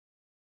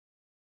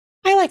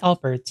 I like all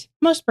birds.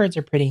 Most birds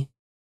are pretty.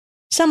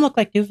 Some look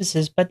like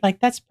doofuses, but like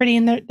that's pretty,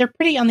 and they're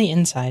pretty on the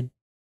inside.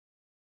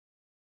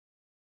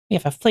 We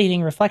have a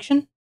Fleeting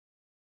Reflection.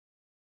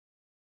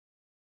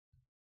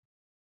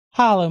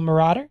 Hollow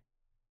Marauder.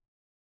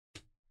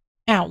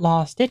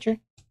 Outlaw Stitcher.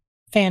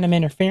 Phantom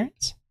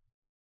Interference.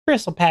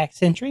 Bristlepack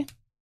Sentry.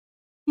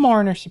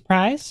 Mourner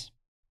Surprise.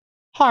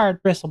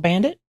 Hard Bristle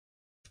Bandit.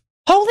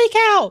 Holy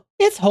cow!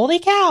 It's Holy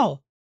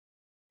Cow!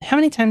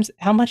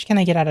 How much can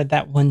I get out of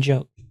that one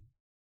joke?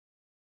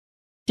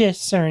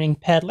 Discerning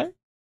Peddler.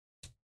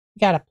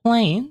 Got a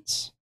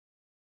Plains.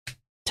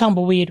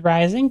 Tumbleweed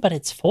Rising, but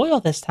it's foil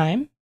this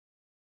time.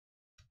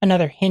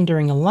 Another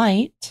Hindering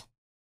Light.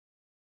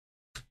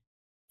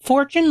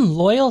 Fortune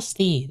Loyal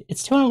Steed.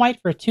 It's 2 and white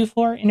for a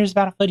 2/4, enters the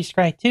battlefield, you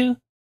scry 2.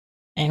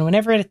 And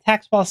whenever it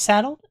attacks while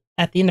saddled,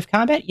 at the end of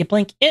combat, you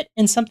blink it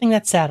and something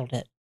that saddled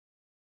it.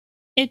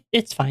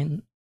 It's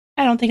fine.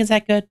 I don't think it's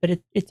that good,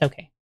 but it's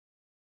okay.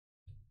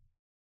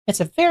 It's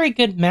a very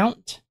good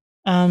mount,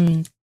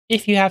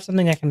 if you have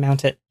something that can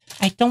mount it.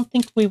 I don't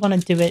think we want to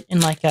do it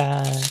in like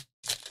a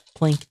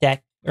blink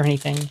deck or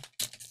anything.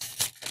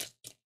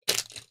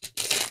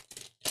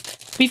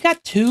 We've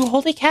got 2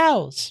 Holy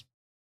Cows.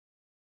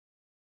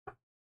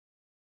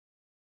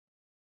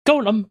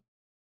 Golem.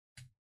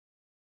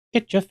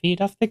 Get your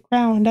feet off the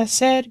ground, I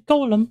said,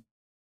 Golem.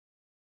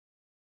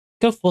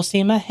 Go full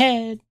steam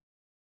ahead,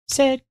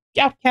 said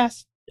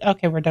Outcast.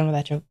 Okay, we're done with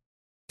that joke.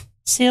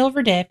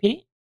 Silver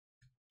Deputy.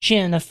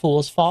 Gin of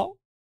Fool's Fall.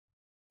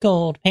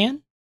 Gold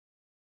Pan.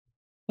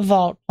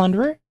 Vault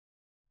Plunderer.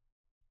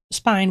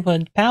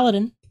 Spinewood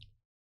Paladin.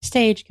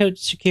 Stagecoach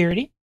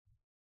Security.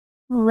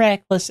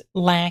 Reckless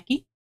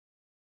Lackey.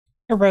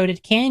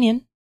 Eroded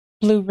Canyon.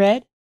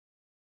 Blue-Red.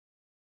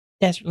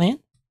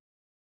 Desertland.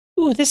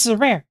 Ooh, this is a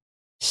rare.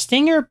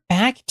 Stinger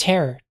Back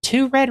Terror.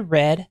 2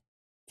 red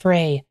for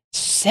a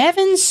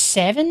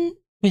 7/7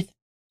 with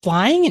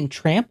flying and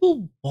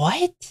trample?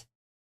 What?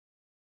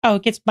 Oh,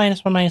 it gets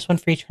 -1/-1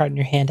 for each card in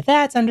your hand.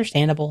 That's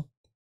understandable.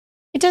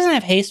 It doesn't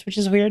have haste, which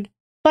is weird,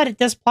 but it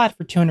does plot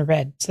for 2 and a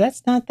red, so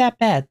that's not that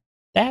bad.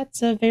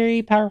 That's a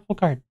very powerful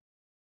card.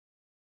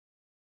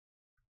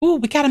 Ooh,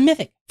 we got a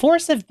mythic.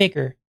 Force of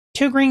Vigor.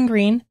 2 green,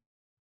 green.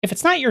 If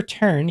it's not your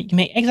turn, you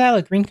may exile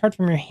a green card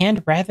from your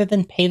hand rather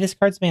than pay this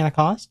card's mana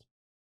cost.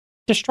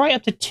 Destroy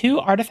up to 2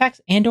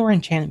 artifacts and or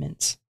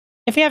enchantments.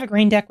 If we have a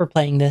green deck, we're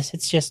playing this.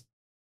 It's just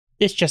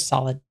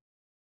solid.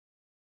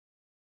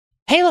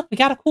 Hey, look, we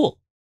got a cool.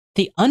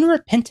 The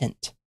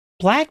Unrepentant.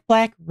 Black,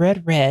 black,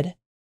 red, red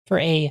for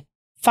a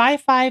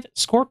 5/5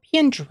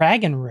 Scorpion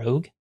Dragon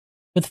Rogue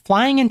with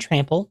flying and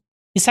trample.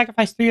 You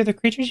sacrifice 3 other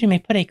creatures. You may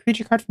put a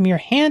creature card from your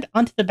hand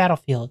onto the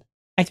battlefield.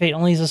 Activate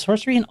only as a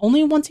sorcery and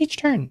only once each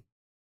turn.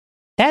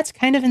 That's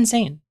kind of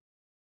insane.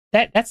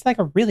 That's like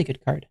a really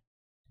good card.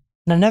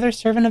 And another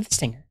Servant of the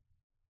Stinger.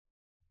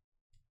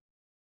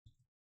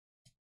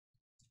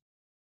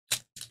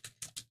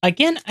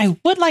 Again, I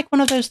would like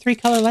one of those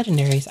 3-color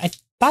legendaries. I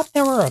thought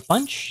there were a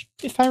bunch,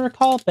 if I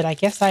recall, but I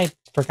guess I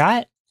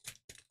forgot.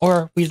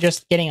 Or we're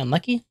just getting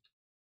unlucky.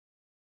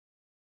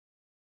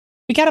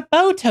 We got a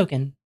bow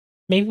token.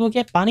 Maybe we'll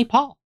get Bonnie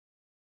Paul.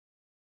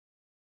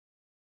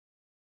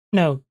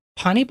 No,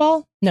 Bonnie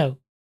Ball? No,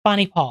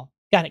 Bonnie Paul.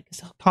 Got it, because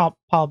he'll call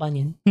Paul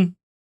Bunyan. We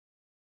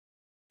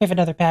have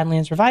another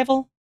Badlands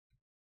Revival.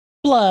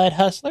 Blood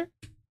Hustler.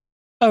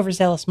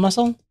 Overzealous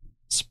Muscle.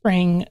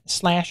 Spring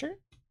Slasher.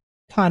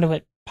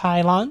 Conduit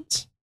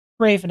Pylons.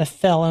 Raven of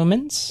Fell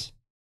Omens.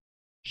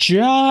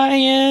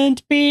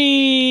 Giant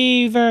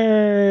Beaver.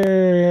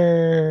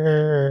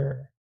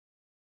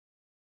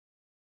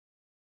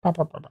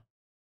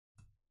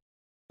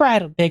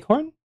 Bridled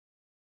Bighorn.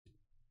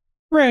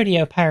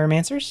 Rodeo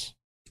Pyromancers.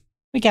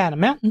 We got a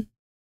mountain.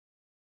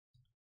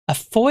 A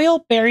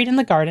foil buried in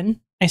the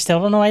garden. I still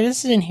don't know why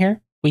this is in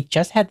here. We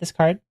just had this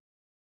card.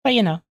 But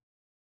you know.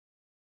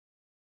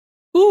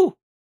 Ooh!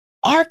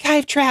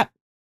 Archive Trap!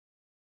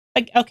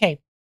 Like, okay.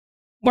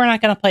 We're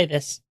not going to play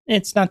this.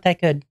 It's not that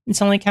good.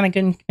 It's only kind of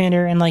good in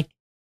Commander, and like,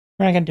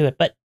 we're not going to do it.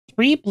 But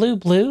 3 blue,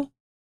 blue.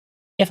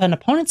 If an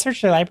opponent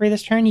searches their library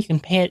this turn, you can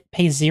pay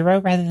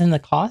 0 rather than the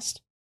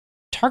cost.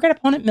 Target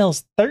opponent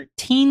mills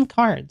 13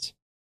 cards.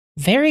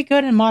 Very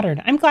good in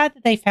Modern. I'm glad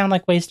that they found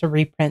like ways to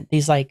reprint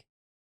these like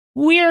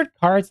weird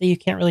cards that you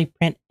can't really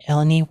print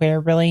anywhere,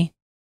 really.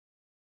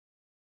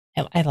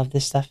 I love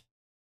this stuff.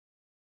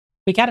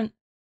 We got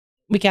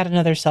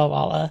another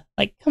Selvala.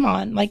 Like, come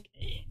on, like,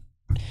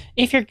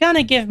 if you're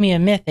gonna give me a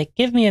mythic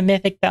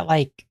that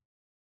like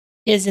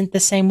isn't the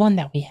same one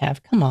that we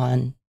have. Come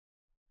on.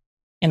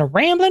 And a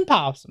Rambling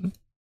Possum.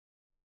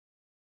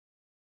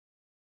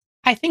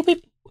 I think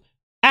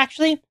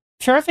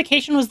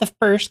Purification was the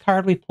first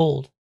card we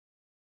pulled.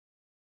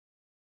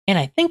 And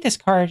I think this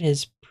card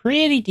is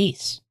pretty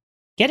decent.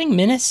 Getting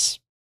Menace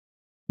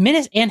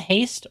and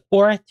Haste,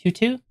 or a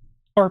 2/2,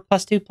 or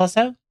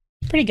 +2/+0,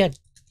 pretty good.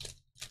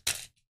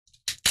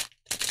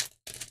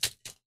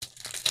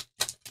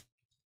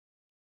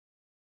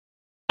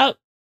 Oh,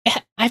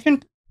 I've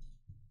been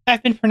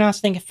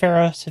pronouncing it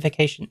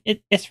ferocification.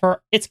 It's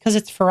because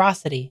it's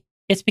ferocity.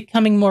 It's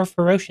becoming more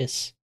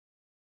ferocious.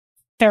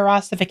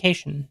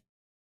 Ferocification.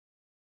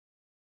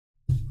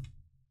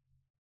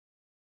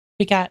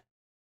 We got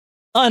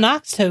an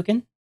Ox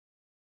token.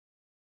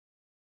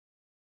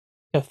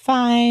 Go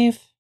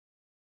 5.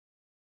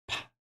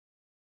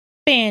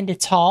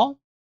 Bandit's Hall.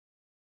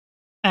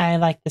 I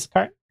like this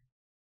card.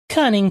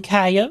 Cunning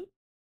Coyote.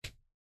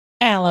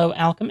 Aloe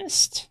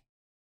Alchemist.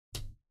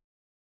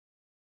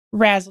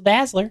 Razzle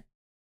Dazzler.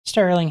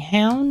 Sterling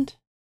Hound.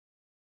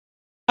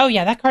 Oh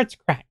yeah, that card's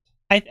cracked.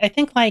 I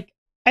think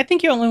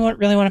you only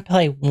really want to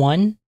play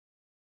 1,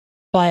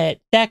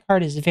 but that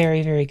card is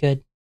very, very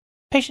good.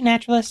 Patient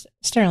Naturalist,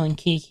 Sterling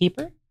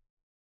Keykeeper,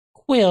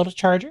 Quilled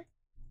Charger,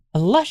 a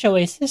Lush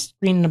Oasis,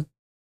 the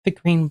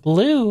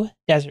green-blue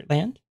Desert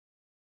Land,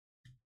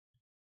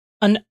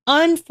 an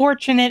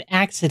Unfortunate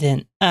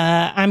Accident.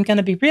 I'm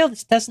gonna be real,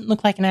 this doesn't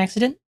look like an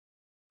accident.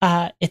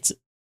 It's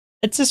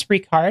a spree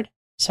card,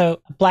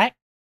 so a black,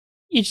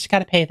 you just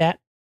gotta pay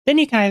that. Then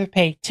you can either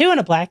pay 2 and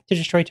a black to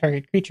destroy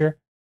target creature,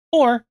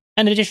 or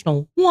an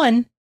additional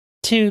 1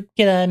 to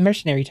get a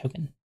mercenary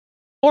token.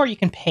 Or you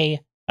can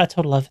pay a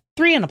total of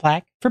 3 and a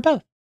black for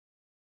both,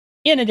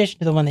 in addition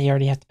to the one that you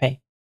already have to pay.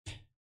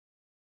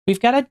 We've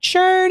got a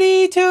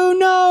Journey to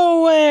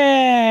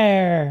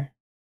Nowhere!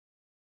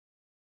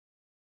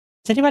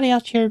 Is anybody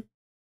else here?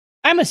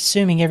 I'm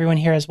assuming everyone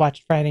here has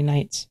watched Friday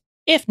Nights.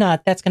 If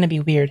not, that's going to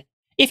be weird.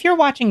 If you're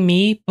watching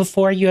me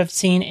before you have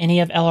seen any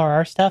of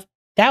LRR stuff,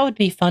 that would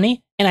be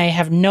funny, and I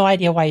have no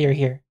idea why you're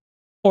here.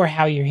 Or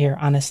how you're here,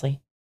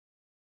 honestly.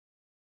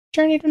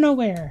 Journey to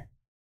Nowhere.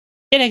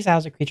 It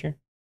exiles a creature.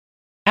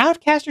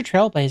 Outcaster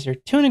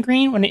Trailblazer. 2 and a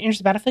green. When it enters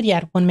the battlefield, you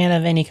add 1 mana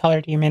of any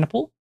color to your mana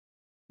pool.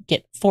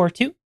 Get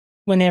 4/2.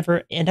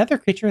 Whenever another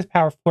creature with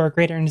power 4 or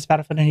greater enters the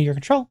battlefield under your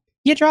control,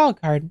 you draw a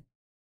card.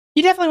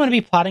 You definitely want to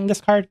be plotting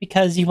this card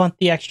because you want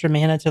the extra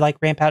mana to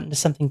like ramp out into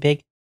something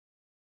big.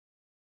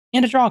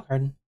 And a draw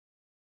card.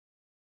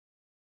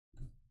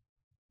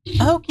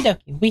 Okie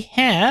dokie. We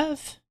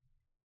have...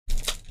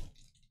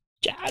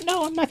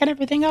 No, I'm knocking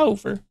everything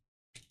over.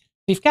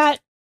 We've got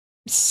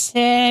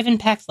 7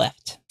 packs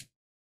left.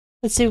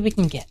 Let's see what we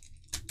can get.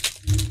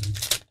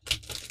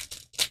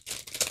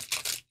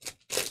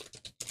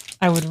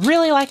 I would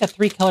really like a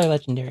 3-color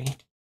legendary.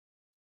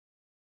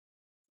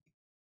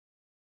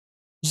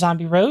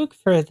 Zombie Rogue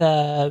for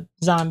the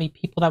zombie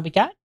people that we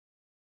got.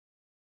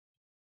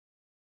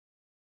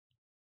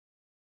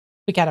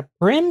 We got a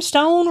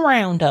Brimstone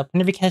Roundup.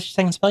 Whenever you catch a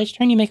second spell each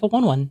turn, you make a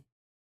 1/1.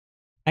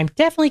 I'm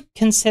definitely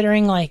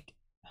considering, like,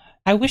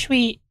 I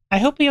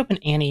hope we open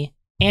Annie.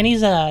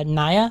 Annie's a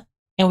Naya,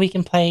 and we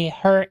can play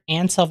her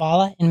and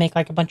Selvala and make,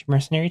 like, a bunch of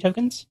mercenary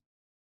tokens.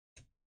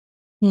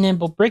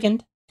 Nimble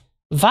Brigand.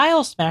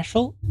 Vile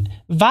Smasher,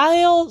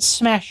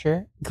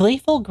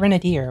 Gleeful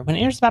Grenadier. When it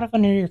enters the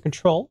battlefield under your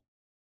control,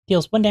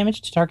 deals 1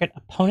 damage to target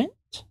opponent.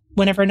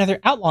 Whenever another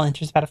outlaw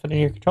enters the battlefield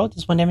under your control, it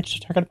deals 1 damage to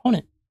target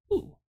opponent.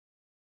 Ooh.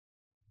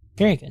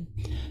 Very good.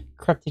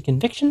 Corrupted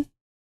Conviction.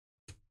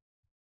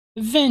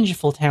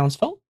 Vengeful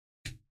Townsfolk.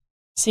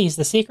 Seize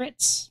the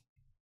Secrets.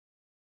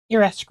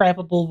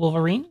 Irascribable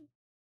Wolverine.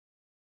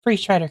 Free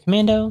Strider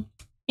Commando.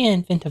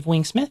 Inventive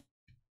Wingsmith.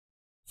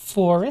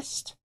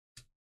 Forest.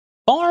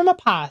 Form a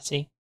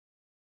Posse.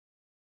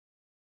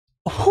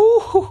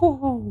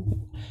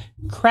 Ooh.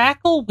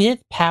 Crackle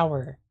with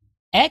Power.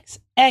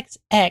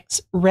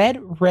 XXX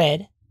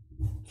red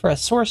for a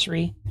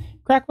sorcery.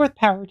 Crackle with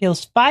Power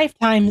deals 5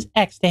 times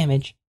X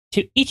damage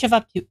to each of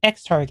up to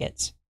X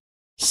targets.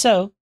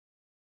 So,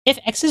 if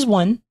X is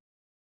 1,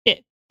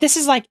 this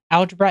is like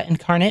algebra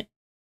incarnate.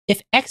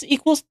 If X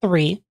equals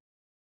 3,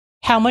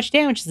 how much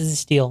damage does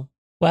this deal?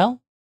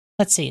 Well,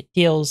 let's see. It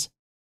deals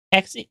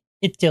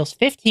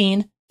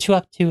 15 to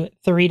up to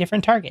 3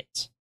 different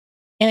targets.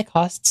 And it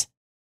costs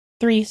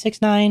 3,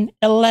 6, 9,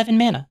 11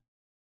 mana.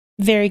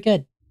 Very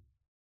good.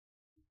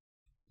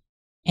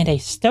 And a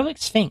Stoic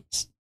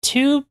Sphinx.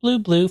 2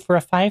 blue for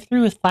a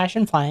 5/3 with flash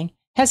and flying.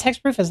 Has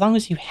hexproof as long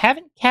as you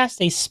haven't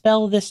cast a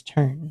spell this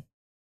turn.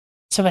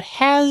 So it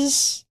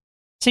has...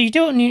 So you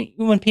do it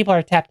when people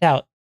are tapped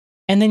out.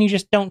 And then you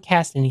just don't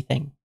cast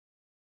anything.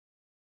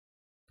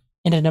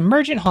 And an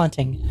Emergent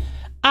Haunting.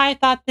 I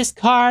thought this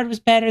card was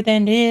better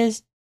than it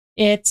is.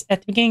 It's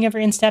at the beginning of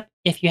your end step.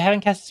 If you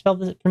haven't cast a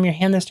spell from your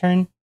hand this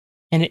turn,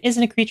 and it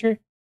isn't a creature...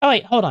 Oh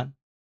wait, hold on.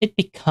 It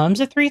becomes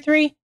a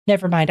 3/3?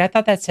 Never mind, I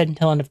thought that said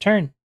until end of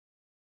turn.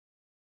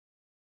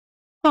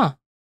 Huh.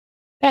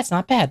 That's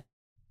not bad.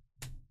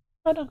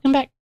 Oh no, come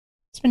back.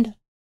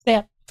 Stay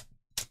up.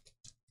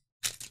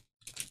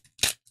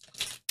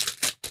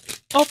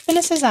 Open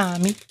a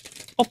sesame.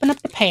 Open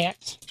up the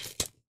packs.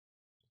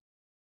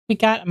 We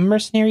got a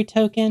mercenary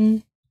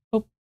token.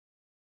 Oh.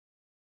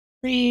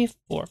 3,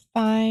 4,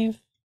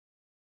 5.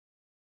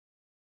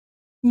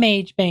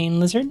 Magebane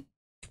Lizard.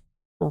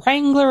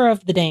 Wrangler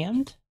of the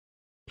Damned.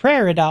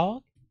 Prairie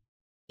Dog.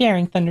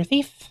 Daring Thunder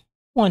Thief.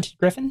 Wanted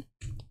Griffin.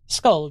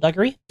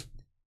 Skullduggery.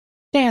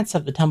 Dance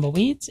of the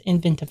Tumbleweeds.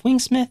 Inventive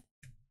Wingsmith.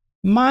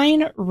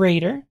 Mine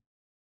Raider.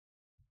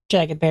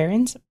 Jagged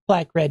Barrens.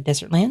 Black-Red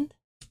Desertland.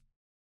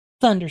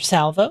 Thunder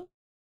Salvo.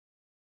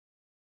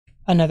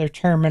 Another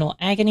Terminal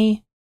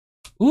Agony.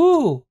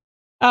 Ooh!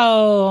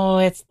 Oh,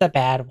 it's the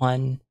bad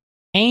one.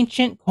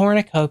 Ancient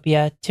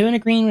Cornucopia. 2 and a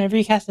green. Whenever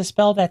you cast a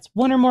spell that's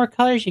 1 or more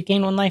colors, you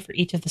gain 1 life for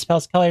each of the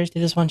spell's colors.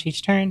 Do this once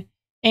each turn.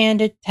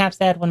 And it taps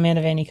to add 1 mana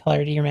of any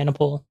color to your mana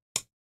pool.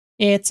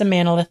 It's a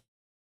manolith.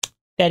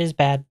 That is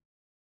bad.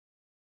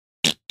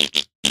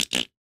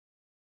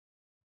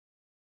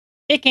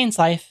 It gains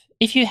life.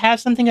 If you have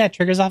something that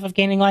triggers off of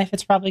gaining life,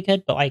 it's probably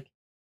good, but like,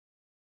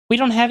 we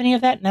don't have any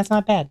of that, and that's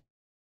not bad.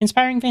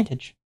 Inspiring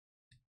Vantage.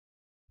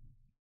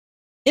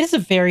 It is a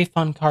very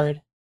fun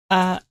card.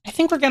 I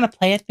think we're going to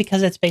play it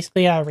because it's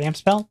basically a ramp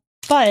spell,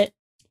 but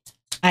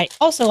I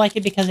also like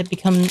it because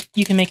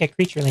you can make a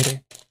creature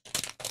later.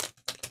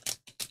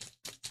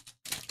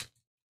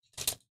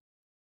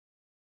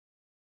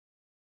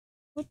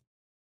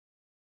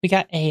 We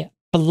got a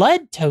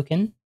blood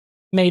token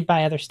made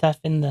by other stuff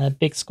in the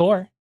big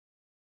score.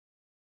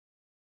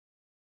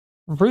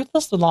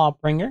 Ruthless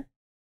Lawbringer.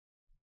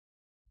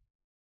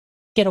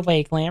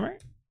 Getaway Glamour.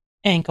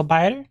 Ankle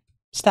Biter.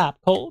 Stop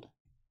Cold.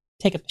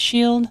 Take up the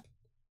Shield.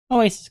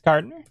 Oasis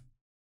Gardener.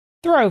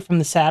 Throw from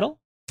the Saddle.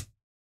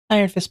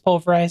 Iron Fist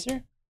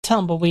Pulverizer.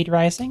 Tumbleweed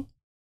Rising.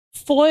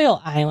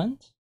 Foil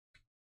Island.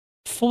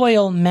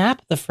 Foil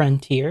Map the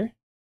Frontier.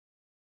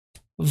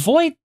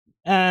 Void...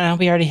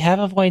 we already have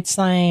a Void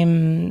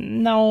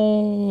Slime.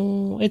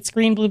 No, it's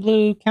green,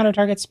 blue, counter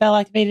target spell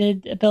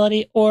activated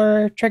ability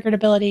or triggered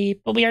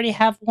ability, but we already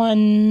have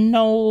one.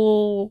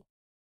 No.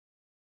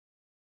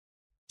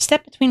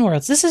 Step Between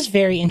Worlds. This is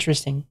very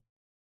interesting.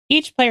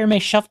 Each player may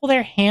shuffle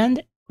their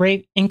hand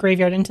and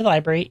graveyard into the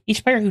library.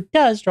 Each player who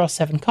does draws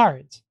 7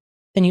 cards.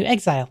 Then you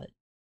exile it.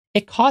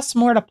 It costs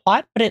more to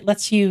plot, but it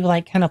lets you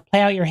like kind of play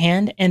out your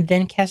hand and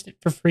then cast it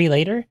for free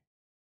later.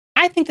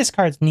 I think this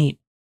card's neat.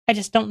 I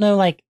just don't know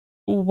like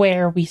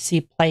where we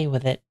see play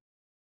with it.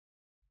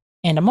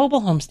 And a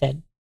Mobile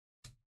Homestead.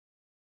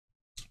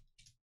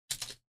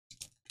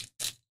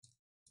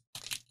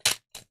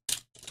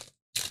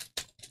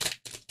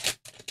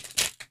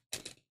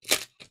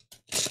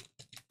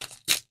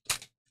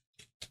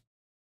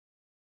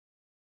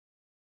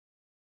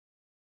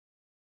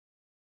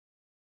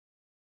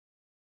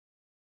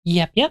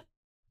 Yep.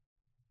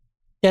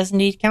 does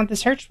indeed count the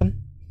search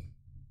one.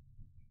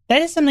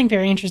 That is something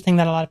very interesting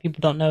that a lot of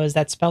people don't know, is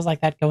that spells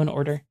like that go in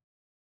order.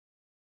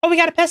 Oh, we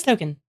got a pest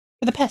token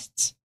for the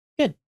pests.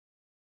 Good.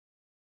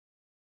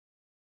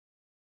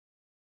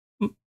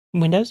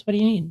 Windows, what do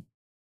you need?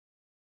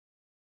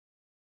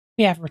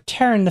 We have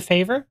Return the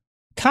Favor,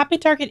 copy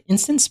target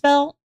instant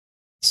spell,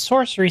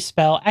 sorcery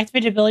spell,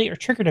 activated ability, or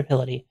triggered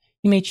ability.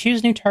 You may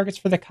choose new targets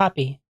for the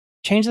copy.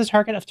 Change the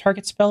target of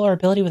target spell or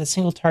ability with a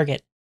single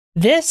target.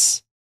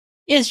 This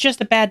is just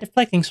a bad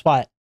deflecting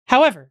swat.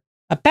 However,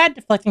 a bad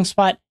deflecting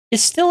swat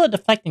is still a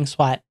deflecting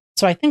swat,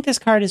 so I think this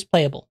card is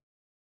playable.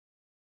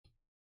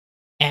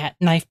 At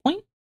Knife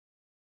Point,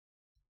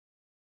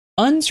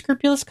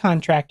 Unscrupulous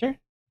Contractor,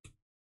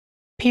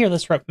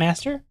 Peerless Rope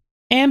Master,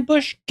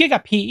 Ambush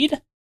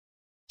Gigapede,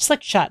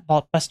 Slick Shot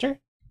Vault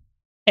Buster,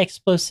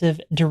 Explosive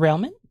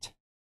Derailment,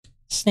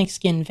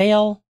 Snakeskin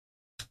Veil,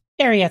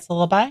 Ariat's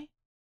Lullaby,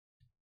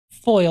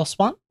 Foil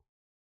Swamp,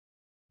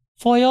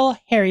 Foil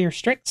Harrier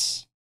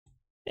Strix,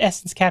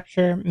 Essence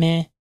Capture,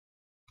 meh.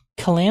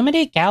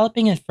 Calamity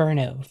Galloping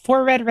Inferno,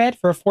 4 red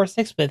for a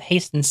 4/6 with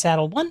haste and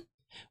saddle 1.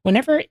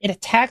 Whenever it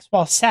attacks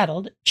while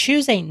saddled,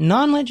 choose a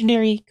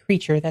non-legendary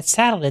creature that's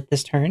saddled it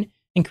this turn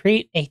and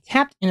create a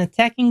tapped and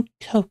attacking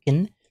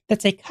token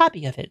that's a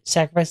copy of it.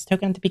 Sacrifice the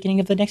token at the beginning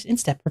of the next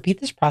instep. Repeat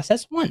this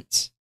process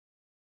once.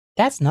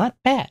 That's not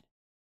bad.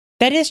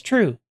 That is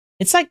true.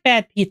 It's like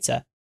bad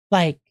pizza.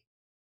 Like,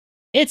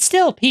 it's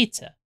still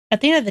pizza.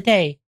 At the end of the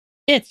day,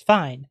 it's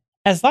fine.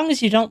 As long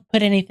as you don't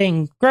put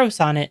anything gross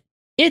on it,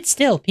 it's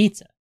still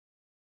pizza.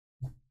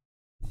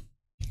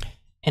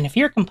 And if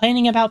you're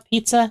complaining about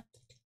pizza,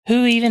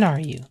 who even are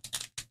you?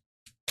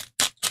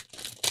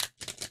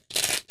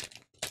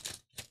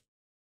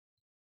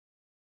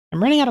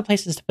 I'm running out of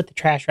places to put the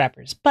trash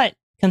wrappers, but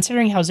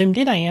considering how zoomed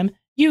in I am,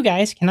 you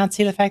guys cannot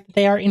see the fact that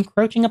they are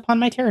encroaching upon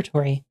my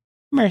territory.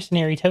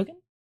 Mercenary token.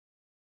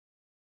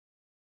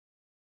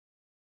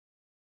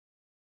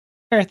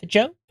 Earth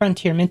Joe,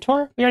 Frontier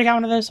Mentor. We already got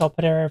one of those, so I'll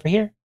put her over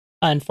here.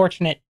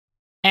 Unfortunate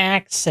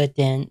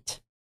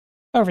Accident.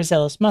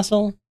 Overzealous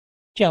Muscle.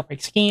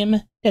 Jailbreak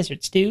Scheme.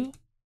 Desert Stew.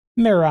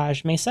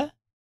 Mirage Mesa.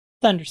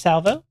 Thunder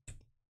Salvo.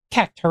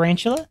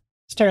 Cactarantula.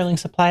 Sterling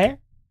Supplier.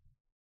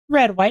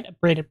 Red-White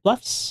Abraded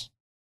Bluffs.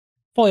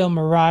 Foil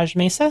Mirage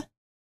Mesa.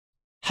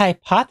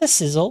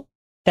 Hypothesizzle.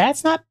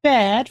 That's not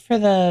bad for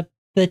the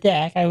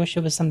deck. I wish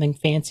it was something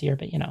fancier,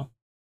 but you know.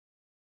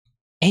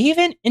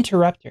 Aven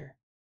Interrupter.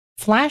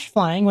 Flash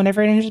flying.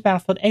 Whenever it enters the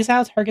battlefield,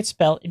 exile target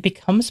spell. It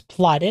becomes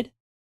plotted.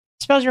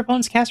 Spells your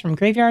opponents cast from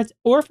graveyards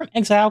or from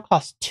exile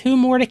cost 2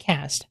 more to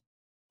cast.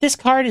 This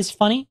card is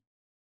funny.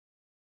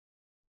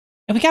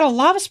 And we got a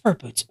Lava Spur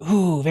Boots.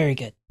 Ooh, very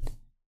good.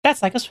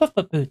 That's like a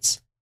Swiftfoot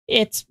Boots.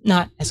 It's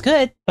not as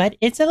good, but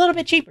it's a little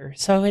bit cheaper,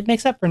 so it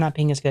makes up for not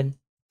being as good.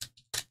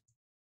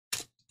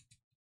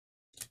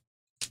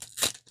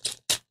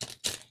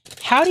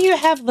 How do you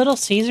have Little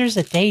Caesars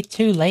a day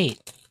too late?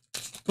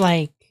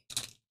 Like,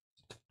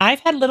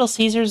 I've had Little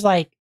Caesars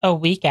like a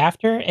week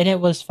after, and it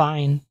was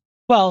fine.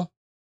 Well,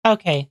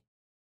 okay,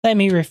 let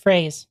me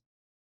rephrase.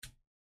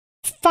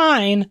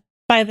 Fine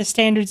by the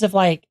standards of,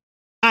 like,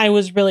 I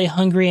was really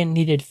hungry and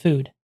needed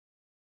food.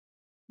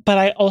 But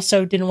I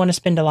also didn't want to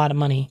spend a lot of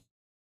money.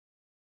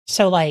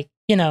 So, like,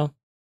 you know,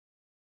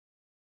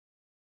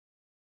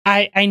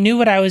 I knew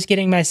what I was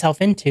getting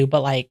myself into,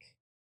 but, like,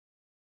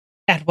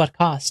 at what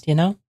cost, you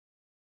know?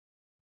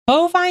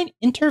 Bovine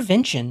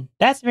Intervention.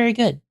 That's very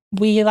good.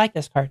 We like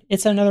this card.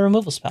 It's another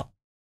removal spell.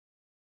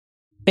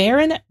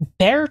 Baron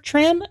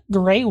Beartrim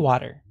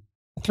Greywater.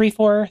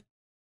 3/4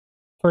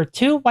 for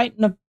 2 white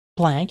and a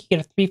blank. You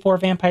get a 3/4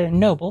 Vampire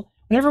Noble.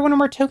 Whenever one or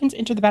more tokens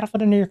enter the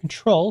battlefield under your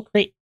control,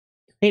 create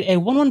a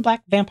 1/1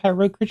 black Vampire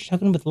Rogue creature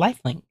token with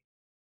lifelink.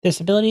 This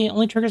ability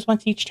only triggers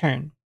once each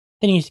turn.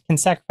 Then you can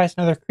sacrifice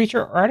another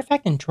creature or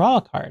artifact and draw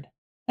a card.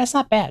 That's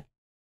not bad.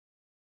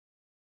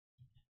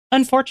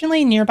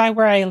 Unfortunately, nearby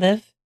where I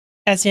live,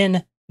 as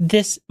in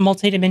this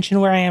multi-dimension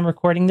where I am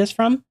recording this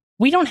from,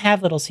 we don't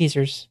have Little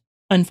Caesars,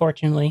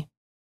 unfortunately.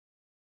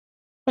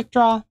 Quick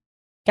Draw,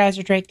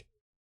 Geyser Drake,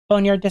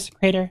 Boneyard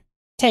Desecrator,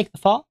 Take the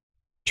Fall,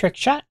 Trick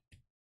Shot,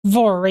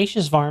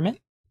 Voracious Varmint,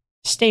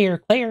 Stayer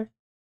Clear,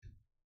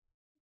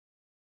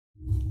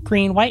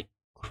 Green-White,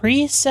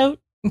 Creosote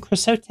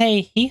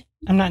Heath.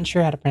 I'm not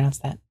sure how to pronounce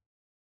that.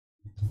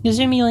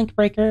 Yuzumi Link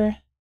Breaker,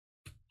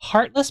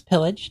 Heartless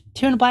Pillage.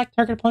 2 and a black,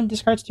 target opponent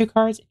discards 2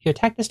 cards. If you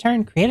attack this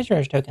turn, create a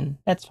treasure token.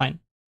 That's fine.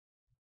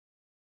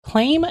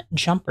 Claim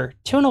Jumper.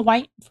 2 and a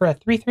white for a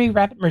 3/3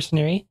 Rapid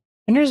Mercenary.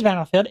 Enters the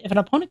battlefield. If an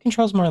opponent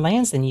controls more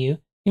lands than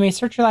you, you may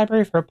search your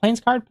library for a plains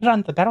card, put it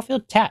on the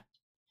battlefield tapped.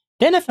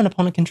 Then if an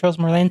opponent controls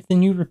more lands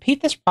than you,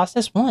 repeat this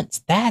process once.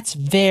 That's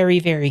very,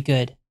 very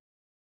good.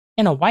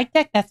 In a white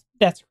deck,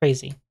 that's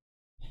crazy.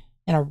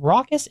 And a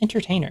Raucous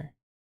Entertainer.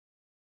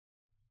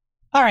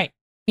 Alright,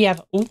 we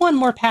have one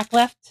more pack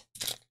left.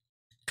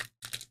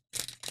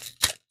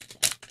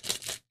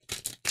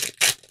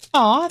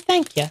 Aw,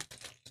 thank you.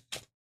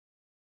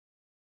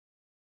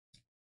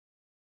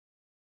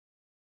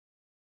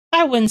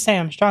 I wouldn't say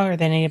I'm stronger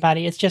than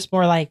anybody. It's just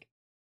more like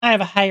I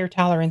have a higher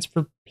tolerance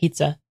for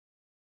pizza.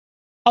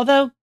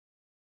 Although,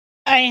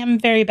 I am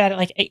very bad at,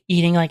 like,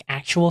 eating, like,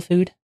 actual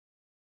food.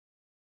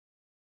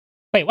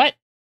 Wait, what?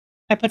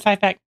 I put 5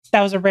 back.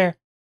 That was a rare.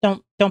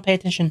 Don't pay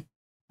attention.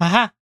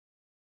 Aha!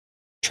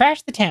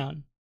 Trash the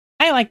town.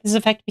 I like this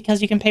effect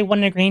because you can pay 1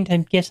 in a green to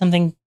give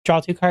something draw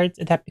 2 cards,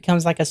 and that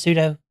becomes like a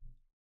pseudo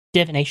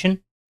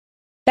divination.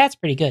 That's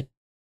pretty good.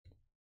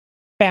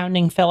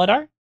 Bounding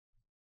Felidar.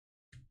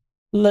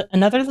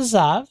 Another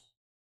Lazav.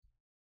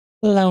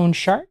 Lone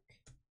Shark.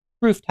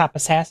 Rooftop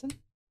Assassin.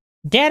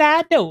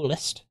 Dead-Eye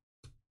Duelist.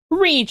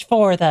 Reach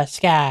for the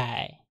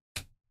sky.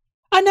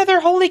 Another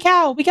Holy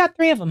Cow! We got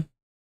 3 of them.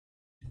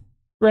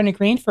 Run a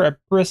green for a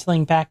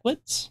Bristling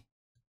Backwoods.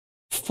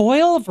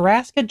 Foil of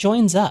Vraska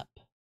joins up.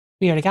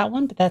 We already got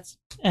one, but that's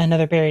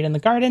another Buried in the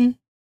Garden.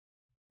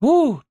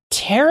 Woo!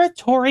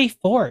 Territory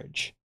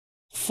Forge.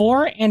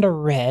 4 and a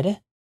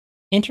red.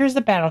 Enters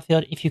the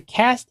battlefield. If you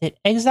cast it,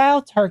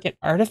 exile target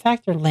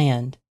artifact or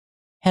land.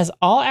 Has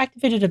all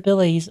activated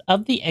abilities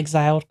of the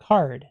exiled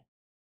card.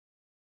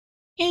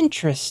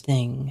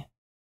 Interesting.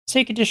 So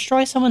you could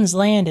destroy someone's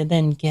land and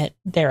then get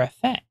their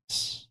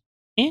effects.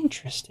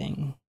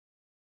 Interesting.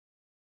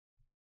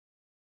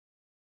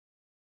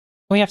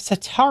 We have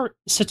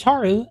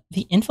Sataru,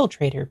 the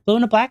Infiltrator. Blue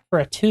and a black for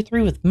a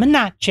 2/3 with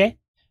Menace.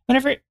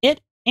 Whenever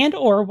it and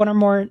or one or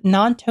more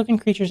non-token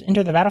creatures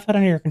enter the battlefield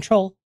under your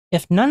control,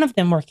 if none of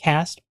them were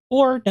cast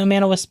or no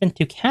mana was spent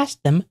to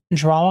cast them,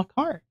 draw a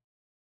card.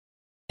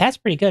 That's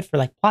pretty good for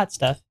like plot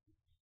stuff.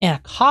 And a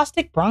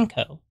Caustic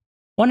Bronco.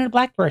 1 and a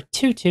black for a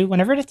 2/2.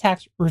 Whenever it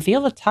attacks,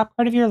 reveal the top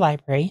card of your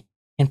library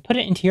and put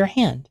it into your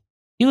hand.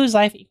 You lose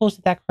life equals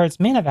to that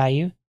card's mana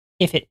value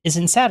if it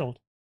isn't saddled.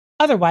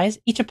 Otherwise,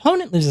 each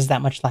opponent loses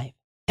that much life.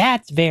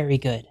 That's very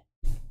good.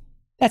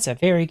 That's a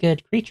very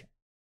good creature.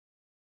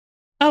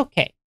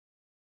 Okay.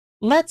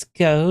 Let's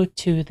go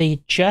to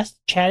the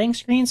just chatting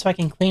screen so I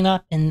can clean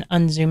up and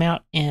unzoom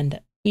out, and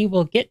we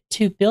will get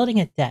to building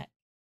a deck.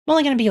 I'm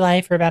only going to be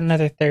live for about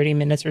another 30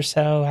 minutes or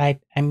so.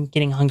 I'm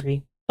getting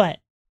hungry,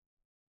 but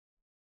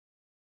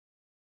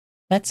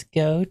let's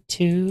go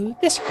to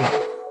this screen.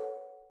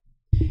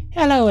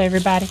 Hello,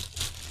 everybody.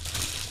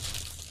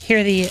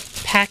 Hear the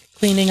pack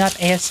cleaning up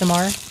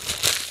ASMR.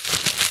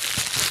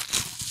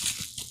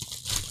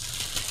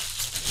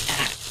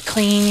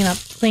 Clean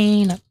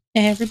up.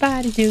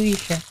 Everybody do your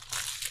share.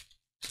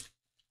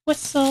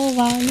 Whistle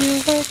while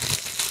you work.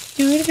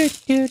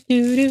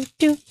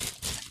 Do.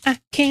 I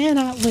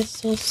cannot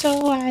whistle,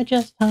 so I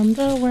just hum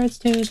the words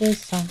to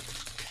this song.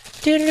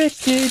 Do.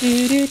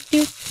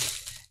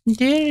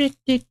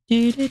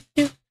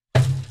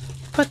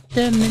 Put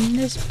them in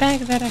this bag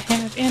that I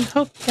have and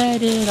hope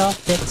that it all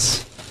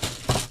fits.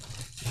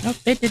 Nope,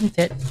 it didn't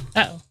fit.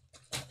 Uh-oh.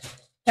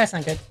 That's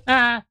not good.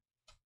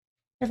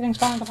 Everything's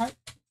falling apart.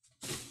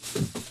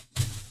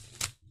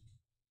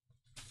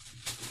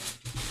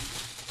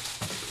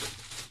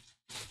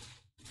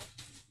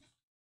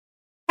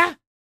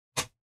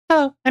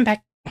 Hello, I'm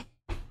back.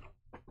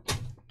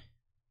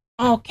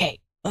 Okay,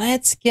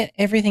 let's get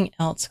everything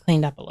else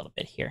cleaned up a little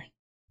bit here.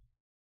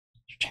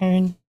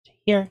 Return to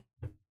here.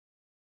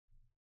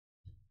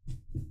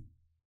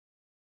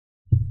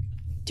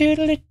 Do.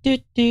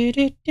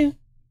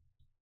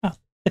 Oh,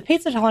 the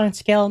pizza tolerance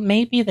scale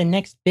may be the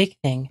next big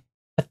thing,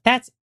 but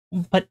that's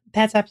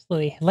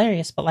absolutely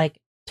hilarious, but like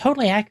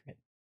totally accurate.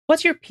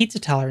 What's your pizza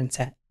tolerance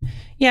at?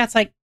 Yeah, it's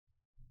like,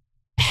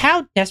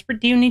 how desperate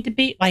do you need to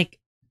be? Like,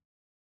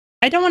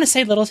 I don't want to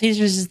say Little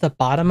Caesars is the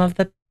bottom of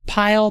the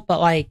pile, but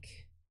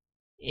like,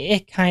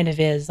 it kind of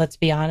is. Let's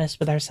be honest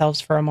with ourselves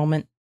for a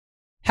moment.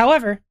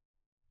 However,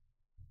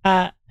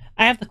 I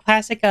have the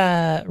classic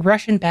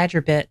Russian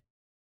Badger bit.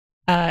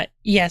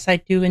 Yes, I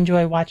do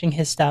enjoy watching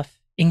his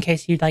stuff. In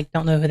case you like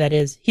don't know who that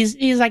is, he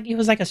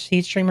was like a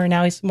seed streamer.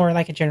 Now he's more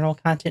like a general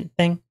content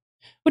thing,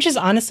 which is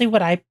honestly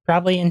what I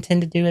probably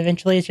intend to do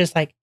eventually. It's just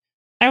like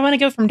I want to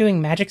go from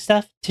doing magic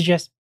stuff to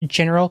just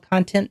general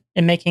content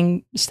and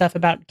making stuff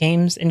about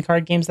games and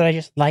card games that I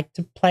just like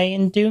to play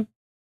and do.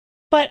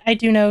 But I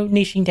do know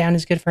niching down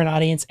is good for an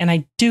audience, and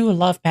I do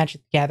love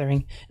Magic the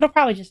Gathering. It'll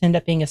probably just end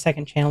up being a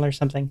second channel or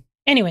something.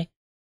 Anyway,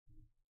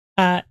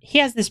 he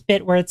has this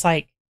bit where it's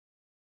like,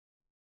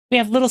 we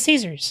have Little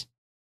Caesars.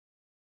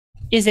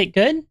 Is it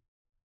good?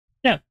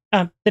 No.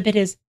 The bit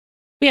is,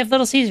 we have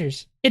Little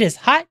Caesars. It is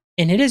hot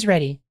and it is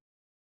ready.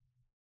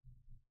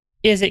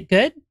 Is it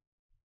good?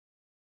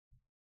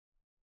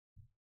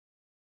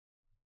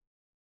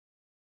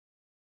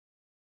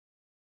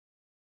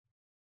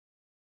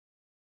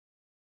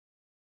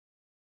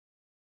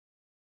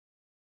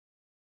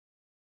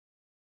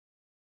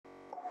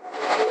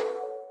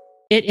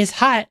 It is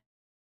hot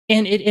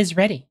and it is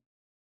ready.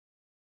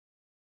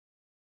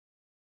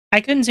 I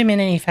couldn't zoom in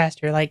any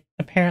faster. Like,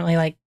 apparently,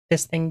 like,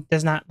 this thing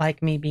does not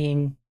like me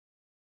being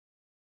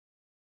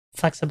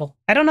flexible.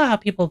 I don't know how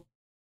people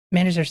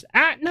manage their...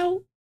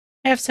 no!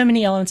 I have so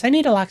many elements. I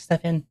need to lock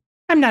stuff in.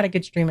 I'm not a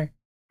good streamer.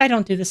 I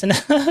don't do this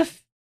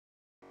enough.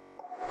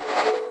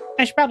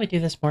 I should probably do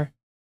this more.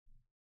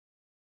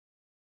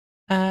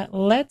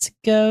 Let's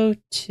go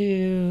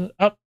to...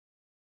 Oh.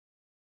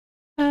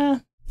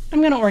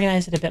 I'm gonna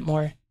organize it a bit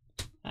more.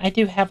 I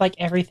do have like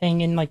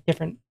everything in like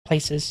different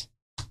places.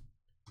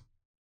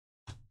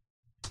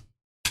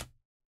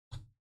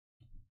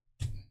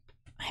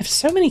 I have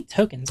so many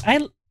tokens.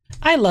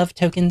 I love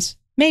tokens.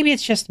 Maybe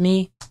it's just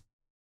me.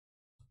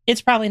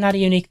 It's probably not a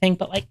unique thing,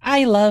 but like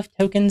I love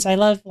tokens. I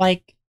love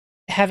like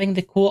having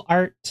the cool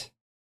art.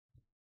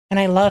 And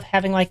I love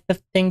having like the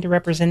thing to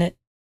represent it.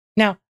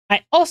 Now,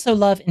 I also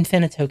love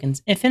Infinite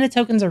tokens. Infinite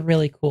tokens are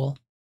really cool.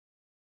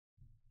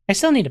 I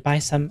still need to buy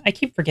some. I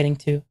keep forgetting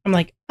to. I'm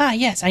like,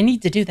 yes, I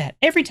need to do that.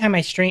 Every time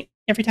I stream,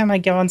 every time I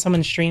go on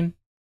someone's stream,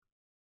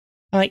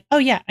 I'm like, oh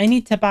yeah, I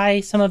need to buy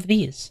some of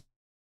these.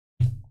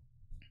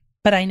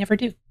 But I never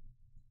do.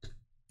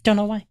 Don't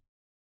know why.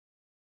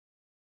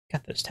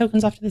 Got those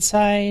tokens off to the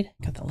side.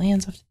 Got the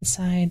lands off to the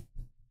side.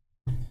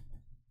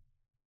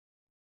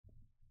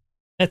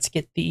 Let's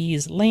get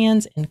these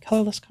lands and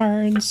colorless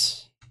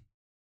cards.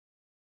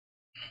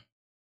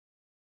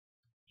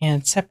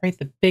 And separate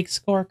the big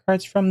score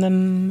cards from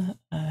them.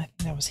 I think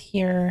that was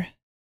here.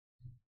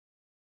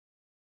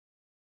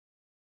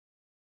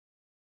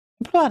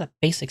 I put a lot of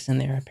basics in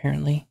there,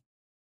 apparently.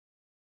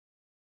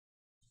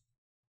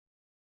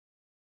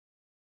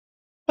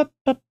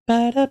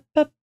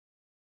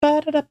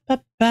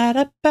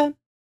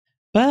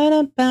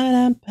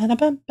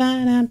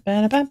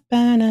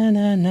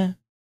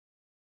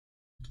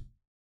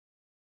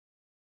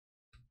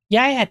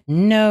 Yeah, I had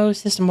no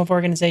system of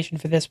organization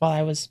for this while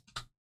I was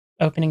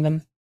opening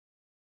them.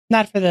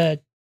 Not for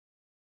the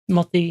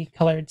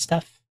multicolored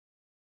stuff.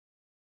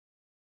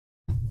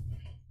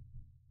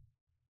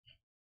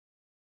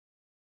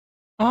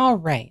 All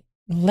right,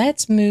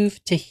 let's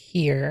move to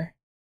here.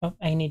 Oh,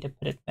 I need to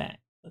put it back.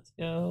 Let's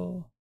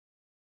go.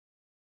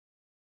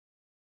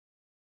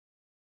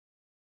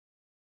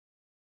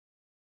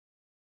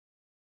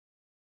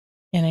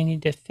 And I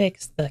need to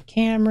fix the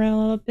camera a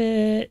little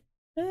bit.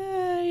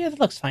 Yeah, that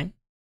looks fine.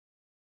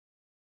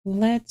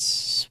 Let's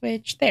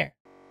switch there.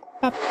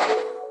 Up.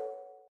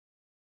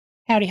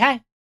 Howdy,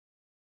 hi.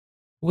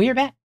 We're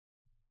back.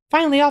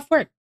 Finally off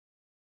work.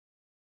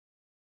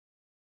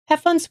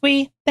 Have fun,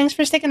 Squee. Thanks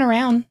for sticking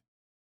around.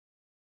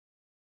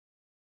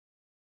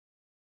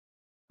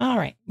 All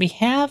right, we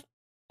have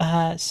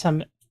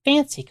some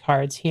fancy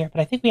cards here, but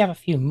I think we have a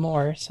few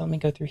more. So let me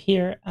go through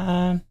here.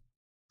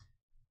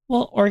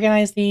 We'll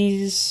organize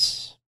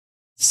these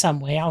some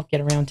way. I'll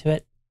get around to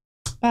it.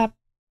 Bop,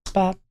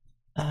 bop.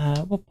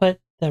 We'll put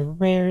the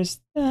rares.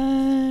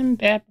 I'll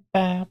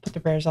put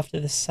the rares off to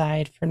the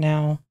side for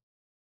now.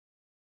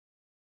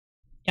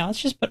 Yeah,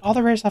 let's just put all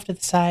the rares off to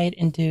the side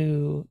and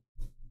do.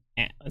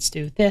 Yeah, let's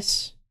do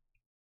this.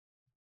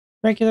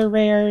 Regular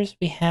rares.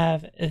 We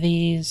have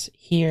these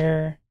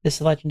here. This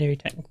is legendary,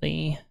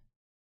 technically.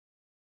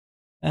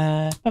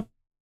 And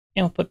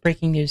we'll put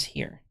breaking news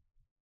here.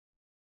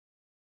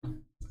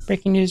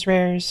 Breaking news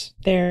rares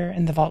there,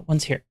 and the vault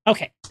ones here.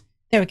 Okay,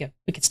 there we go.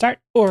 We can start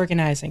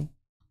organizing.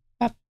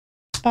 Pop,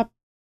 pop,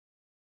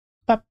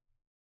 pop.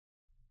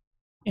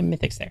 And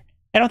mythics there.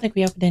 I don't think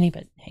we opened any,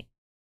 but hey.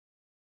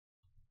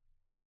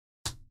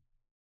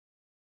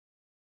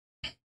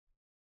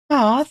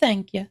 Aw,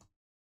 thank you.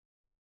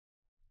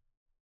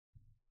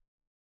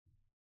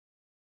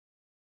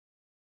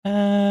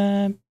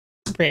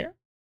 Rare.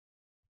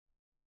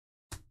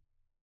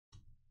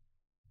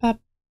 Pop.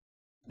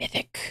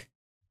 Mythic.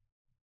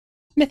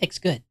 Mythic's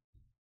good.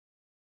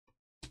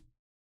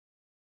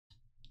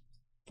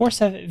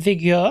 Force of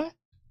Vigor.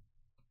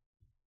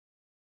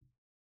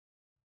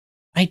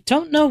 I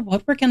don't know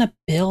what we're gonna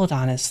build,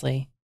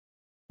 honestly.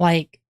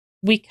 Like,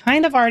 we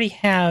kind of already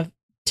have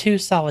 2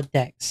 solid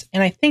decks,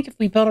 and I think if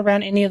we build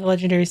around any of the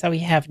legendaries that we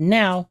have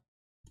now,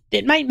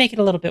 it might make it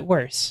a little bit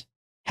worse.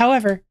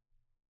 However,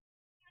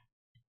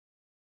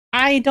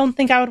 I don't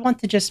think I would want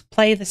to just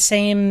play the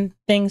same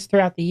things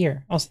throughout the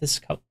year. Also, this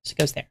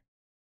goes there.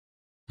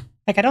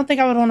 Like, I don't think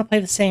I would want to play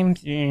the same.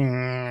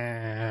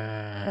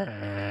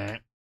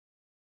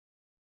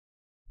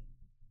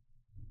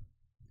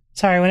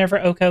 Sorry, whenever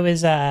Oko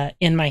is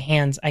in my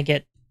hands, I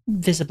get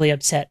visibly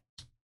upset.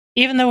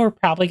 Even though we're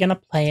probably going to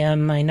play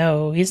him, I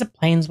know. He's a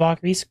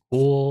planeswalker, he's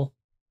cool.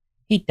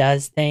 He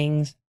does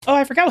things. Oh,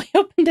 I forgot we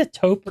opened a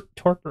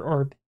Torpor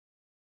Orb.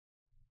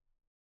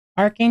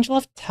 Archangel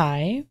of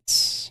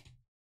Tides.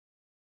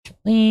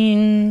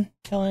 Jolene,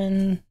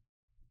 Kellen.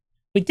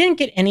 We didn't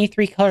get any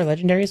 3-color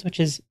legendaries, which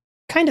is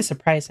kind of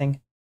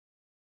surprising.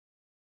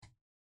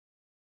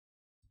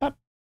 Bop,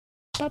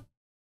 bop,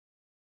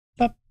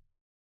 bop,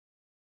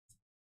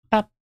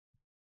 bop,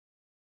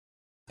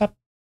 bop,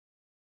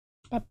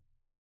 bop,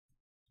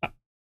 bop.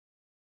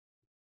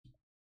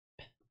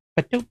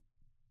 Ba-doop,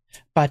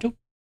 ba-doop,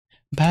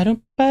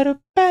 ba-doop, ba-doop,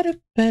 ba-doop,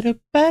 ba-doop,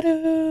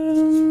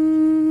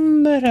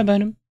 ba-doom,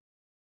 ba-da-ba-doom,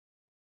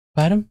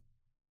 ba-doom,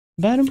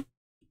 ba-doom,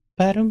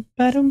 ba-doom,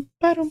 ba-doom,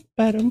 ba-doom,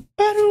 ba-doom,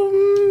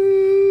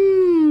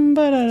 ba-doom,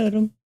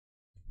 ba-da-da-doom.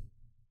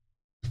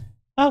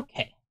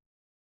 Okay.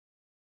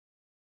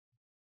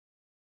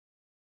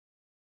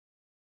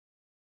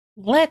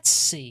 Let's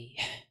see.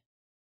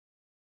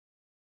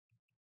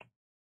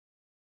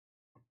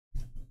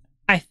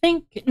 I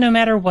think no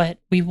matter what,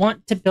 we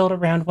want to build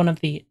around one of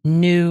the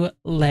new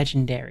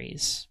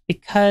legendaries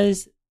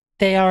because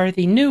they are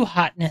the new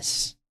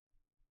hotness.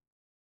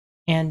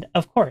 And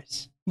of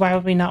course, why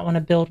would we not want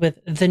to build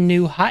with the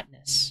new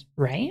hotness,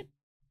 right?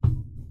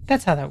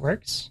 That's how that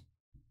works.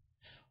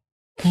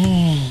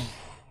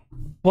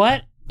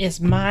 What is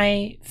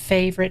my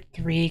favorite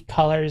 3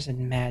 colors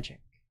in Magic?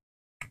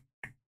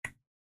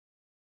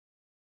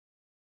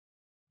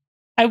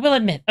 I will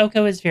admit,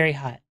 Oko is very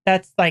hot.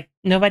 That's like,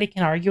 nobody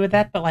can argue with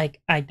that, but like,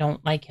 I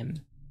don't like him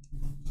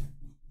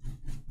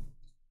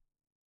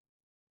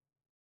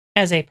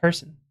as a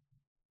person.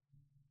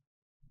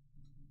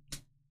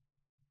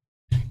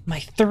 My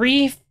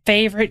 3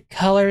 favorite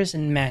colors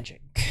in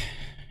Magic.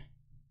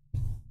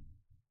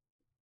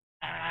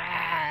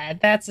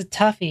 That's a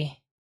toughie.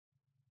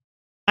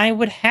 I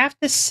would have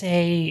to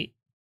say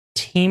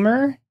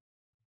Teamer.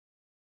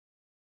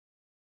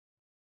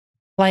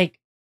 Like,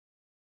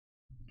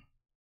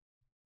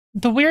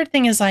 the weird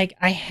thing is, like,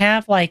 I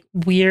have, like,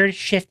 weird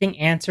shifting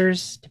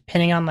answers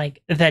depending on,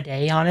 like, the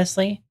day,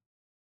 honestly.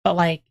 But,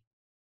 like,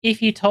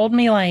 if you told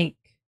me, like,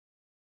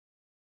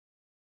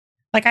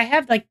 I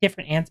have, like,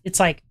 different answers. It's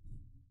like,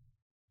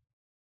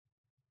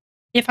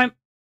 if I'm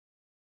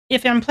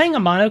playing a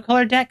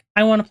monocolor deck,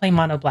 I want to play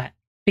mono black.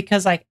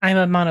 Because, like, I'm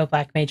a mono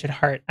black mage at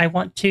heart. I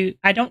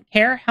don't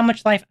care how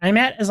much life I'm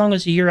at as long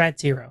as you're at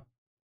 0.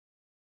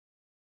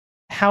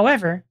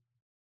 However,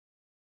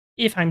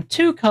 if I'm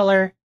 2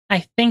 color,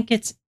 I think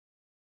it's...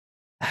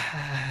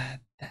 I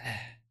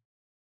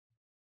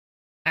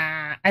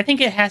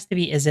think it has to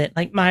be Izzet.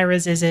 Like,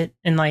 Myra's Izzet,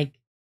 and, like...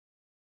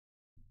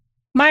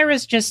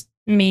 Myra's just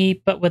me,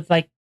 but with,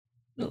 like,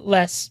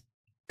 less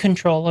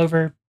control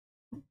over...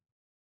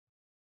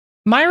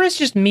 Myra's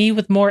just me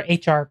with more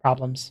HR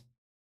problems.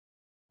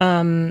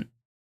 3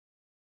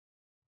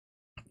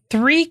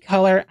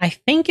 color, I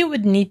think it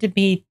would need to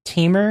be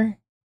Teamer,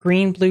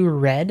 green, blue,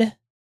 red.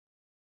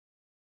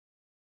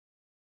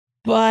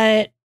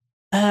 But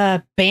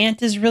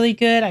Bant is really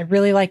good. I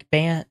really like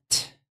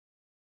Bant.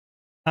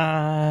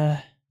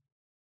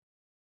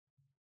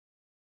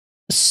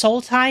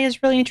 Sultai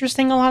is really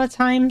interesting a lot of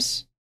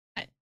times.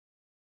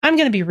 I'm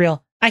gonna be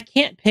real. I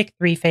can't pick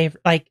 3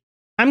 favorite. Like,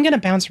 I'm gonna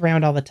bounce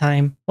around all the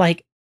time.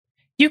 Like,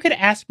 you could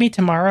ask me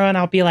tomorrow and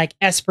I'll be like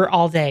Esper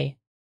all day.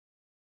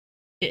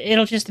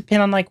 It'll just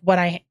depend on like what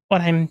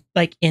I'm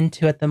like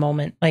into at the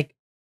moment. Like,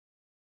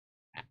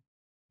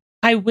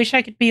 I wish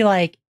I could be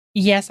like,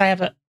 yes, I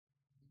have a...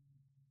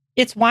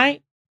 It's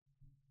why,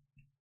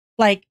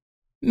 like,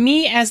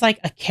 me as like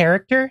a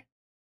character,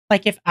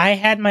 like if I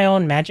had my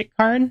own Magic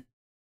card,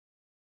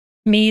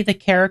 me, the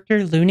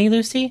character Loony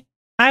Lucy,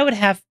 I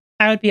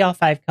would be all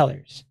 5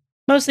 colors.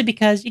 Mostly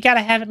because you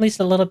gotta have at least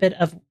a little bit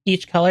of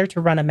each color to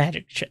run a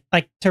Magic show,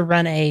 like to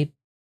run a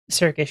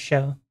circus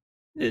show.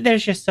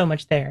 There's just so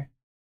much there.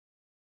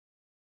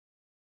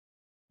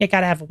 You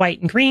gotta have white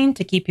and green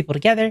to keep people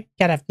together. You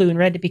gotta have blue and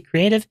red to be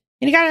creative.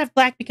 And you gotta have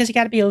black because you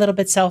gotta be a little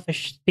bit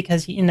selfish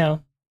because, you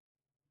know,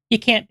 you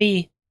can't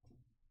be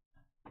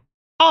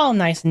all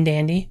nice and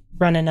dandy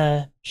running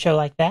a show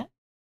like that.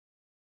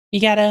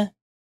 You gotta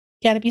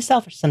be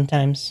selfish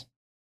sometimes.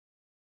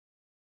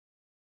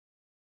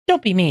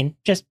 Don't be mean.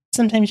 Just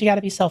sometimes you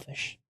gotta be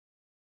selfish.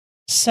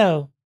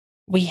 So,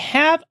 we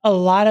have a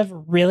lot of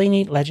really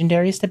neat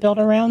legendaries to build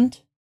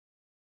around.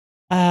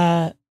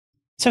 So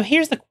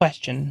here's the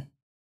question.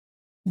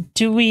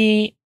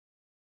 We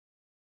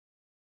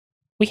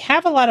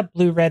have a lot of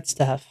blue-red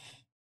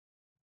stuff.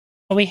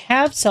 We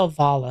have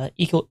Selvala,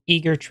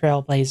 Eager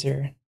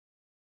Trailblazer.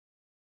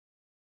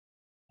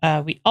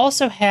 We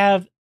also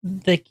have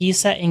the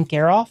Gisa and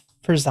Geralf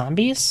for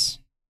zombies.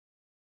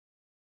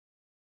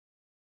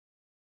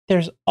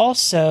 There's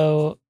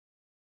also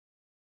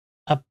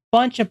a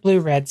bunch of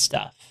blue-red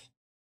stuff.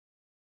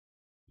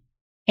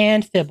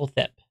 And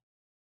Fibblethip.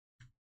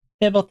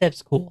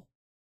 Fibblethip's cool.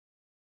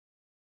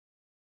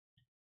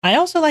 I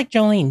also like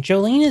Jolene.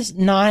 Jolene is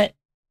not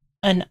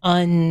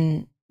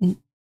an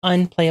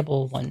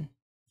unplayable one.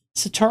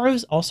 Satoru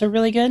is also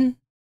really good.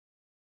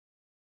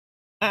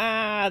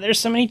 There's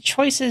so many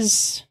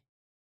choices.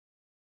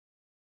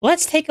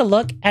 Let's take a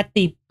look at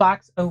the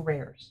box O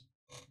rares.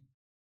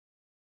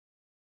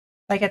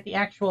 Like at the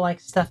actual like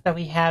stuff that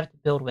we have to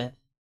build with.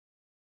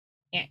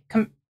 Yeah,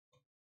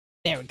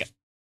 there we go.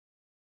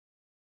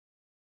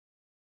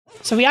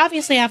 So we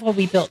obviously have what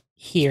we built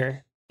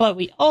here, but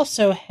we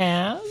also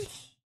have...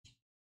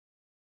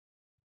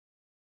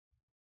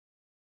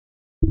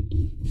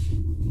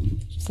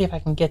 See if I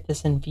can get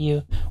this in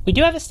view. We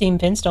do have a Steam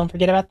Vince. Don't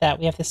forget about that.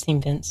 We have the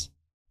Steam Vince.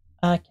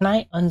 Can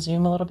I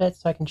unzoom a little bit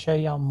so I can show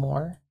y'all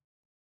more?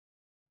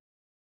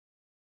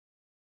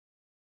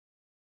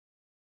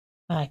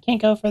 I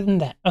can't go further than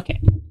that. Okay.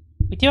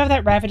 We do have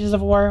that Ravages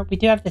of War. We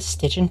do have the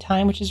Stitch in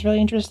Time, which is really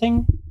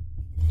interesting.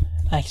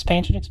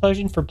 Expansion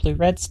Explosion for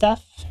blue-red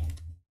stuff.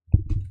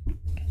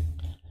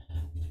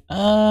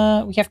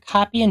 We have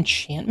Copy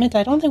Enchantment.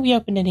 I don't think we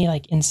opened any,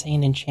 like,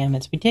 insane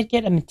enchantments. We did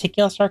get a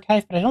Meticulous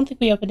Archive, but I don't think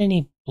we opened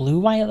any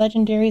blue-white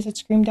legendaries that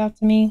screamed out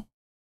to me.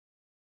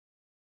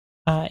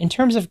 In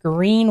terms of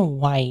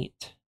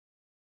green-white,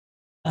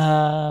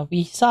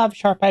 we still have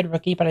Sharp-Eyed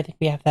Rookie, but I think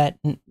we have that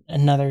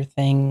another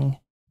thing.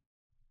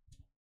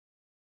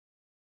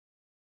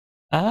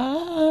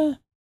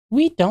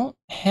 We don't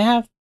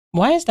have...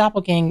 Why is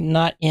Doppelgang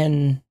not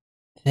in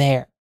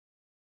there?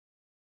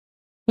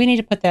 We need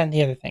to put that in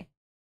the other thing.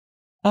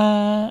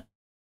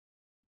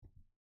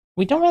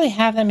 We don't really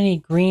have that many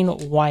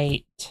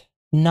green-white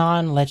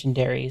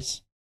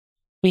non-legendaries.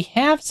 We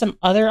have some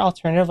other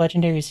alternative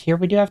legendaries here.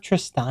 We do have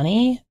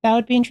Tristani. That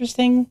would be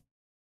interesting.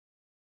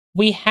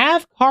 We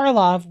have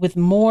Karlov with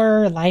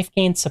more life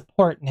gain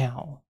support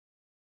now.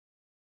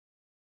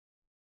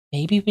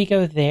 Maybe we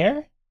go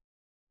there?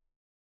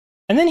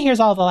 And then here's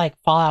all the,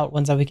 like, Fallout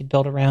ones that we could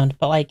build around.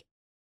 But, like,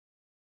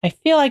 I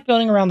feel like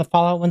building around the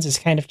Fallout ones is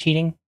kind of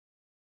cheating.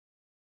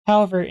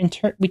 However,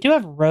 we do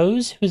have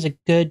Rose, who's a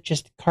good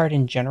just card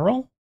in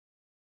general.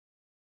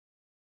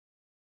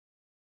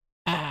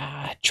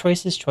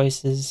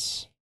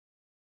 Choices.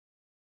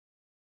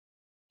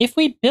 If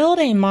we build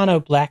a mono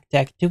black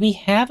deck, do we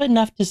have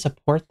enough to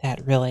support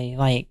that, really?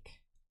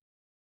 Like,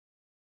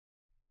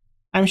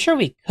 I'm sure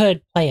we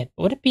could play it,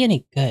 but would it be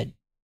any good?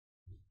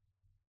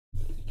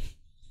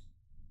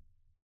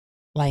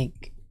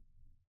 Like,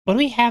 what do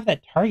we have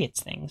that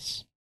targets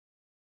things?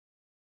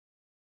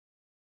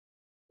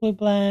 Blue,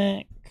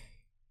 black.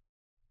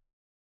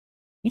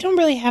 We don't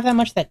really have that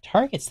much that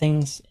targets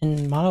things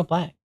in mono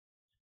black.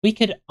 We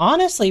could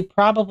honestly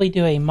probably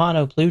do a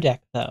mono blue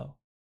deck, though.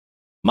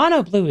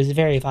 Mono blue is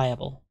very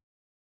viable.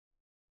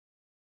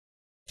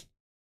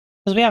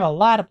 Because we have a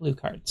lot of blue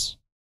cards.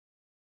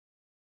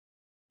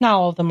 Not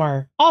all of them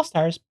are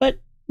all-stars, but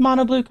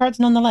mono blue cards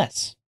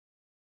nonetheless.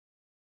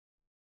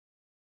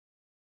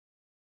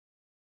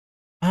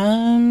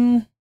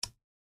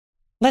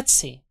 Let's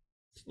see.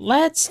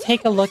 Let's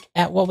take a look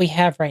at what we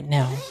have right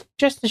now,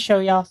 just to show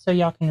y'all so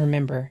y'all can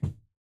remember.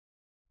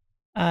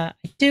 I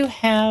do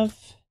have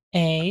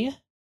we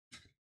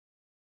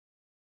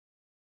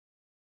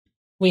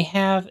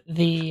have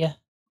the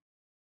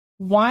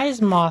Wise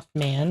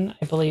Mothman,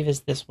 I believe is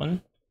this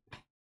one.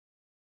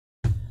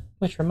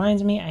 Which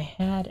reminds me, I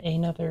had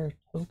another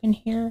token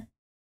here.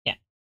 Yeah.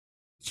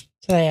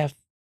 So I have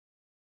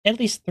at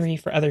least 3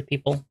 for other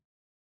people.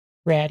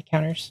 Rad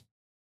counters.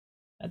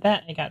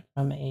 That I got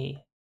from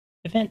a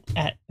event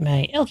at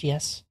my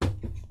LGS.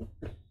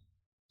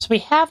 So we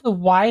have the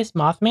Wise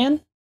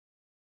Mothman.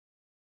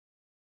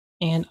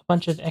 And a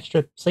bunch of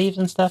extra sleeves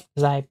and stuff,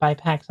 because I buy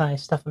packs and I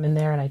stuff them in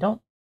there, and I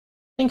don't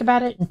think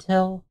about it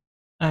until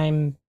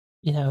I'm,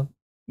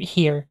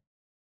 here.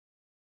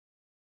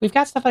 We've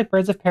got stuff like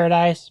Birds of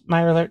Paradise,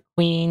 Myra Alert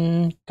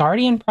Queen,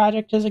 Guardian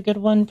Project is a good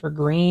one for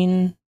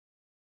green.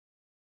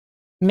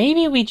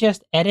 Maybe we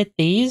just edit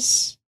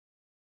these.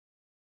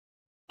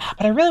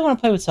 But I really want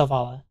to play with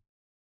Selvala.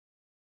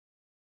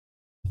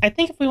 I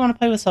think if we want to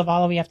play with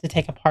Selvala, we have to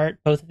take apart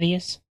both of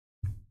these.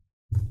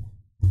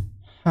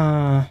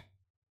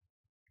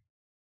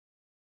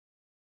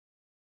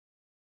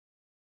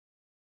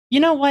 You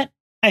know what?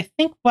 I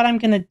think what I'm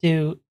going to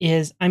do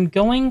is I'm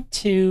going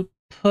to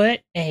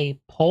put a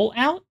poll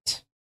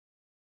out,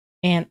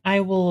 and I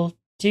will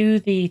do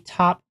the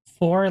top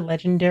 4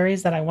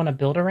 legendaries that I want to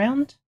build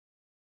around,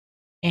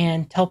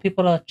 and tell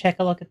people to check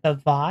a look at the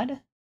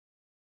VOD,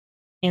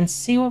 and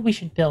see what we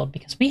should build,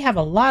 because we have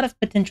a lot of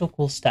potential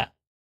cool stuff.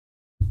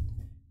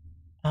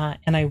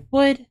 And I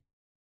would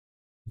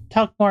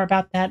talk more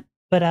about that,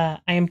 but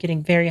I am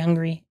getting very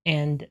hungry,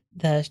 and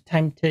the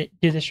time to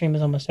do the stream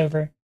is almost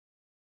over.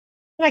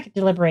 And I could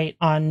deliberate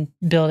on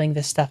building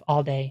this stuff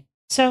all day.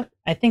 So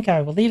I think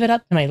I will leave it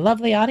up to my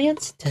lovely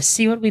audience to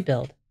see what we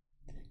build.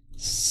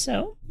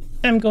 So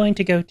I'm going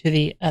to go to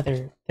the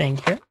other thing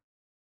here.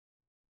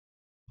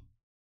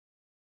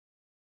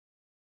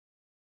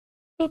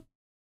 Boop.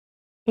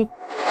 Boop.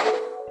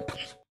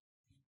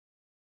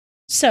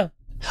 So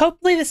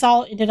hopefully this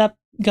all ended up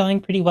going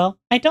pretty well.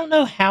 I don't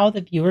know how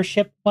the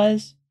viewership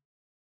was.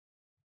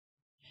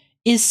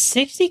 Is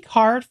 60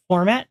 card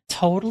format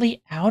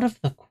totally out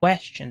of the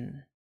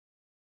question?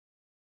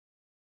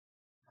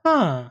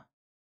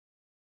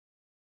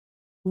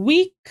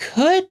 We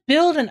could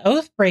build an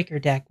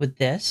Oathbreaker deck with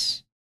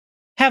this.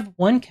 Have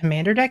 1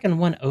 Commander deck and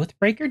 1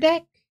 Oathbreaker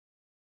deck?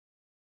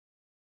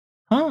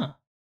 That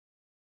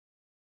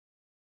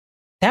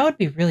would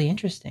be really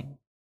interesting.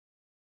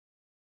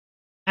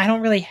 I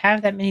don't really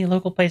have that many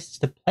local places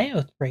to play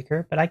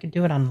Oathbreaker, but I could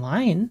do it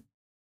online.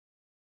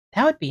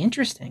 That would be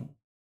interesting.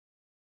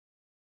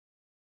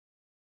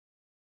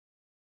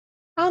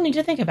 I'll need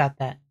to think about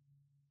that.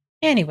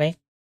 Anyway,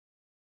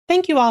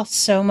 thank you all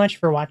so much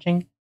for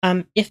watching.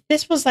 If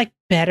this was, like,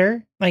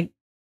 better, like,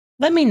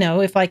 let me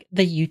know if, like,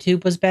 the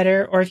YouTube was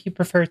better, or if you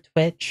prefer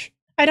Twitch.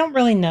 I don't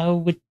really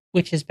know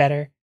which is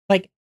better.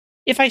 Like,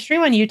 if I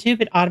stream on YouTube,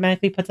 it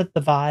automatically puts up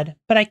the VOD,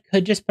 but I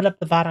could just put up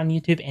the VOD on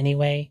YouTube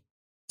anyway.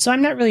 So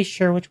I'm not really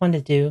sure which one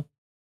to do.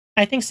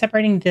 I think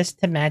separating this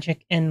to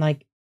Magic and,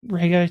 like,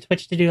 regular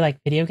Twitch to do,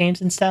 like, video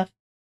games and stuff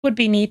would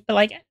be neat, but,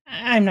 like,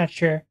 I'm not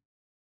sure.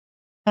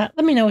 Let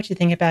me know what you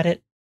think about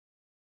it.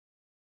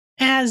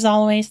 As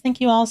always, thank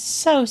you all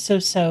so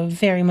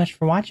very much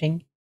for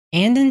watching.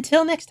 And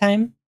until next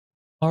time,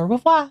 au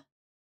revoir.